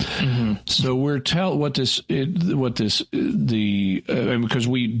 So we're because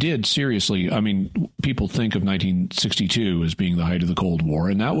we did seriously. I mean, people think of 1962 as being the height of the Cold War,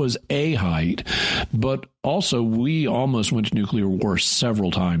 and that was a height. But also, we almost went to nuclear war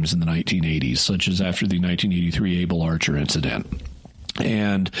several times in the 1980s, such as after the 1983 Able Archer incident.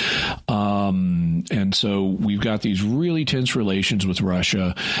 And so we've got these really tense relations with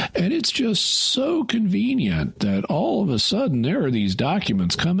Russia, and it's just so convenient that all of a sudden there are these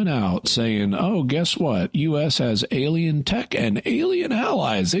documents coming out saying, oh, guess what? U.S. has alien tech and alien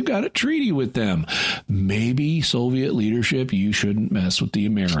allies. They've got a treaty with them. Maybe Soviet leadership, you shouldn't mess with the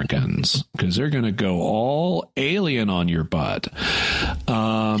Americans because they're going to go all alien on your butt.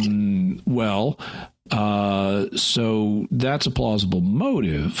 So that's a plausible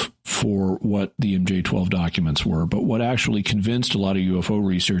motive for what the MJ-12 documents were. But what actually convinced a lot of UFO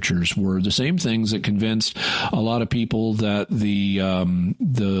researchers were the same things that convinced a lot of people that the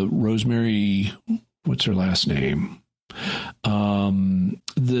Rosemary, what's her last name?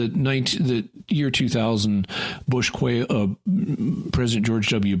 The year 2000 President George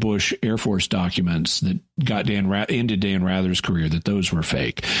W. Bush Air Force documents that got ended Dan Rather's career, that those were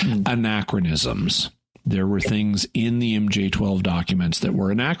fake. Anachronisms. There were things in the MJ-12 documents that were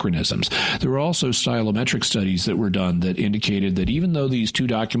anachronisms. There were also stylometric studies that were done that indicated that even though these two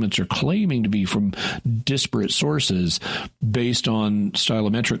documents are claiming to be from disparate sources based on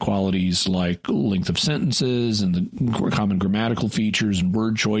stylometric qualities like length of sentences and the common grammatical features and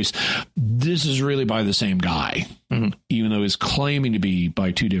word choice, this is really by the same guy, even though it's claiming to be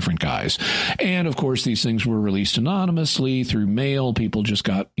by two different guys. And, of course, these things were released anonymously through mail. People just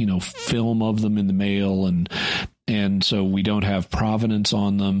got, film of them in the mail. And so we don't have provenance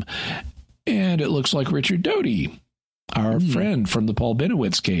on them. And it looks like Richard Doty, our friend from the Paul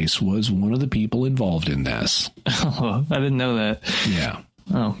Benowitz case, was one of the people involved in this. Oh, I didn't know that. Yeah.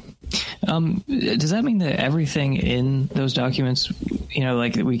 Oh. Does that mean that everything in those documents,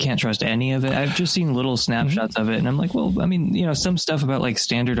 like we can't trust any of it? I've just seen little snapshots of it, and I'm like, well, I mean, some stuff about like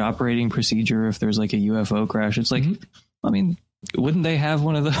standard operating procedure if there's like a UFO crash. It's like, wouldn't they have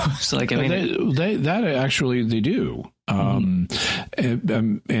one of those? Like, they do. And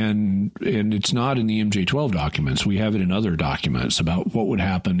it's not in the MJ-12 documents. We have it in other documents about what would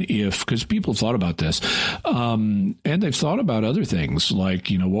happen if, because people have thought about this, and they've thought about other things like,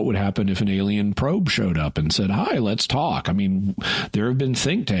 what would happen if an alien probe showed up and said, hi, let's talk. I mean, there have been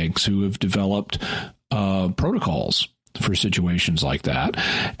think tanks who have developed protocols for situations like that.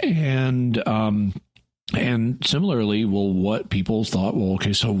 And similarly, what people thought,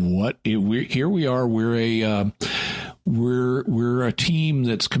 okay, so what? Here we are. We're a team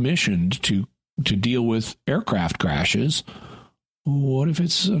that's commissioned to deal with aircraft crashes. What if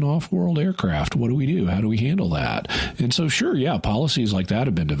it's an off-world aircraft? What do we do? How do we handle that? And so, sure, yeah, policies like that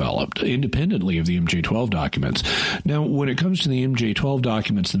have been developed independently of the MJ-12 documents. Now, when it comes to the MJ-12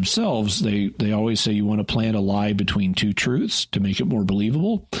 documents themselves, they always say you want to plant a lie between two truths to make it more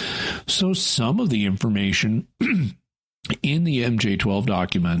believable. So some of the information in the MJ-12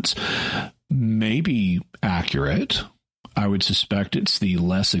 documents may be accurate. I would suspect it's the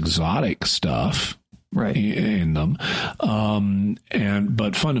less exotic stuff. Right. In them.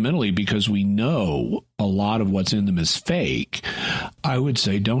 But fundamentally, because we know a lot of what's in them is fake, I would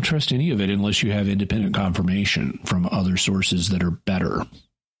say don't trust any of it unless you have independent confirmation from other sources that are better.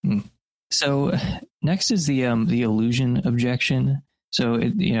 So next is the illusion objection. So,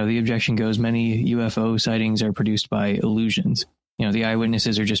 the objection goes, many UFO sightings are produced by illusions. The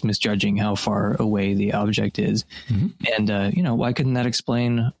eyewitnesses are just misjudging how far away the object is. And, why couldn't that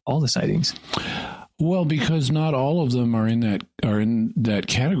explain all the sightings? Well, because not all of them are in that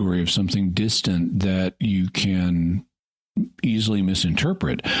category of something distant that you can easily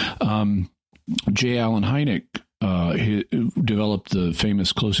misinterpret. J. Allen Hynek developed the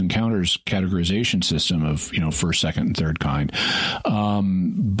famous close encounters categorization system of first, second, and third kind,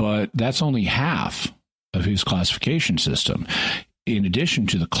 but that's only half of his classification system. In addition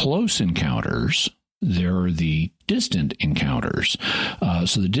to the close encounters, there are the distant encounters.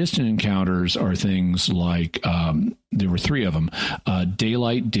 So the distant encounters are things like, there were three of them,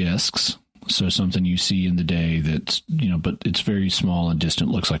 daylight discs. So something you see in the day that's, but it's very small and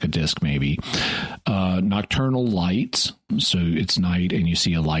distant, looks like a disc maybe. Nocturnal lights. So it's night and you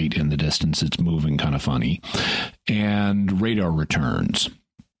see a light in the distance. It's moving kind of funny. And radar returns.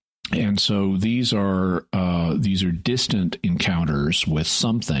 And so these are distant encounters with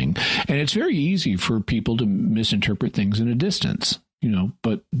something, and it's very easy for people to misinterpret things in a distance,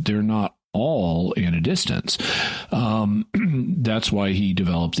 but they're not all in a distance. That's why he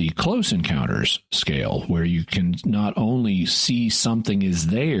developed the close encounters scale, where you can not only see something is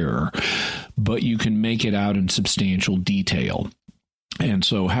there, but you can make it out in substantial detail. And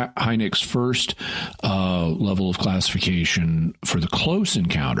so Hynek's first level of classification for the close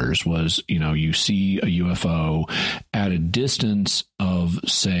encounters was, you see a UFO at a distance of,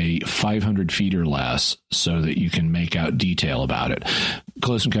 say, 500 feet or less so that you can make out detail about it.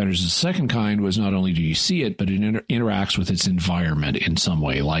 Close encounters of the second kind was not only do you see it, but it interacts with its environment in some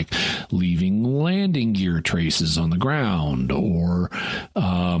way, like leaving landing gear traces on the ground or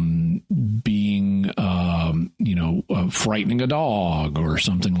being, frightening a dog or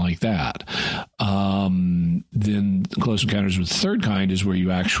something like that. Then close encounters with the third kind is where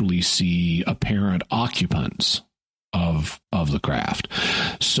you actually see apparent occupants of the craft.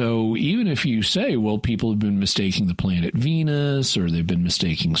 So even if you say, well, people have been mistaking the planet Venus, or they've been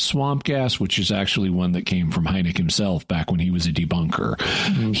mistaking swamp gas, which is actually one that came from Hynek himself back when he was a debunker.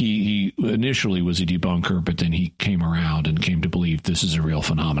 Mm-hmm. He initially was a debunker, but then he came around and came to believe this is a real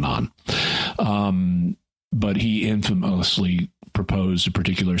phenomenon. But he infamously proposed a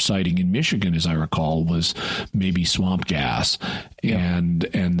particular sighting in Michigan, as I recall, was maybe swamp gas. Yeah. And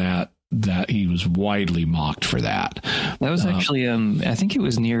that that he was widely mocked for that. That was actually, I think it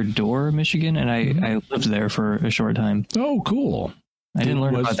was near Dorr, Michigan, and I lived there for a short time. Oh, cool. I didn't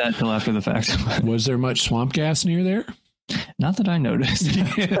learn about that until after the fact. Was there much swamp gas near there? Not that I noticed.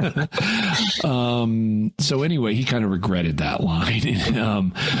 So anyway, he kind of regretted that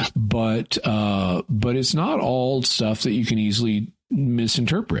line. But it's not all stuff that you can easily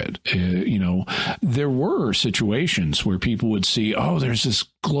misinterpret. There were situations where people would see, oh, there's this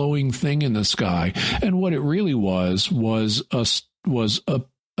glowing thing in the sky, and what it really was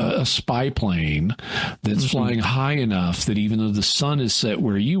a spy plane that's flying high enough that even though the sun is set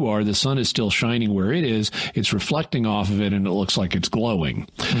where you are, the sun is still shining where it is. It's reflecting off of it, and it looks like it's glowing.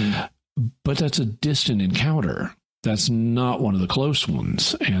 But that's a distant encounter. That's not one of the close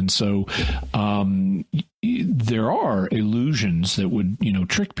ones. And so there are illusions that would,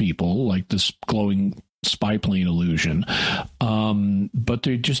 trick people, like this glowing spy plane illusion. But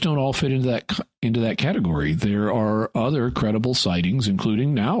they just don't all fit into that category. There are other credible sightings,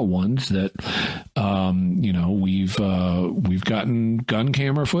 including now ones that, we've gotten gun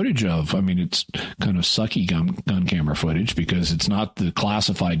camera footage of. I mean, it's kind of sucky gun camera footage because it's not the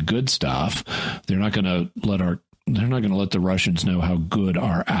classified good stuff. They're not going to let the Russians know how good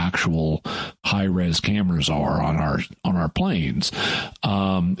our actual high-res cameras are on our planes,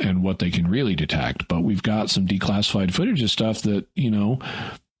 and what they can really detect. But we've got some declassified footage of stuff that,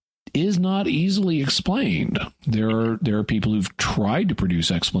 is not easily explained. There are people who've tried to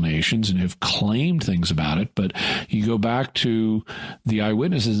produce explanations and have claimed things about it, but you go back to the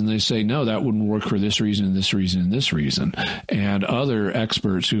eyewitnesses and they say, no, that wouldn't work for this reason and this reason and this reason. And other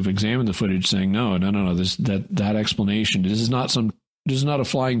experts who've examined the footage saying, no, that explanation, this is not a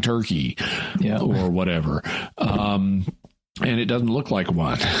flying turkey or whatever. And it doesn't look like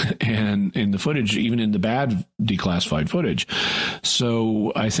one. And in the footage, even in the bad declassified footage.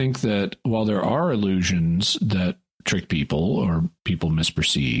 So I think that while there are illusions that trick people or people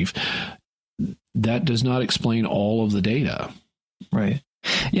misperceive, that does not explain all of the data. Right.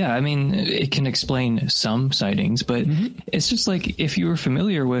 Yeah, I mean, it can explain some sightings, but it's just like if you were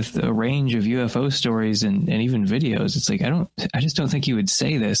familiar with a range of UFO stories and even videos, it's like I just don't think you would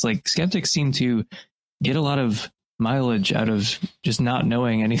say this. Like, skeptics seem to get a lot of mileage out of just not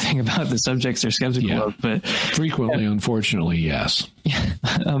knowing anything about the subjects they're skeptical of, but frequently, unfortunately, yes.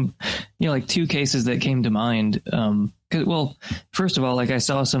 Like two cases that came to mind. Well, first of all, like I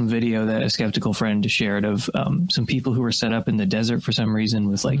saw some video that a skeptical friend shared of some people who were set up in the desert for some reason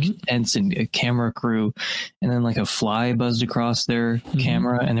with like tents and a camera crew, and then like a fly buzzed across their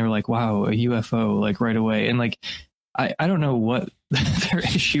camera, and they were like, "Wow, a UFO!" like right away, and like I don't know what their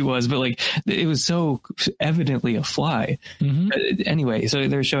issue was, but like it was so evidently a fly. Anyway, so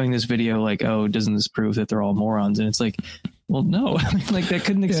they're showing this video like, oh, doesn't this prove that they're all morons? And it's like, well, no, I mean, like that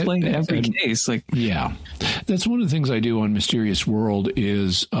couldn't explain every case. Like, yeah, that's one of the things I do on Mysterious World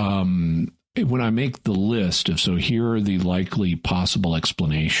is when I make the list of, so here are the likely possible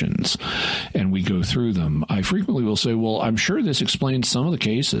explanations, and we go through them, I frequently will say, well, I'm sure this explains some of the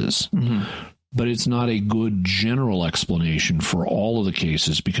cases. But it's not a good general explanation for all of the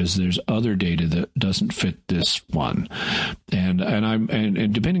cases because there's other data that doesn't fit this one.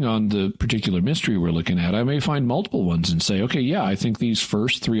 And depending on the particular mystery we're looking at, I may find multiple ones and say, okay, yeah, I think these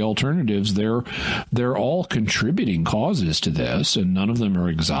first three alternatives, they're all contributing causes to this, and none of them are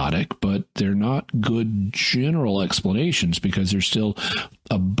exotic, but they're not good general explanations because there's still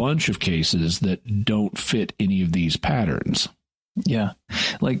a bunch of cases that don't fit any of these patterns. Yeah.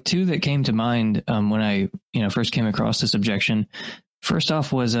 Like two that came to mind when I, first came across this objection. First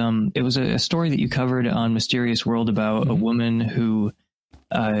off was it was a story that you covered on Mysterious World about a woman who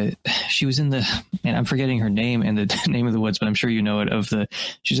she was in the, and I'm forgetting her name and the name of the woods, but I'm sure you know it,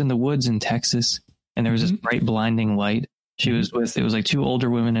 she's in the woods in Texas, and there was this bright blinding light. She was with, it was like two older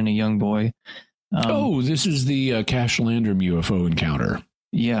women and a young boy. This is the Cash Landrum UFO encounter.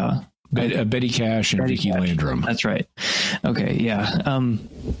 Yeah. Betty Cash and Vicky Landrum. That's right. Okay. Yeah.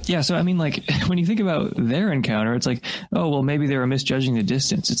 So, I mean, like when you think about their encounter, it's like, oh, well, maybe they were misjudging the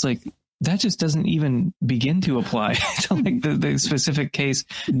distance. It's like, that just doesn't even begin to apply to like the specific case.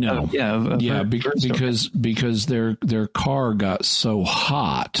 No. Because their car got so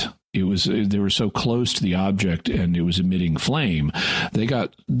hot. They were so close to the object and it was emitting flame.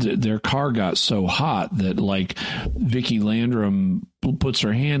 Their car got so hot that like Vicky Landrum puts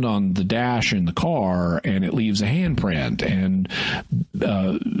her hand on the dash in the car and it leaves a handprint. And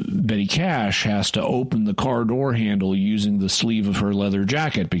Betty Cash has to open the car door handle using the sleeve of her leather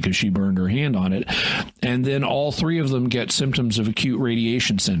jacket because she burned her hand on it. And then all three of them get symptoms of acute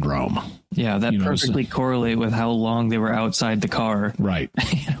radiation syndrome. Yeah, that perfectly correlate with how long they were outside the car. Right.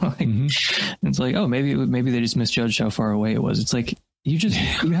 It's like, oh, maybe they just misjudged how far away it was. It's like, you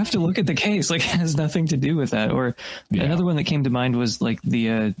have to look at the case. Like, it has nothing to do with that. Or another one that came to mind was like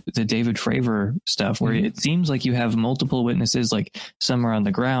the David Fravor stuff, where it seems like you have multiple witnesses, like some are on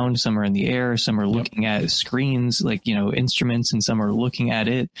the ground, some are in the air, some are looking at screens, like, instruments, and some are looking at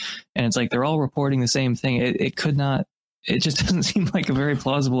it. And it's like, they're all reporting the same thing. It just doesn't seem like a very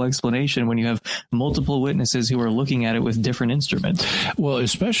plausible explanation when you have multiple witnesses who are looking at it with different instruments. Well,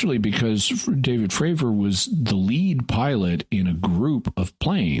 especially because David Fravor was the lead pilot in a group of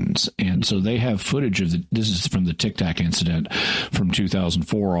planes. And so they have footage of this is from the Tic Tac incident from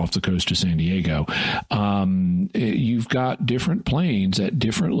 2004 off the coast of San Diego. You've got different planes at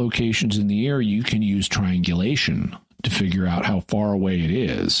different locations in the air. You can use triangulation to figure out how far away it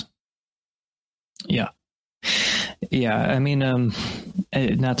is. Yeah. Yeah, I mean,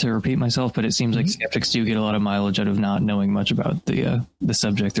 not to repeat myself, but it seems like skeptics do get a lot of mileage out of not knowing much about the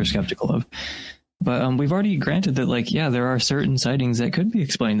subject they're skeptical of. But we've already granted that, like, yeah, there are certain sightings that could be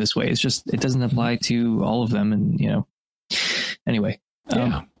explained this way. It's just it doesn't apply to all of them, and anyway.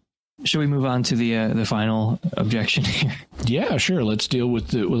 Should we move on to the final objection here? Yeah, sure. Let's deal with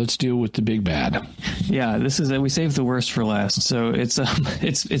the big bad. Yeah, this is we saved the worst for last, so it's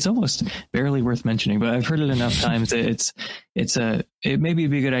almost barely worth mentioning. But I've heard it enough times that it maybe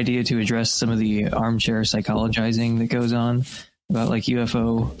be a good idea to address some of the armchair psychologizing that goes on about like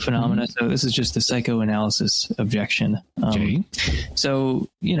UFO phenomena. So this is just the psychoanalysis objection. Okay. So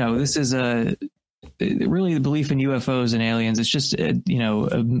this is really the belief in UFOs and aliens. It's just a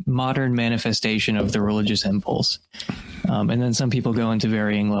modern manifestation of the religious impulse. And then some people go into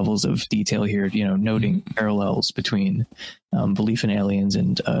varying levels of detail here, noting parallels between belief in aliens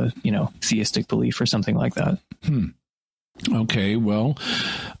and theistic belief or something like that. Okay, well,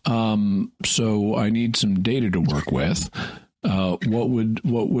 so I need some data to work with.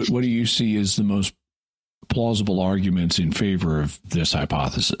 What do you see as the most plausible arguments in favor of this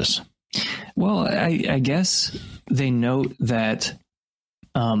hypothesis? Well, I guess they note that,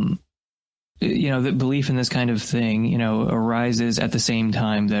 that belief in this kind of thing, arises at the same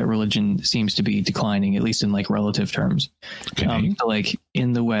time that religion seems to be declining, at least in like relative terms. Okay. So like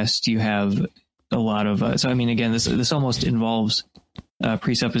in the West, you have a lot of, so I mean, again, this almost involves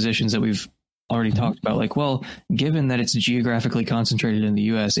presuppositions that we've already talked about. Like, well, given that it's geographically concentrated in the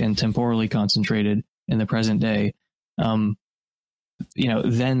U.S. and temporally concentrated in the present day, then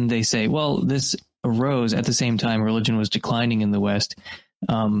they say, well, this arose at the same time religion was declining in the West.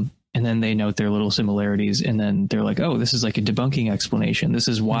 And then they note their little similarities. And then they're like, oh, this is like a debunking explanation. This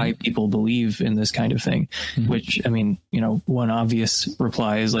is why people believe in this kind of thing, which, I mean, one obvious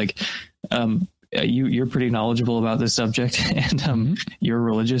reply is like, you're pretty knowledgeable about this subject and you're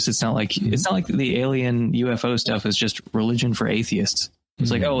religious. It's not like the alien UFO stuff is just religion for atheists. It's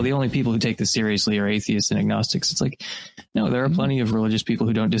like, oh, the only people who take this seriously are atheists and agnostics. It's like, no, there are plenty of religious people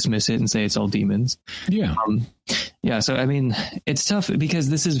who don't dismiss it and say it's all demons. Yeah. So, I mean, it's tough because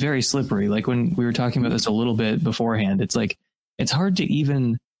this is very slippery. Like when we were talking about this a little bit beforehand, it's like, it's hard to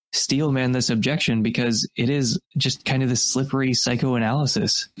even steelman this objection because it is just kind of this slippery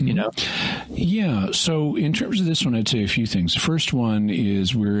psychoanalysis, Yeah. So in terms of this one, I'd say a few things. The first one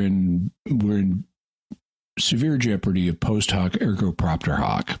is we're in severe jeopardy of post hoc ergo propter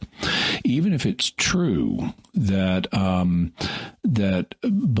hoc. Even if it's true that that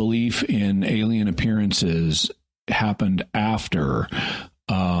belief in alien appearances happened after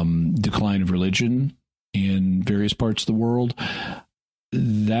decline of religion in various parts of the world,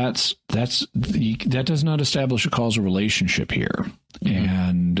 that does not establish a causal relationship here.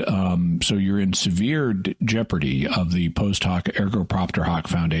 And so you're in severe jeopardy of the post hoc ergo propter hoc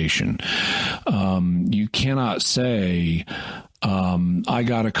foundation. You cannot say, I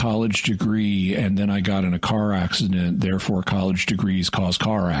got a college degree and then I got in a car accident, therefore college degrees cause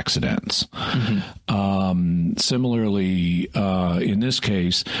car accidents. Similarly, in this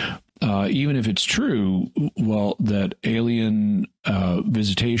case, even if it's true, well, that alien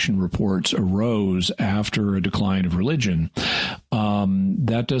visitation reports arose after a decline of religion,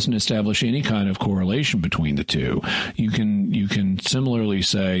 that doesn't establish any kind of correlation between the two. You can similarly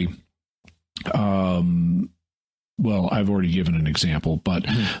say, well, I've already given an example, but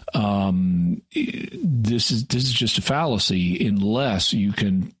this is just a fallacy unless you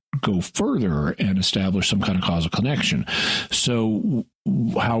can go further and establish some kind of causal connection. So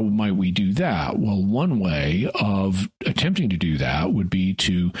how might we do that? Well, one way of attempting to do that would be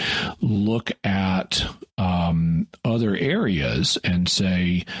to look at other areas and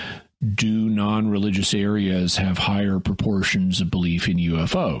say, do non-religious areas have higher proportions of belief in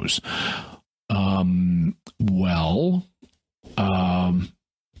UFOs?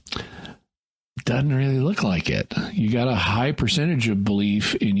 Doesn't really look like it. You got a high percentage of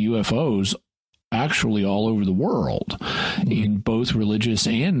belief in UFOs actually all over the world, in both religious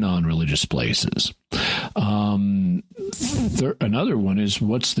and non-religious places. Another one is,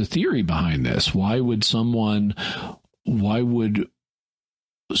 what's the theory behind this? Why would somebody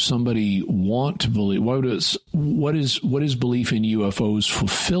want to believe? What is belief in UFOs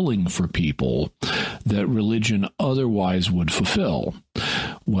fulfilling for people that religion otherwise would fulfill?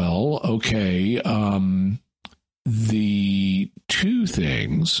 Well, okay, the two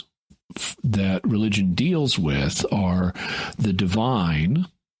things that religion deals with are the divine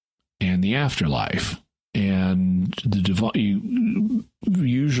and the afterlife. And the divine,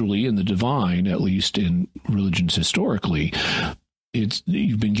 usually in the divine, at least in religions historically,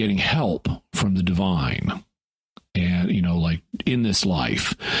 you've been getting help from the divine, and like in this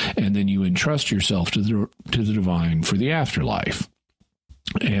life, and then you entrust yourself to the divine for the afterlife.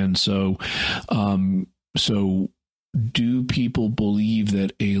 And so do people believe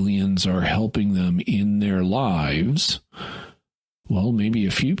that aliens are helping them in their lives? Well, maybe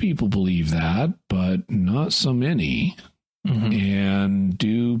a few people believe that, but not so many. Mm-hmm. And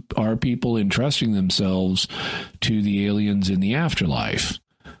are people entrusting themselves to the aliens in the afterlife?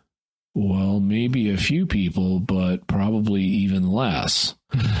 Well, maybe a few people, but probably even less.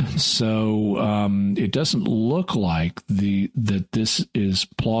 So it doesn't look like that this is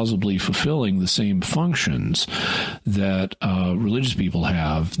plausibly fulfilling the same functions that religious people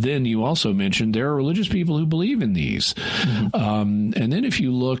have. Then you also mentioned there are religious people who believe in these, and then if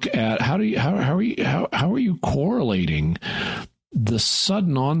you look at how are you correlating the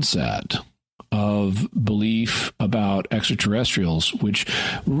sudden onset of belief about extraterrestrials, which,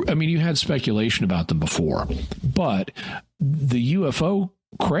 I mean, you had speculation about them before, but the UFO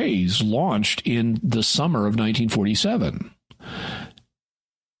craze launched in the summer of 1947.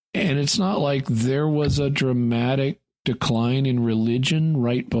 And it's not like there was a dramatic decline in religion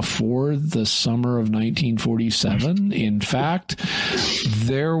right before the summer of 1947. In fact,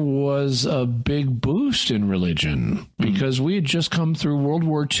 there was a big boost in religion because we had just come through World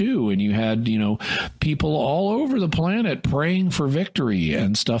War II, and you had, people all over the planet praying for victory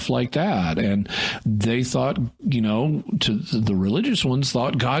and stuff like that. And they thought, the religious ones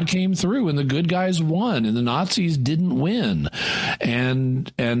thought God came through and the good guys won and the Nazis didn't win.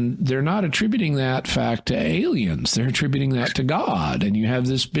 And they're not attributing that fact to aliens. They're attributing that to God. And you have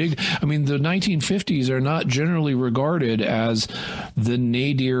this the 1950s are not generally regarded as the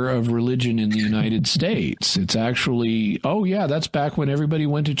nadir of religion in the United States. It's actually, that's back when everybody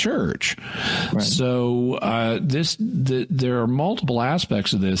went to church. Right. So there are multiple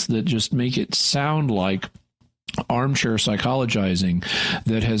aspects of this that just make it sound like armchair psychologizing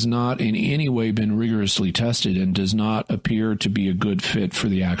that has not in any way been rigorously tested and does not appear to be a good fit for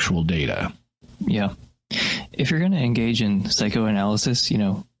the actual data. Yeah. If you're going to engage in psychoanalysis,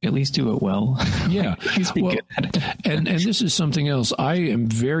 at least do it well. Yeah. At least be good at it. and this is something else. I am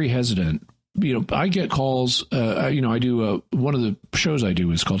very hesitant. I get calls. I do one of the shows I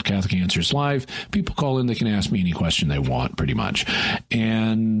do is called Catholic Answers Live. People call in; they can ask me any question they want, pretty much.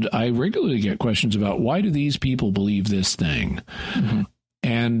 And I regularly get questions about why do these people believe this thing. Mm-hmm.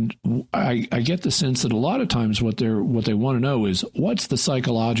 And I get the sense that a lot of times what they want to know is what's the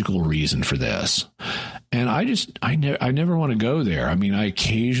psychological reason for this. And I never want to go there. I mean, I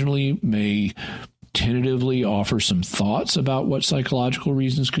occasionally may tentatively offer some thoughts about what psychological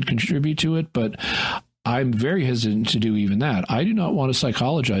reasons could contribute to it, but I'm very hesitant to do even that. I do not want to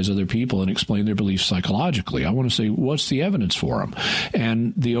psychologize other people and explain their beliefs psychologically. I want to say, what's the evidence for them?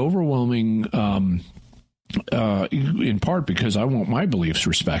 And the overwhelming in part because I want my beliefs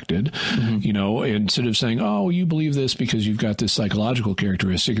respected, instead of saying, oh, you believe this because you've got this psychological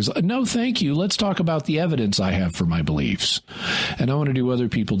characteristic. Is no, thank you. Let's talk about the evidence I have for my beliefs. And I want to do other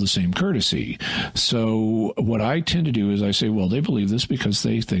people the same courtesy. So what I tend to do is I say, well, they believe this because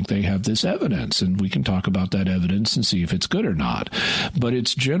they think they have this evidence, and we can talk about that evidence and see if it's good or not. But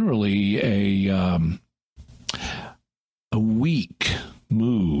it's generally a weak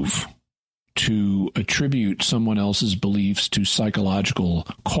move to attribute attribute someone else's beliefs to psychological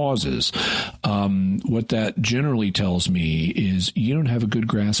causes, what that generally tells me is you don't have a good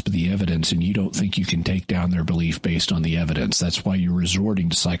grasp of the evidence and you don't think you can take down their belief based on the evidence. That's why you're resorting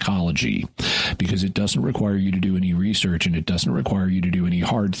to psychology, because it doesn't require you to do any research and it doesn't require you to do any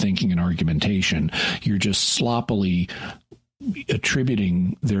hard thinking and argumentation. You're just sloppily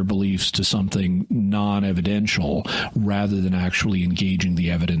attributing their beliefs to something non-evidential rather than actually engaging the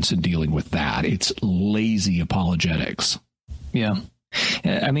evidence and dealing with that. It's lazy apologetics. Yeah.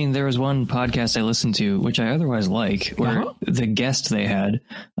 I mean, there was one podcast I listened to, which I otherwise like, where the guest they had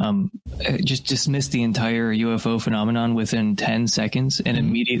just dismissed the entire UFO phenomenon within 10 seconds and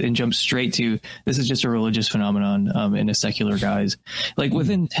immediately jumped straight to, this is just a religious phenomenon in a secular guise. Like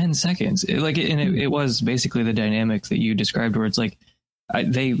within 10 seconds, it was basically the dynamic that you described, where it's like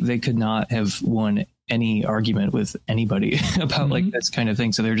they could not have won any argument with anybody about like this kind of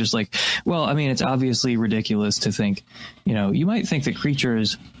thing. So they're just like, well, I mean, it's obviously ridiculous to think, you might think that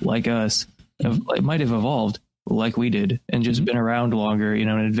creatures like us might have evolved like we did and just been around longer, and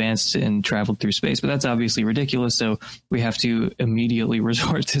advanced and traveled through space. But that's obviously ridiculous. So we have to immediately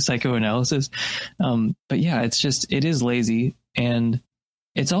resort to psychoanalysis. But yeah, it is lazy. And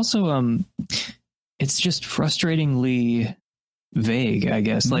it's also, it's just frustratingly vague, I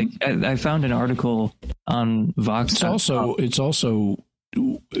guess. Like I found an article on Vox. It's also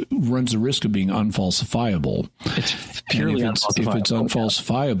runs the risk of being unfalsifiable. It's purely unfalsifiable. If it's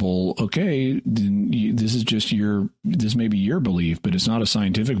unfalsifiable, okay, then this may be your belief, but it's not a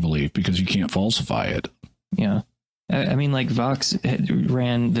scientific belief because you can't falsify it. Yeah. I mean, like Vox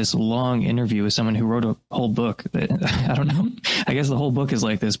ran this long interview with someone who wrote a whole book that I don't know. I guess the whole book is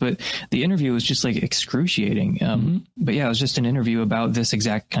like this, but the interview was just like excruciating. But yeah, it was just an interview about this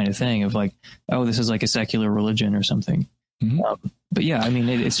exact kind of thing of like, oh, this is like a secular religion or something. But yeah, I mean,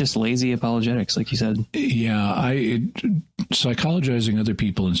 it's just lazy apologetics, like you said. Yeah, psychologizing other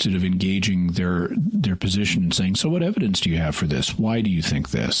people instead of engaging their position and saying, so what evidence do you have for this? Why do you think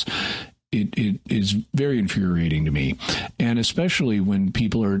this? It is very infuriating to me. And especially when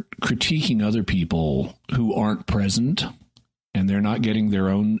people are critiquing other people who aren't present and they're not getting their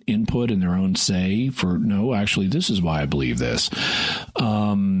own input and their own say for, no, actually, this is why I believe this.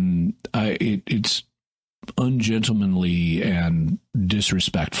 It's ungentlemanly and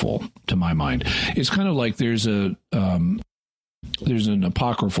disrespectful to my mind. It's kind of like there's an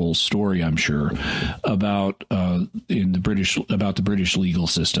apocryphal story, I'm sure, about the British legal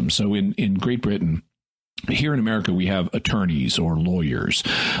system. So in Great Britain, here in America, we have attorneys or lawyers,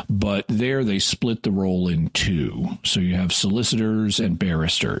 but there they split the role in two. So you have solicitors and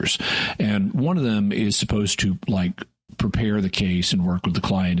barristers, and one of them is supposed to prepare the case and work with the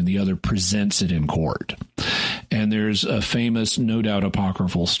client, and the other presents it in court. And there's a famous, no doubt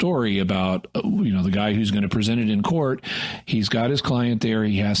apocryphal story about, the guy who's going to present it in court. He's got his client there.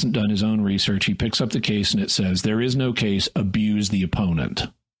 He hasn't done his own research. He picks up the case and it says, there is no case, abuse the opponent.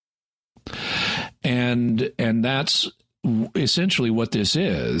 And that's essentially what this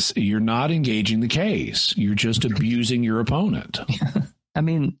is. You're not engaging the case. You're just abusing your opponent. I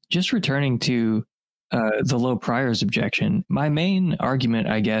mean, just returning to the low priors objection, my main argument,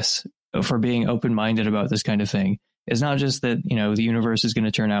 I guess, for being open-minded about this kind of thing is not just that, the universe is going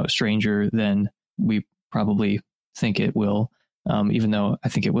to turn out stranger than we probably think it will, even though I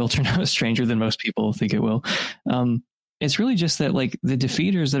think it will turn out stranger than most people think it will. It's really just that, the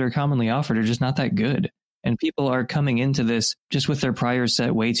defeaters that are commonly offered are just not that good. And people are coming into this just with their priors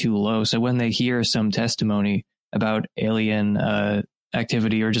set way too low. So when they hear some testimony about alien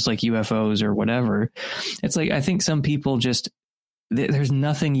activity or just like UFOs or whatever, it's like, I think some people just, there's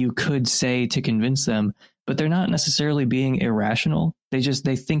nothing you could say to convince them, but they're not necessarily being irrational. They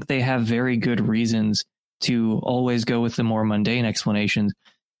think they have very good reasons to always go with the more mundane explanations.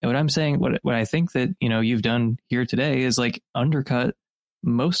 And what I'm saying, what I think that, you've done here today is undercut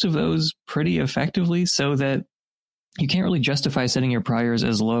most of those pretty effectively, so that you can't really justify setting your priors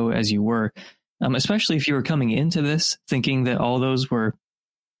as low as you were. Especially if you were coming into this thinking that all those were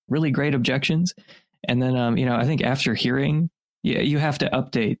really great objections. And then, I think after hearing, you have to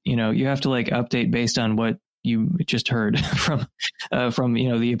update, you have to update based on what you just heard from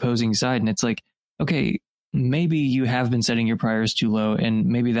the opposing side. And it's like, okay, maybe you have been setting your priors too low, and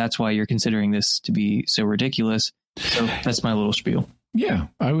maybe that's why you're considering this to be so ridiculous. So that's my little spiel. Yeah,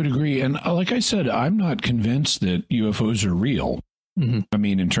 I would agree. And like I said, I'm not convinced that UFOs are real. I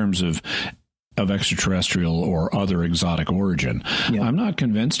mean, in terms of extraterrestrial or other exotic origin. Yeah. I'm not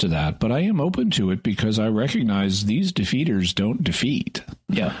convinced of that, but I am open to it because I recognize these defeaters don't defeat.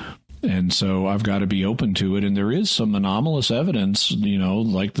 Yeah. And so I've got to be open to it. And there is some anomalous evidence,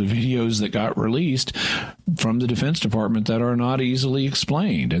 like the videos that got released from the Defense Department that are not easily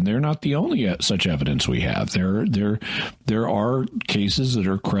explained. And they're not the only such evidence we have. There are cases that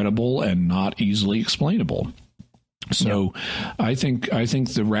are credible and not easily explainable. So I think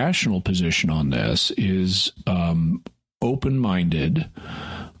the rational position on this is open-minded,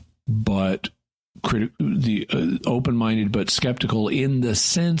 but open-minded but skeptical in the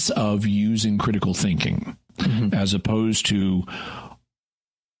sense of using critical thinking, as opposed to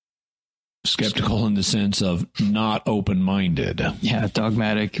skeptical in the sense of not open-minded. Yeah,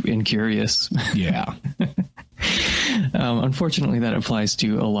 dogmatic and curious. Yeah. Unfortunately, that applies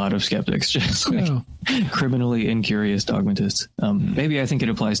to a lot of skeptics, just like criminally incurious dogmatists. Maybe I think it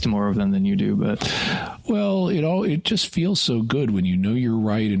applies to more of them than you do, but well, it just feels so good when you know you're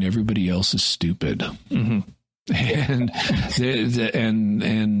right and everybody else is stupid. Mm-hmm. And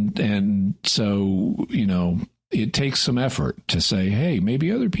so it takes some effort to say, hey,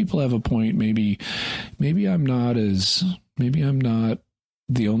 maybe other people have a point. Maybe I'm not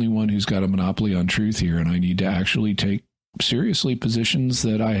the only one who's got a monopoly on truth here, and I need to actually take seriously positions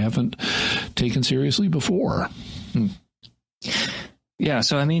that I haven't taken seriously before. Yeah,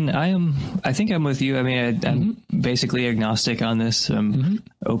 so I think I'm with you. I mean, I'm basically agnostic on this. I'm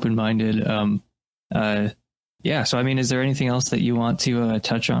open-minded. Yeah, so I mean, is there anything else that you want to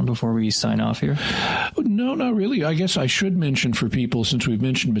touch on before we sign off here? No, not really. I guess I should mention for people, since we've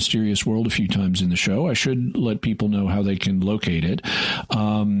mentioned Mysterious World a few times in the show, I should let people know how they can locate it.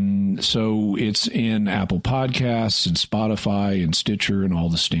 So it's in Apple Podcasts and Spotify and Stitcher and all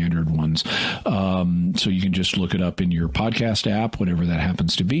the standard ones. So you can just look it up in your podcast app, whatever that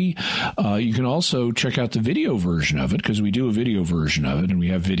happens to be. You can also check out the video version of it, because we do a video version of it, and we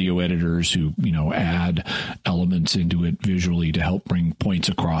have video editors who, add elements into it visually to help bring points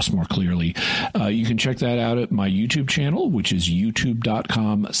across more clearly. You can check that out at my YouTube channel, which is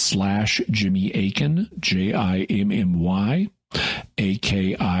youtube.com/Jimmy Akin, JIMMY.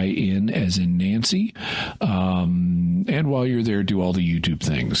 AKIN as in Nancy. And while you're there, do all the YouTube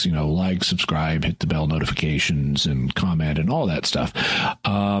things, like, subscribe, hit the bell notifications, and comment and all that stuff.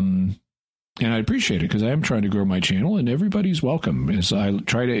 And I appreciate it, because I am trying to grow my channel, and everybody's welcome as I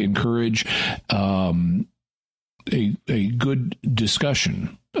try to encourage a good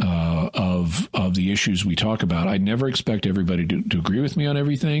discussion of the issues we talk about. I never expect everybody to agree with me on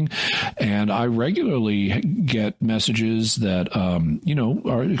everything, and I regularly get messages that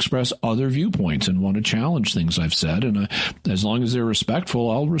express other viewpoints and want to challenge things I've said, and as long as they're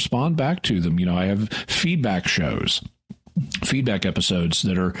respectful, I'll respond back to them. I have feedback episodes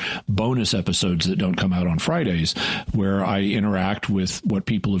that are bonus episodes that don't come out on Fridays, where I interact with what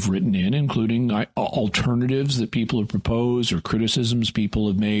people have written in, including alternatives that people have proposed or criticisms people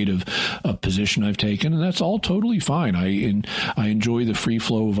have made of a position I've taken. And that's all totally fine. I enjoy the free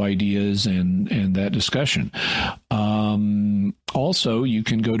flow of ideas and that discussion. Also, you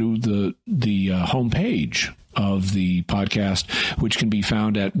can go to the homepage of the podcast, which can be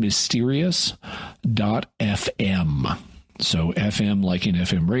found at mysterious.fm. So FM like in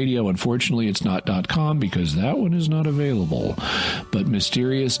FM radio. Unfortunately, it's not .com, because that one is not available. But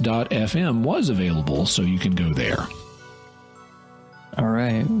mysterious.fm was available, so you can go there. All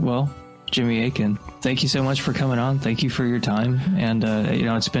right. Well, Jimmy Akin, thank you so much for coming on. Thank you for your time. And,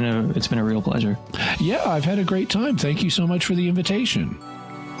 it's been a real pleasure. Yeah, I've had a great time. Thank you so much for the invitation.